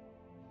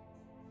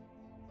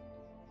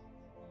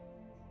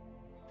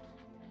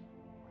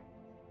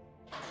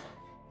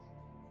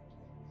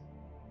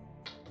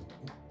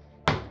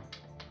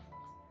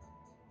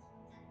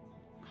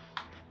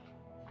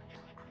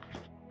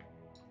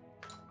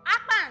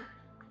 Akpan!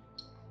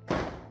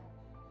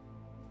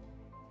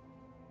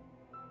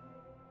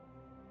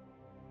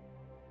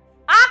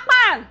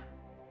 Akpan!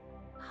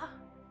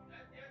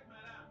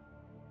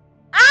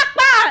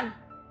 Akpan!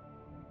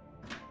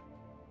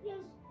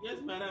 Yes,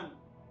 madam.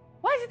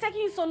 Why is it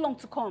taking you so long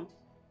to come?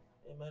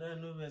 Hey,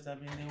 madam, no verse. I've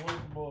been the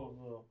one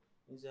ball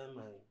inside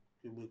my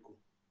cubicle.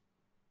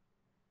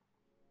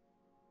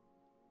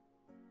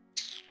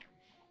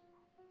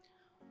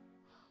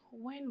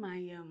 When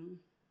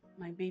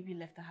my baby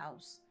left the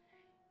house,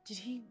 did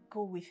he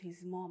go with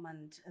his mom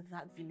and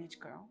that village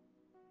girl?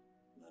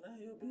 Madam,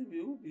 your baby,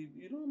 who baby?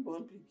 You don't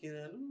born picking.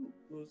 I don't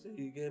know say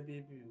you get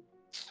baby.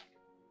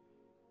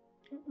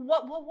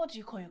 What do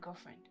you call your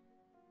girlfriend?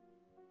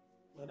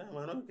 Madam,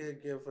 I don't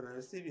get girlfriend.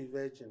 I still be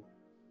virgin.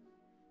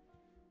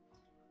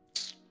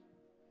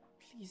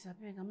 Please, I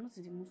beg, I'm not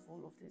in the mood for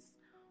all of this.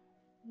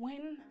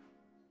 When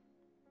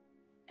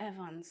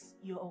Evans,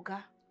 your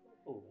Oga,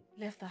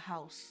 left the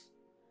house,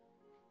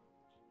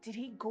 did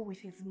he go with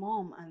his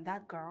mom and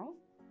that girl?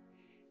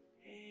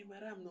 Hey,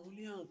 madam, no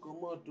only on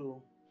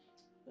commode.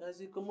 As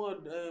he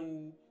commode,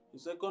 the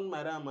second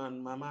madam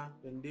and mama,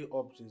 when they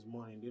up since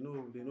morning, they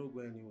no go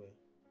anywhere.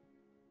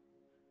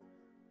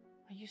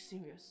 Are you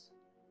serious?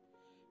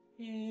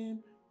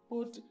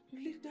 But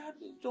later,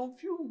 some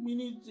few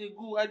minutes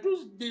ago, I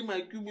just did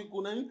my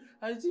cubicle and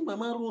I see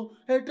mama run,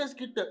 hey, just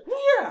get that.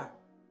 Yeah!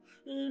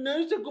 Now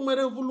you say come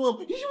madam follow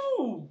up.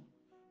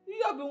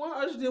 You have been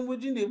one ask them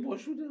within they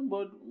pursue them,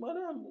 but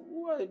madam,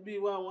 who I be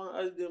one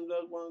ask them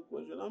that one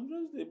question? I'm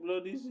just a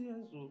bloody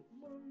CS, so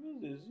I'm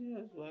just a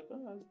CS, so I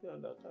can't ask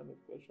them that kind of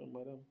question,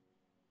 madam.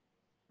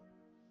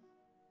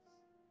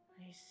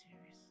 Are you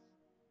serious?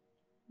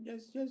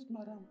 Yes,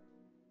 madam.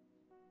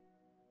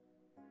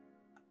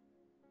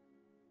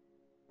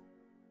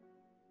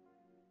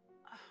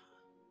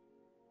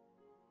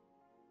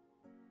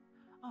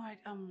 All right,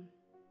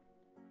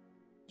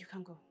 you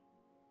can go.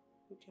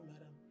 Okay,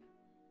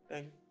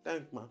 madam.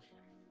 Thank, ma.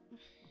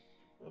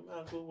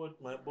 I'll go watch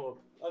my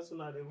ball. As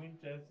soon as they win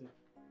Chelsea.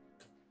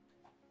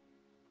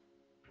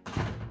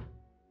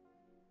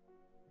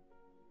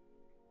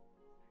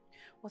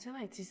 Whatever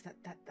it is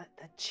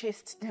that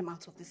chased them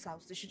out of this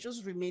house, they should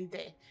just remain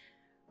there.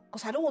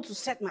 Because I don't want to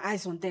set my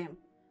eyes on them.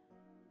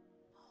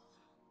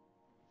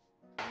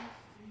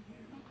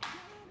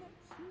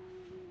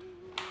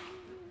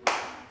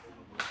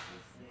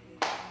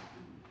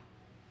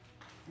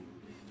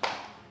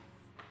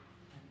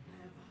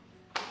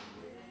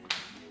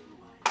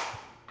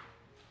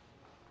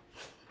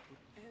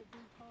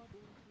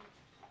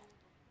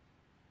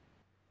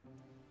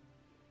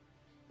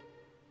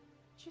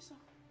 Chisa.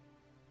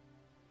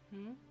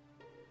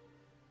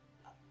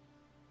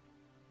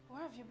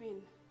 Where have you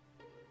been?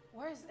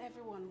 Where is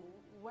everyone?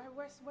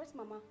 Where's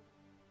Mama?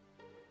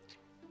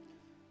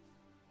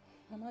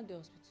 Mama at the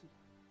hospital.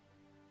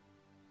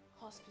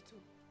 Hospital?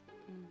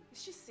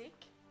 Is she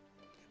sick?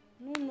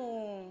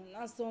 No.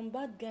 Now some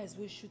bad guys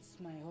will shoot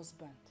my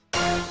husband.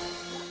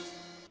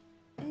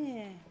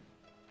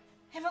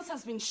 Evans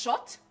has been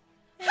shot?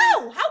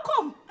 How? How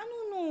come? I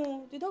don't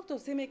know. The doctor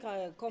say make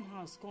I come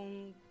house,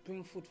 come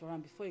bring food for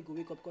him before he go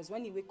wake up. Because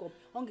when he wake up,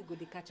 hungry go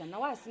dey catch him.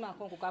 Now I see my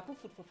come cook, I put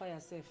food for fire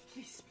yourself.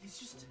 Please,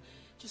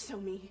 just tell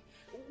me,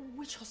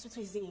 which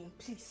hospital is he in,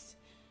 please?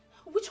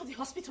 Which of the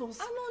hospitals?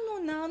 I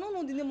don't know now. I don't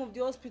know the name of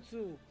the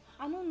hospital.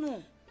 I don't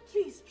know.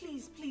 Please,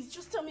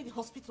 just tell me the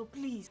hospital,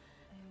 please.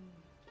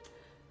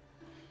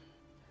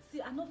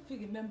 See, I don't feel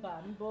remember,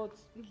 but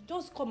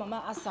just call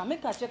Mama ask her.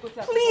 Make her check with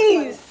her.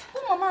 Please!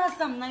 Call Mama ask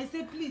her and I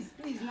say, please,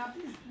 now,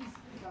 please.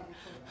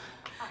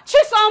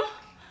 Chisom!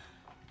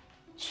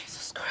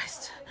 Jesus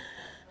Christ.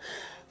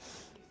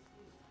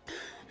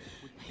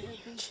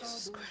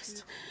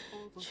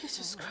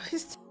 Jesus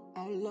Christ.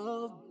 Our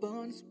love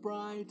burns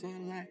brighter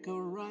like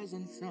a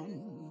rising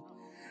sun.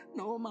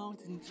 No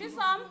mountain.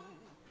 Chisom!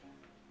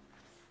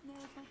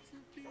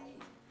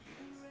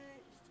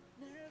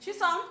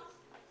 Chisom?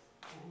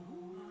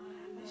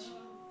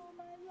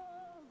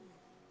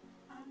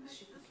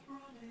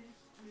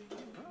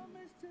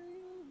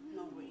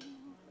 No way.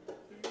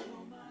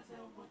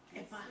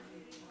 Eba.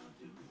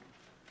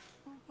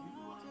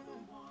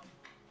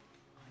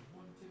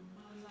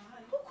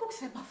 Who cooks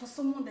Eba for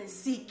someone that is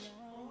sick?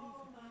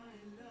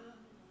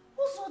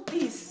 What's all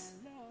this?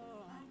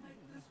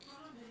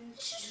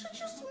 She should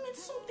just make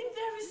something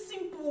very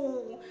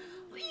simple.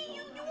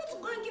 You want to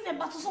go and give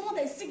Eba to someone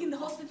that is sick in the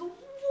hospital?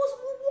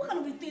 What kind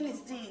of a thing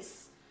is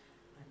this?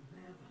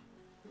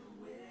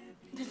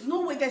 There's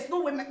no way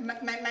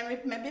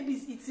my baby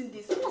is eating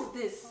this. What's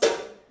this?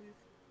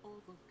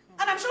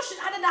 And I'm sure she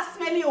added that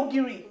smelly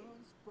ogiri.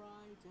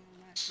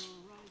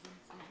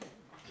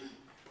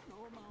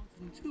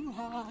 Too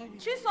high,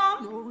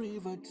 Chisom? no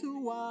river too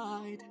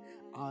wide.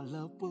 Our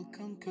love will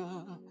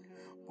conquer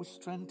with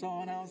strength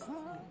on our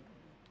side.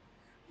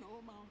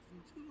 No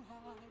mountain too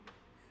high,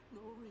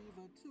 no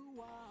river too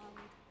wide.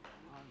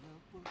 Our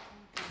love will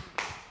conquer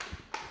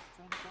with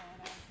strength on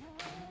our side.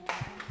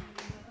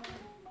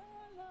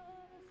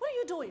 What are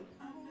you doing?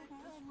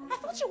 I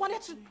thought you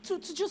wanted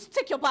to just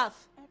take your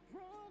bath.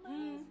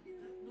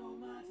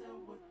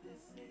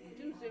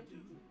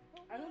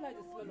 I don't like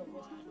the smell of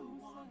hospital.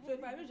 So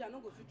if I reach, I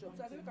don't go fit job.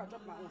 So I think I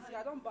drop my own. See,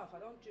 I don't bath, I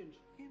don't change.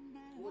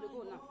 I'm gonna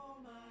go now.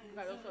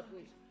 I don't stop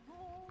wait.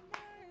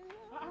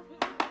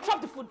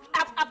 Drop the food.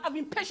 I've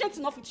been patient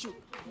enough with you.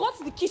 Go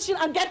to the kitchen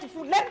and get the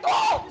food. Let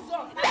go!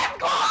 Let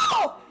go!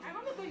 I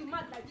don't know you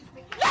mad like this.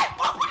 Let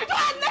go! Open the door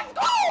and let's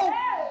go!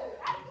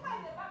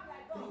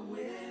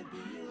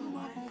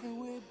 The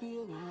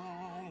WAYBILL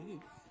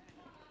wife.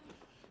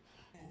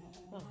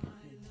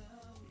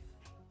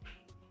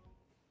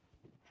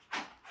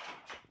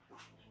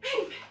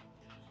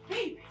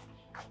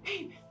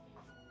 Babe.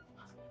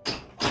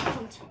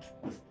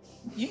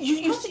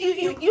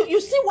 You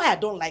see why I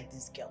don't like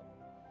this girl?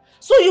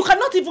 So you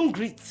cannot even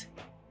greet.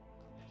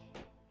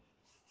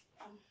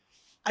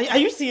 Are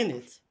you seeing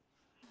it?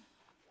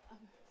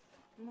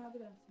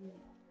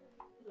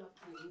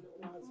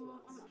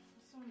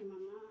 Sorry,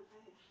 Mama.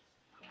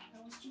 I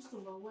was just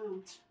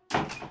overwhelmed.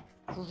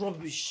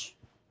 Rubbish.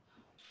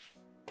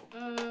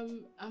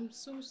 I'm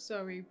so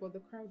sorry, but the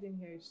crowd in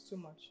here is too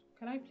much.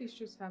 Can I please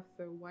just have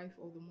the wife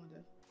or the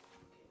mother?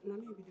 Now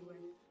maybe the wife.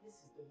 This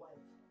is the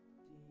wife,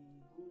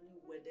 the newly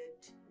wedded,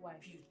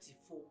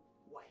 beautiful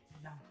wife.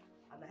 Yeah.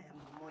 And I am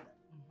the mother.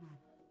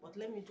 But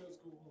let me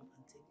just go home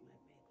and take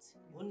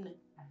my bed.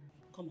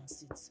 Come and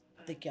sit.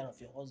 Take care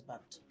of your husband.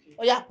 Okay.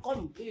 Oh yeah,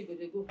 come. Here you go,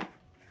 they go.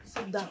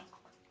 Sit down.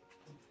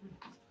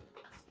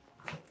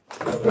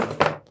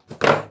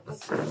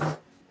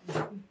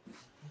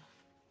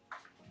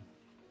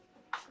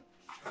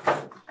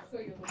 So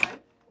you're the wife?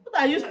 What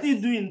are you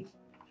still doing?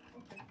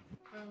 Okay.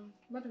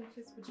 Madam,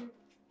 please, would you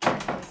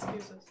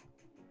excuse us?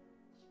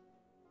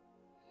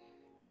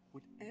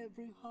 With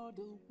every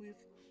hurdle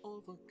we've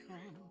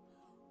overcome,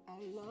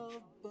 our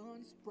love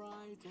burns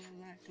brighter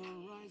like a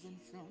rising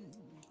sun.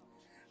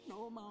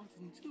 No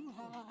mountain too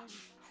high,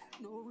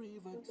 no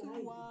river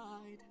too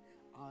wide.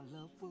 Our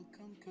love will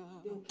conquer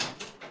with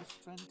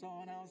strength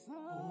on our side.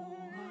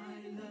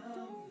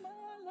 Oh,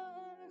 my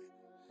love,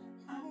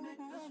 I make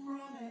this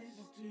promise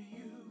to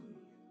you.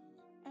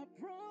 I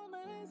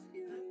promise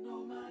you that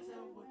no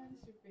matter what.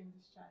 You've been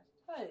discharged.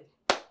 Hey,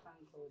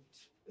 thank God.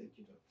 Thank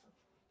you, doctor.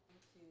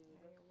 You're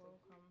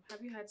welcome.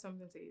 Have you had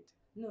something to eat?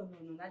 No,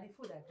 not the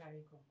food I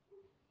carry come.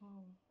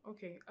 Oh,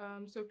 okay.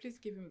 So please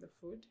give him the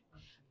food,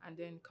 and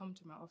then come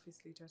to my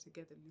office later to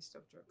get the list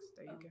of drugs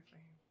that you get for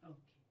him.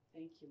 Okay,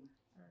 thank you.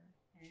 All right.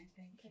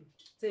 Thank you.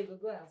 So you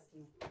go ask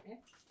me.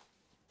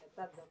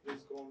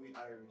 Please call me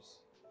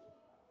Iris.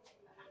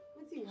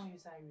 What do you want you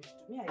Irish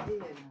to? Me, I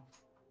did here now.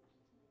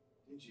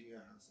 Didn't you hear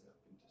her say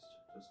I've been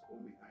discharged? Just call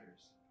me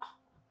Iris.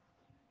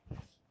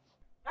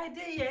 I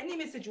did here. Any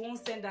message you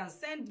won't send and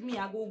send me,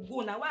 I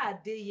go now. Why I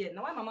did here?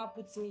 Now why Mama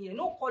puts me here?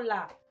 No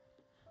caller.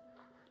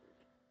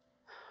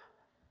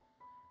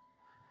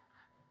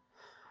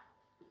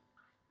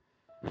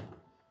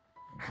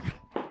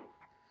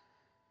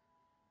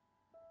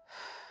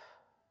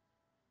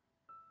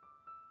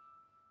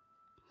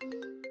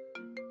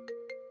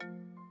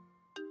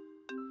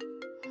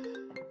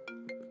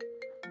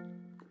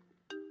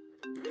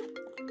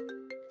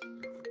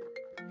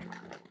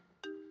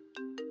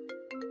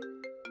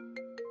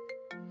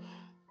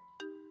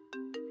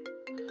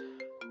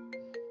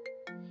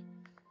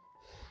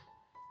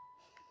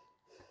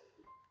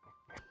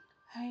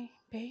 Hi,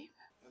 babe.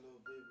 Hello,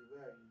 baby.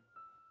 Where are you?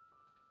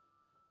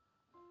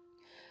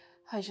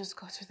 I just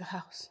got to the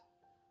house.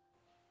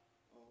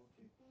 Oh,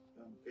 okay.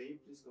 Can you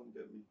please come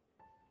get me?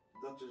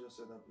 The doctor just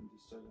said I've been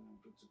discharged and I'm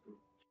good to go.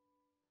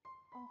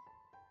 Oh,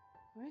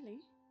 really?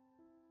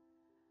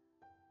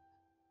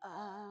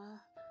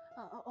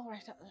 All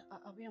right.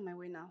 I'll be on my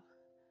way now.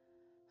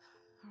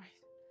 All right.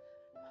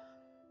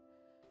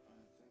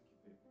 Thank you,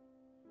 baby.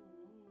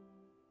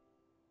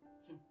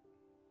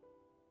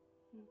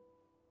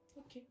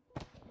 Okay.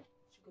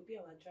 She could be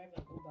our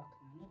driver. Go back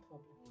now. No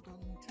problem. Hold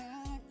on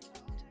tight.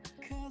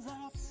 'cause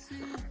I've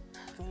seen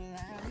the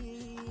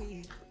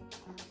light.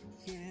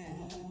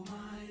 Yeah. Oh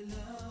my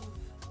love,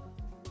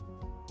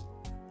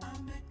 I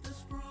make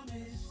this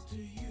promise to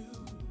you.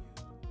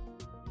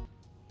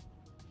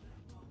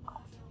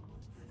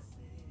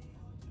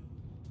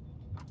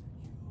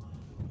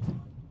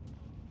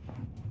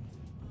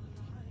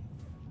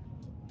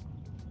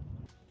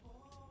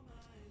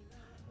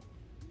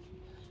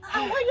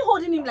 Why are you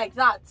holding him like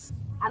that?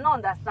 I don't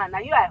understand. Now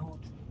you I hold.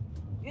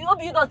 You know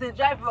you just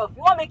drive rough.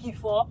 You want make it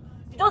fall?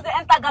 You just dey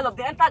enter gallop,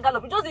 they enter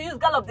gallop. You just dey use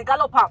gallop, the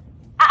gallop am.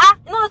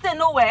 You know say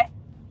nowhere.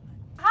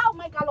 How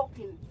am I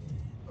galloping?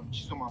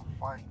 Chisom, I'm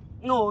fine.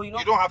 No, you know.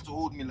 You don't have to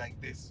hold me like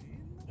this.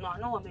 No, I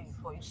don't want make it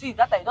fall. You see,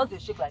 that time you just dey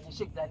shake like this,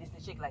 shake like this,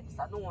 dey shake like this.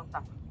 I don't want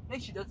that.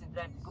 Make she just dey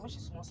drive because make she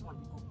small small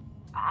dey go.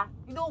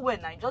 You know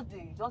when now, you just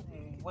dey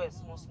wear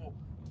small small.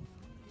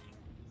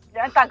 They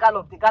enter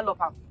gallop, the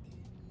gallop am.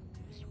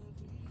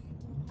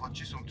 But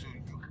Chisom too,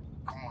 you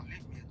come on,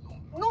 leave me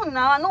alone. No,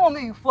 now I don't want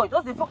make you fall.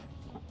 Just dey fall.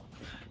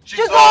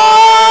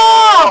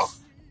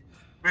 Jesus!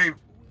 Babe.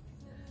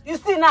 You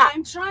see now?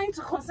 I'm trying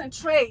to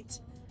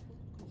concentrate.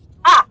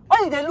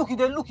 When you dey look, you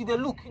dey look, you dey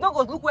look. You don't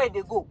go look where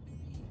they go.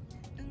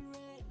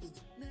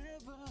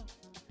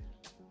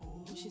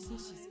 She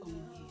says she's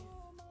coming here.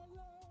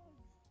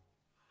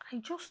 I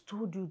just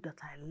told you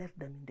that I left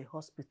them in the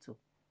hospital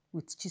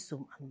with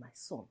Chisom and my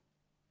son.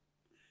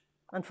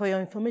 And for your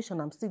information,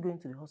 I'm still going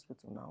to the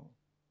hospital now.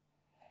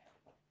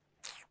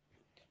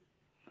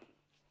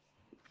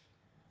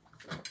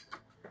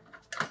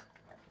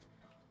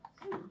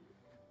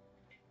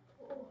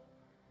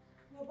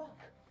 You're back.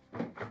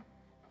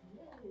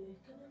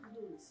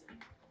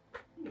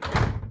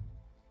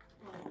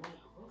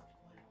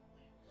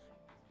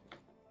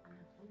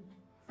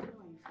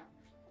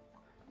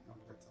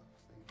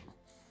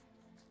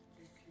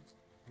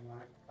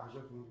 I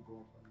just want to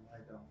go and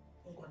lie down.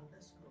 Okay,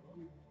 let's go.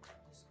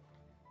 Let's go.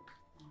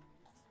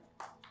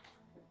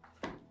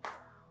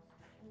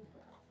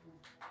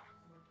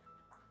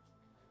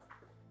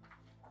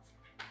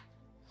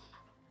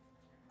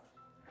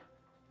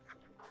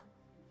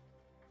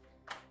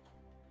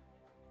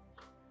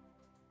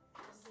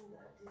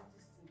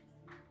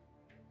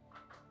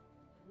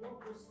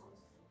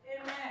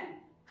 Amen.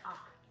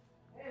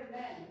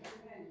 Amen.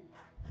 Amen.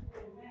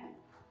 Amen.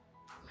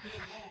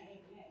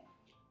 Amen.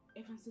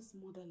 Evans's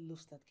mother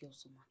loves that girl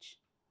so much.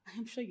 I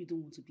am sure you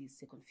don't want to be a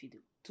second fiddle,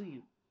 do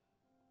you?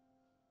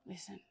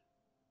 Listen.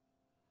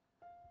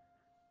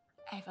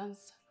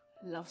 Evans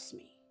loves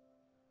me.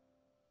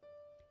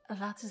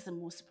 That is the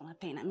most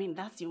important thing. I mean,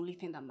 that's the only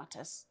thing that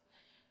matters.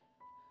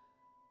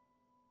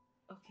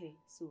 Okay,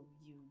 so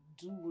you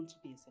do want to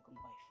be a second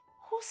wife?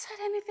 Who said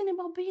anything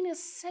about being a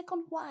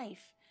second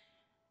wife?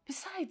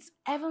 Besides,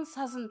 Evans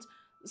hasn't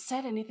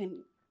said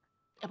anything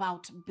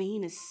about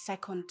being a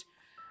second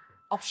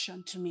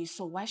option to me,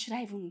 so why should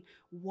I even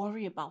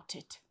worry about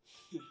it?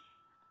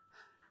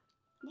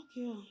 Look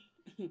here.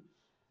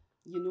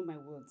 You know my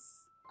words.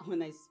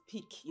 When I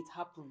speak, it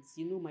happens.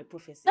 You know my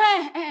prophecy.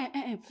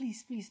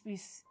 Please, please,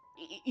 please.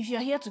 If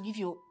you're here to give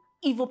your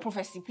evil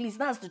prophecy, please,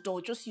 that's the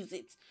door. Just use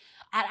it.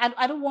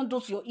 I don't want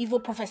those your evil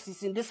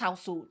prophecies in this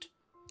household.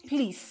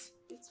 Please.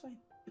 It's fine.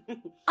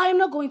 I'm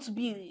not going to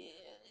be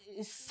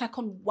a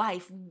second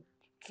wife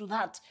to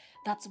that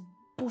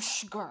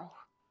bush girl.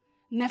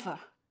 Never.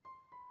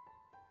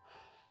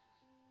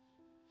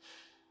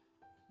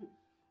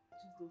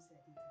 Just don't say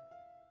I didn't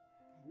tell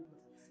you. I know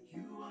what I'm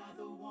saying. You are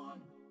the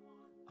one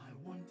I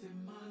want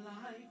in my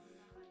life.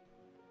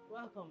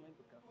 Welcome,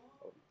 Ebuka.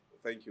 Oh,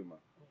 thank you, ma.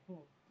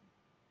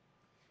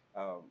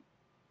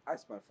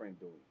 How's my friend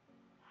doing?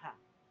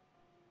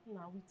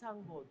 Now we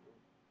thank God.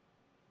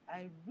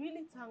 I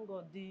really thank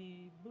God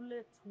the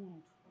bullet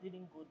wound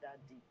didn't go that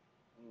deep.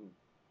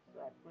 So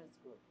I praise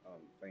God.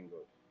 Thank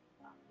God.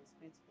 He's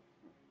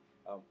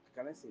faithful.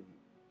 Can I see him?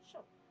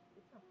 Sure,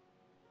 you can.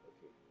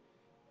 Okay.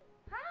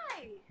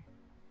 Hi.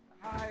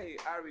 Hi,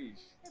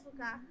 Arish.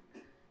 Ebuka,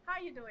 how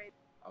are you doing?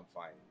 I'm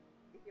fine.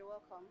 You're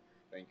welcome.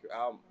 Thank you.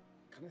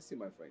 Can I see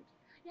my friend?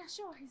 Yeah,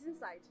 sure. He's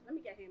inside. Let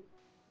me get him.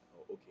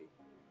 Oh, okay.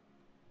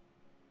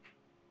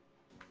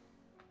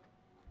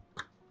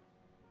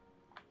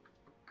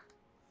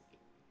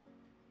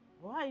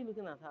 Why are you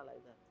looking at her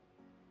like that?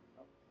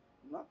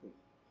 Nothing.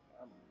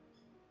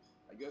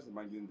 I just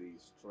imagine the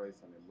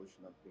stress and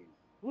emotional pain.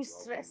 Which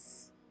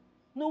stress?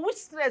 No, which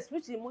stress?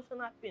 Which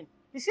emotional pain?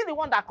 Is she the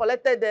one that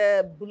collected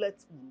the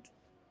bullet wound?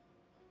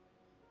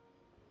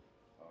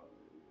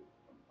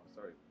 I'm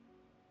sorry.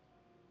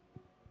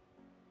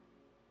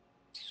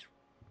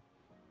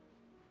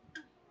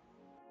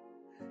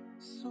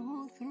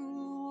 So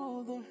through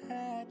all the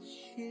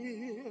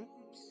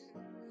hardships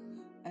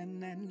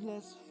and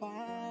endless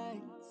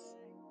fights,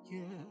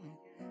 yeah,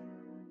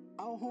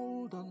 I'll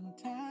hold on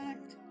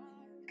tight,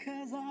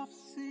 'cause I've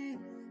seen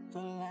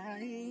the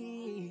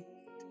light,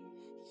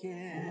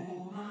 yeah.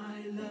 Oh,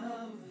 my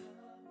love,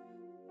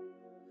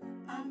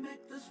 I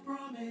make this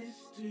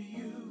promise to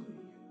you,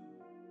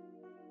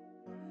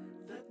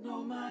 that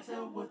no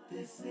matter what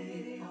they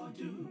say or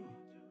do,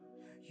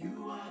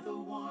 you are the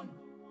one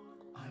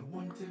I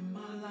want in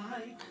my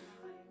life.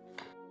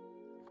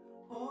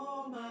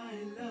 Oh my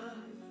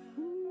love,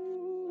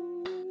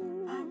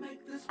 I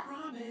make this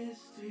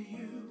promise to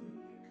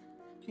you,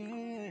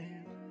 yeah,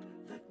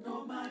 that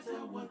no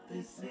matter what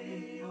they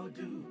say or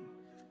do,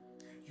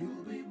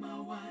 you'll be my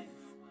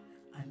wife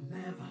and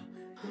never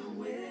the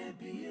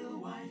WAYBILL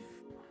wife.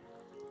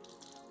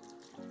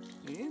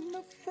 In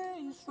the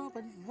face of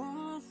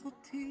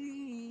adversity,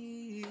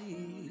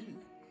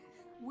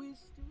 we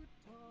stood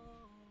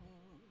tall,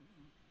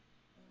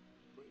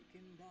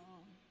 breaking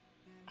down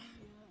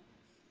barriers.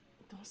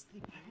 Don't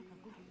sleep.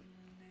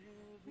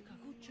 Make a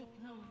good job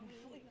now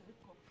before you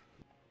wake up.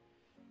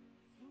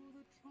 Through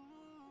the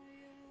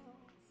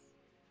trials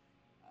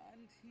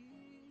and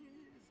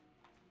tears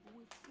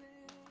we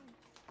faced.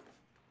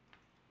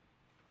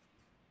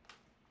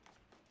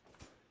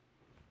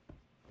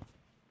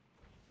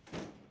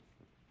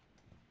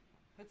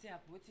 What's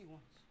up? What do you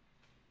want?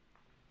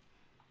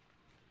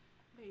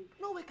 Babe,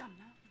 no wake up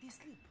now. They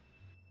sleep.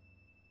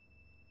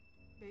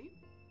 Babe?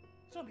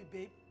 Don't be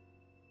babe.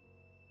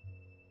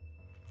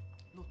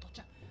 No touch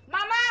her.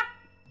 Mama!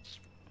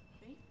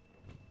 Babe?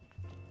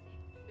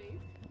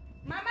 Babe?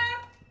 Mama!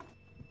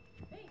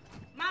 Babe?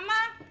 Mama!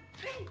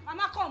 Babe?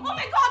 Mama, come! Oh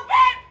my God,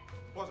 babe!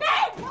 What?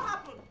 Babe! What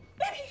happened?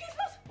 Baby, he's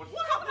not.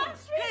 What happened?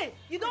 Hey,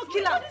 you don't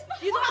kill him!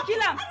 You don't kill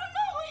him! I don't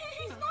know.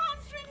 He's not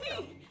answering me.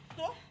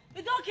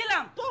 You don't kill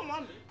him! Don't,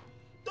 mommy.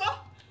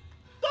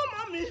 Don't,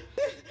 mommy.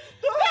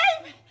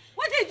 Babe!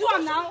 What did you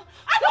do now?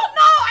 I don't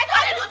know. I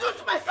didn't do it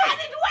to myself. I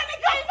didn't do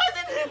anything. It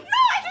wasn't him. No,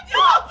 I didn't.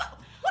 No.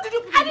 What did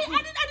you put? I didn't do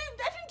anything.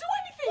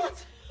 What?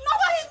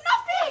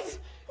 Nothing.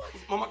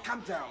 Mama,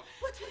 calm down.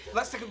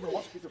 Let's take him to the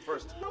hospital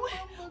first.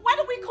 Why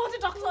don't we call the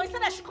doctor? He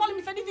said I should call him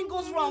if anything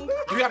goes wrong.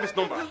 Do you have his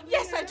number?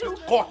 Yes, I do.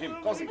 Call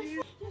him. Call him.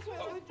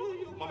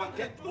 Mama,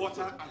 get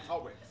water and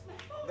towel.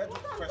 Let's do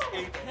first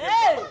aid.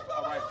 Hey!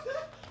 All right.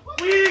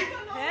 Quick!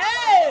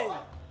 Hey!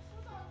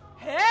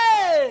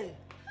 Hey!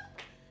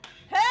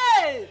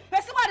 Hey!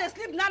 Person why they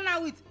sleep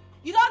now with.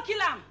 You don't kill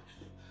him.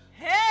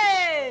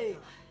 Hey!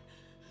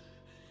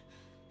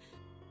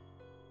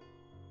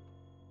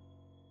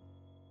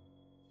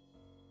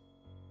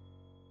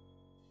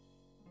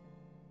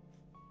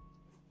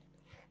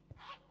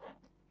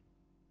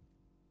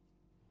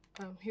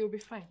 He'll be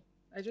fine.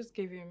 I just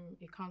gave him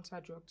a counter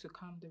drug to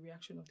calm the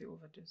reaction of the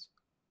overdose.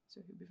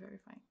 So he'll be very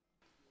fine.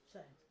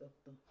 Doctor.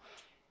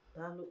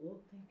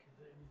 Thank you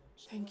very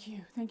much. Thank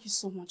you. Thank you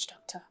so much,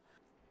 doctor.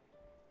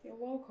 You're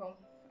welcome.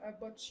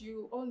 But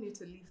you all need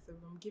to leave the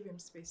room. Give him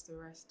space to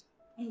rest.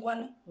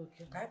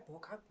 Okay.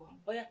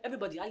 Oh yeah,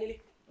 everybody, Alele.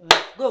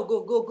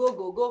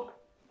 Go.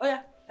 Oh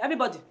yeah,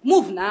 everybody,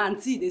 move now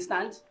and see they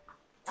stand.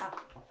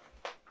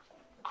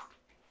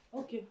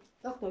 Okay,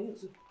 doctor, you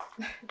too.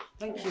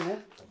 Thank you.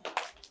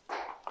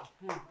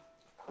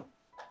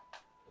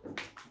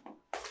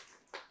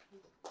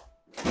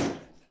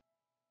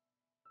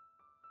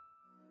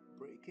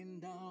 Breaking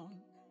down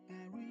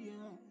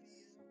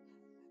barriers,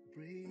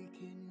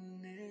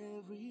 breaking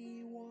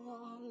every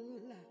wall.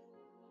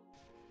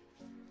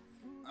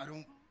 I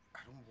don't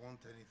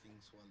want anything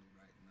swallowed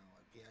right now,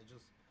 okay?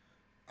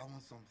 I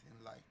want something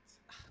light.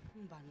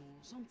 No,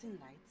 something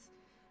light.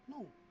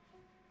 No,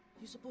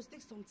 you supposed to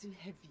take something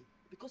heavy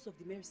because of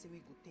the medicine we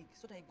go take,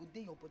 so that it go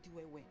day your body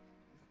well.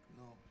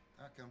 No,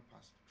 that can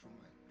pass through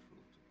my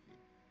throat, okay?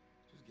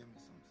 Just get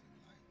me something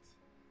light.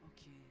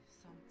 Okay,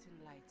 something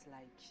light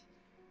like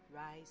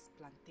rice,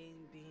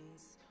 plantain,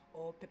 beans,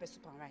 or pepper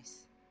soup and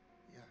rice.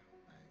 Yeah,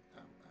 I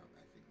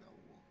think that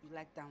will work. You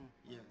like that one?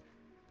 Yeah.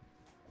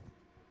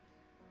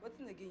 What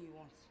thing again you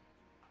want?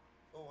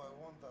 Oh, I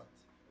want that.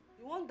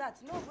 You want that?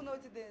 You don't even know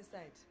what's there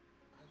inside.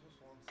 I just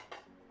want it.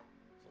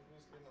 It's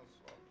obviously not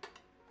swallowed.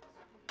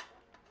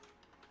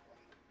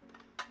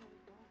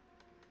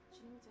 Do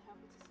you need to help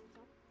me to sit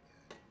up?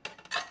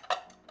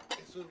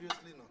 Yeah. It's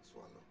obviously not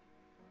swallowed.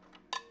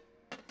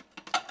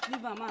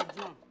 Leave am out,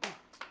 do am.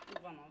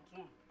 Leave am out,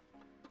 do am.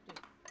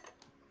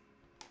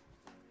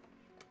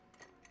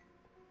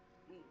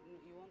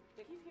 You want to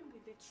take? Give him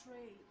with the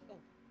tray. Oh.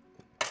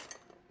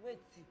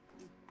 Wait.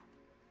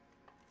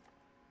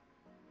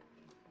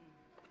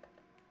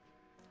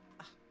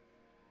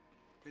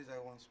 Please, I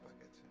want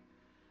spaghetti.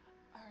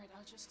 Alright,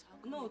 I'll just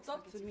talk. No,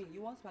 talk to me.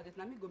 You want spaghetti?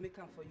 Now me go make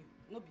am for you.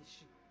 No be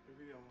she.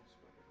 Maybe I want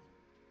spaghetti.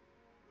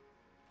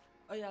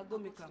 Oh yeah, go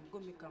make am.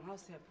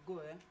 House help. Go,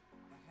 eh?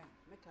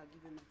 Make her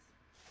give him it.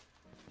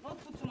 Don't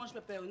put too much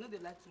pepper. We know they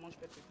like too much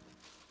pepper.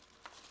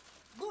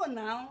 Go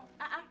now.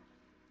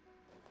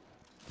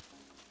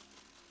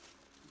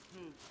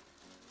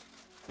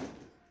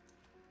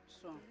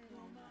 So.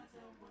 No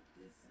matter what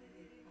they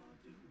say or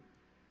do, you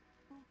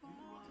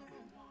are the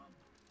one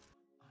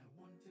I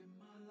want in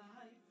my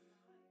life.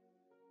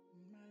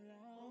 My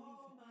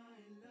love.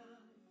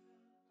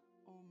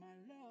 Oh my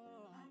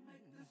love. I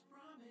make this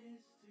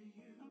promise to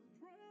you. I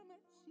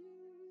promise you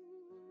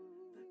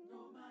that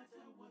no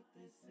matter what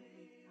they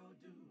say or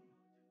do,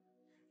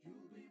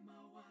 you'll be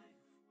my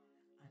wife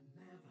and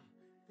never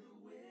the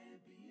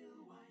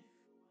WAYBILL wife.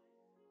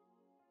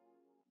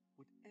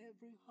 With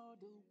every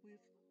hurdle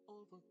we've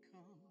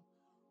overcome,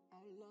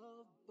 Our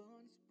love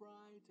burns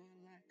brighter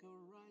like a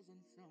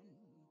rising sun.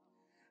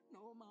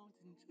 No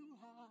mountain too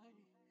high,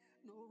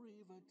 no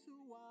river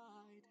too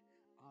wide.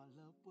 Our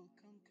love will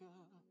conquer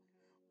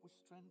with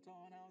strength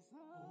on our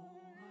side.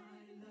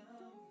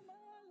 Oh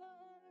my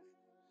love,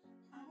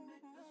 I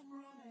make this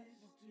promise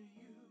to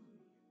you.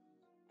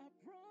 I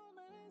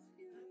promise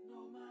you that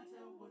no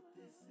matter what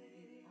they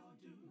say or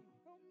do,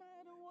 no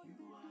matter what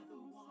you are the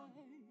one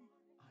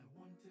I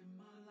want in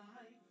my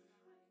life.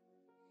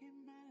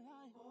 In my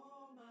life,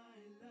 oh my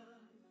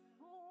love,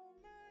 oh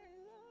my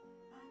love,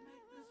 I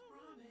make this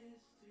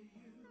promise to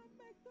you. I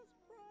make this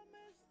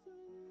promise to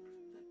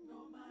you that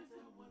no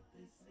matter what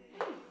they say.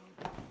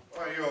 Why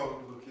are you all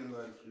looking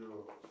like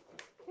you're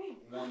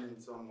wanting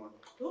someone?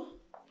 Oh,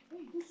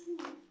 hey, this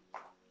woman.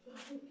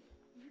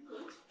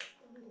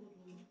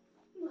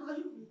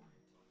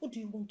 What do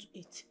you want to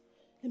eat?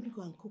 Let me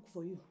go and cook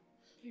for you.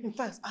 In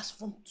fact, as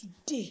from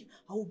today,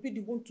 I will be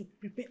the one to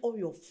prepare all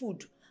your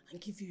food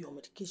and give you your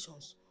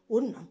medications.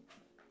 Ona,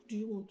 what do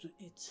you want to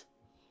eat?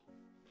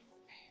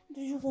 What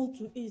do you want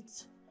to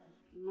eat?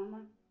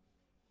 Mama.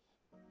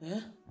 Eh?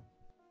 I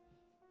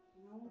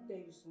want to tell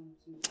you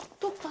something.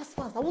 Talk fast.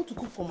 I want to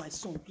cook for my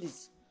son,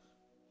 please.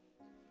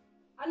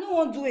 I don't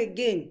want to do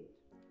again.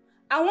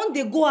 I want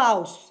to go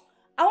house.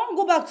 I want to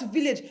go back to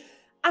village.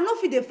 I know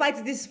if they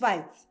fight this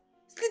fight.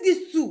 See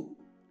these two.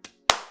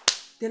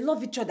 They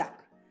love each other.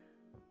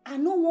 I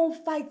no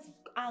want fight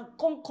and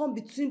come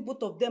between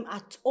both of them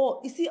at all.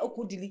 You see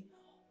Okudili?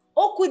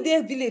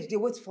 Okude village, they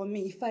wait for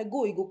me. If I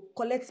go, he go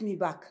collect me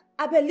back.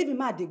 I better leave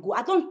him out, they go.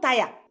 I don't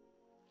tire.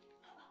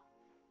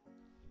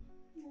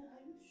 Yeah,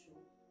 are you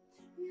sure?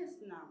 Yes,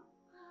 now.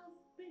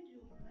 I've paid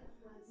you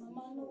likewise.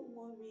 Mama, no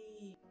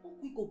worry.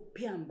 Oku go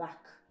pay him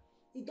back.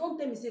 He don't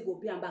tell me say go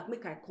pay him back.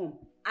 Make I come.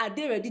 Are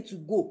they ready to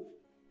go?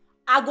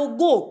 I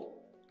go.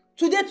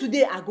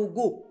 Today, I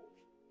go.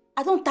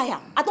 I don't tire.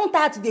 I don't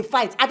tire to they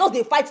fight. I don't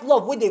they fight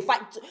love when they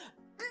fight.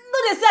 No,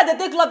 they say they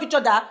take love each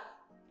other. I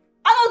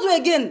don't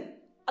do again.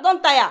 I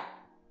don't tire.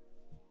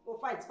 Go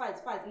fight.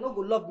 No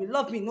go love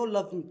me, no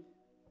love me.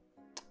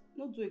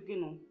 No do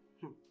again,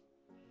 no.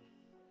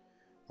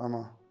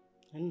 Mama.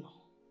 No.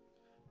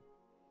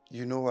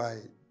 You know I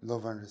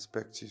love and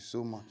respect you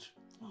so much.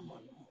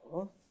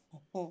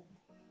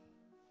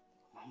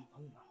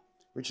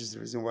 Which is the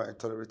reason why I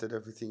tolerated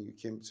everything you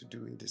came to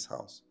do in this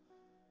house.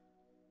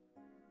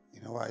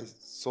 You know, I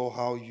saw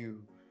how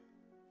you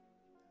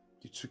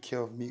took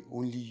care of me,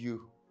 only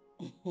you.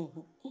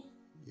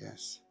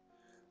 Yes.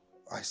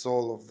 I saw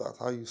all of that,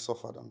 how you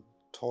suffered and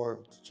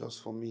toiled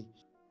just for me,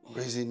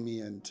 raising me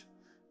and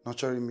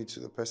nurturing me to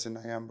the person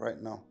I am right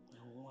now.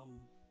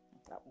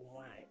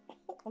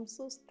 I'm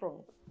so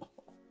strong.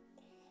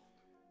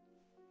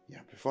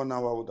 Yeah, before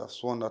now I would have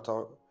sworn that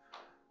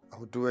I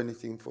would do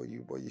anything for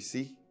you, but you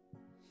see,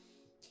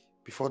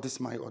 before this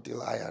my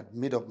ordeal, I had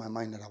made up my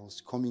mind that I was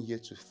coming here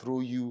to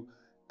throw you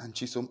and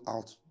Chisom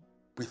out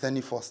with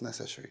any force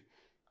necessary.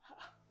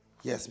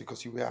 Yes,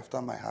 because you were after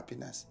my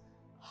happiness.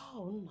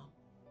 How now?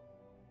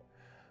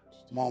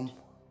 Mom,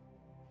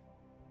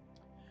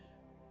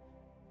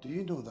 do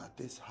you know that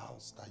this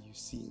house that you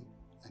see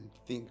and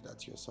think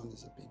that your son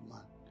is a big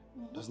man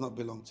does not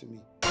belong to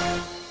me?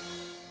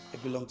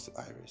 It belongs to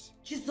Iris.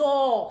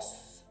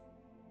 Jesus!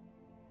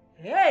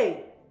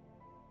 Hey!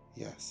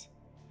 Yes.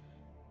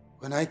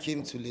 When I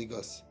came to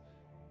Lagos,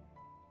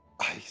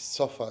 I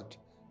suffered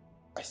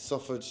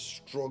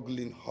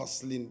struggling,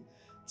 hustling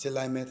till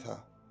I met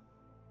her.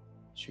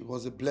 She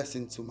was a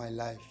blessing to my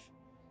life.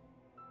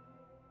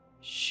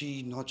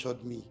 She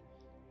nurtured me.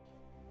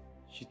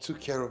 She took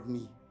care of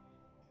me.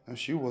 And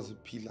she was a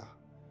pillar.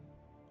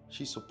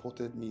 She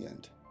supported me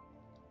and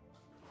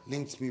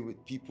linked me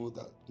with people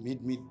that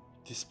made me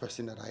this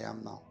person that I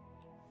am now.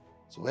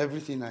 So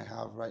everything I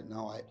have right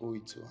now, I owe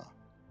it to her.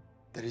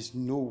 There is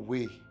no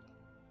way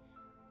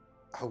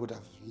I would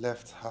have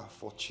left her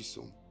for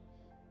Chisom,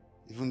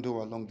 even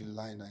though along the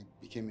line I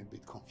became a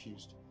bit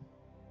confused.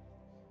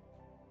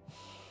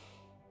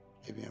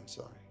 Baby, I'm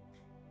sorry.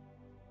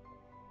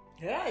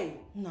 Hey!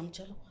 I'm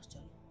Jalo.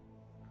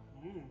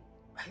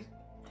 I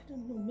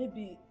don't know,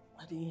 maybe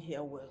I didn't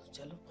hear well,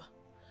 Jalopa.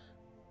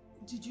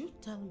 Did you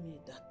tell me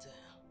that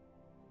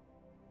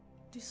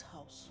this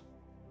house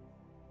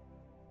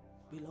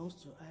belongs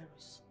to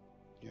Iris?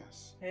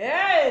 Yes.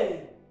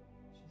 Hey!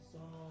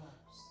 Jesus.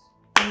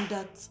 And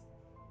that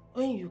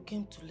when you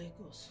came to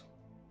Lagos,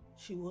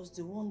 she was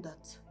the one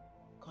that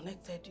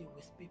connected you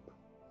with people?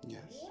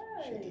 Yes,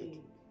 she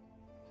did.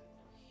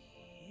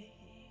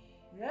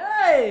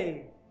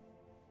 Hey!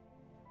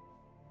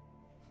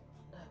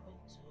 And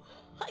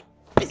I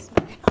pressed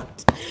my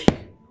heart.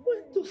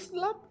 Went to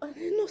slap an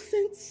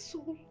innocent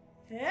soul.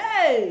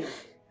 Hey!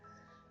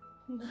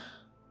 I'm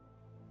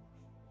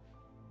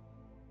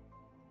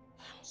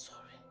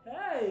sorry.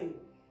 Hey!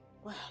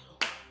 Well,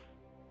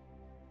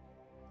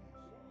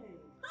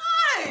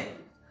 Hey!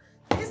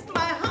 it's my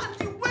hand.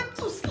 You went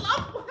to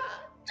slap her.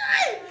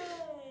 Hey!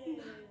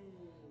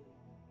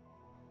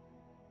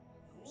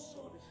 I'm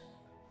sorry.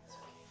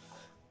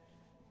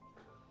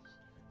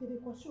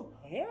 quite sure.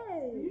 Hey.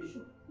 Are you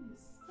sure?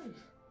 Yes.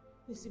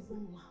 This is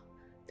Boma.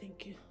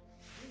 Thank you.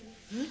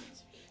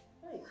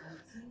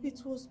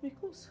 It was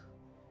because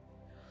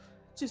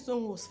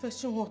Chisom was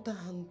fetching water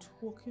and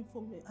working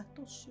for me. I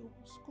thought she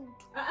was good.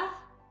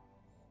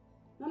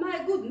 Mama, are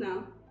you good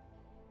now?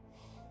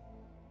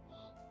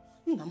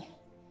 No.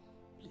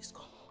 Please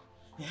come.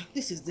 Yeah,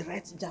 this is the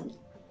right jam.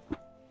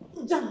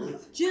 Jam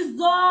it. Jesus!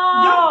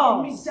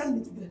 Jam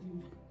it very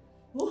well.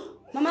 Oh.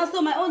 Mama,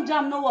 so my own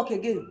jam no work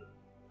again.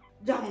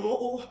 Jam no.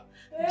 Oh.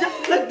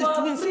 Just let the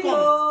twins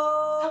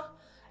come.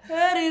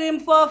 Hearing him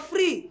for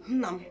free.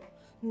 No.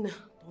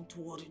 Don't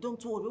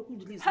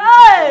worry.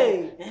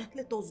 Hey!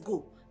 Let us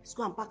go. Let's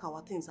go and pack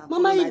our things. And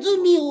Mama, you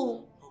do me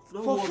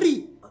for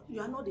free.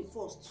 You are not the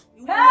first.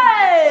 You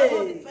are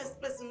not the first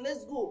person.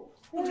 Let's go.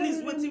 Uche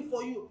is waiting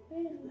for you.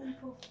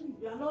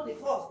 You are not the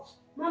first.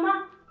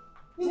 Mama,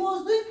 he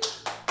was doing.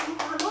 You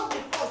are not the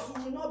first.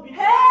 You will not be the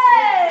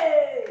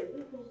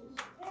first.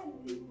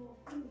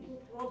 No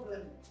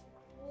problem.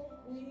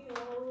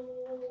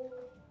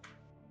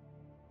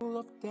 Full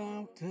of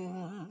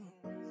doubters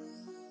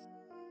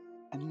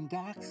and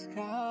dark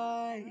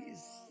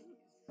skies,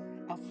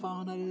 I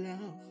found a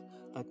love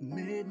that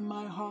made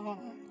my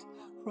heart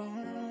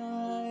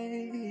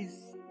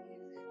rise.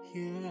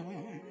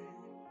 Yeah.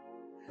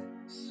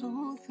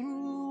 So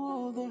through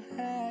all the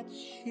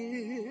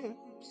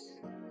hardships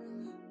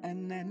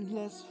and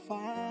endless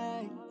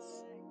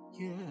fights,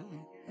 yeah,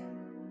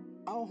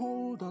 I'll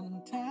hold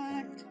on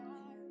tight,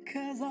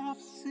 'cause I've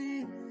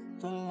seen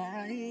the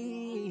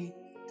light.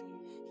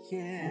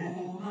 Yeah.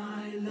 Oh,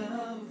 my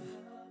love,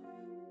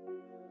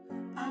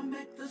 I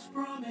make this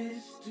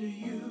promise to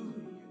you,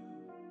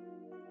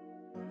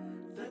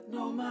 that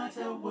no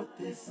matter what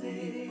they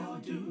say or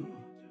do,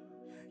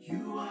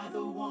 you are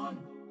the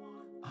one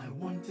I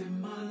want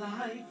in my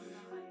life.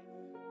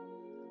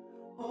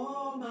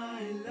 Oh,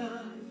 my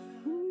love,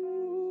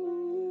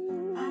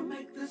 I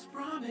make this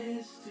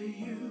promise to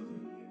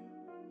you,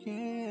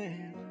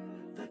 yeah,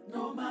 that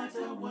no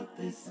matter what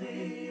they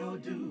say or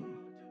do,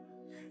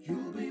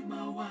 you'll be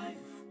my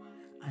wife,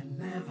 and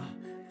never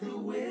the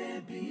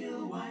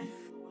WAYBILL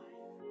wife.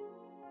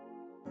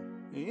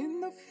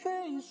 In the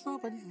face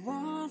of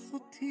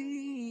adversity,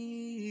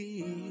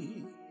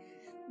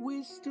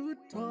 we stood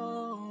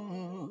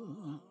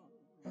tall,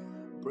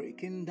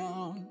 breaking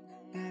down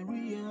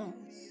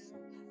barriers,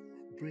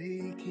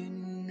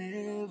 breaking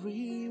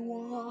every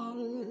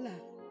wall.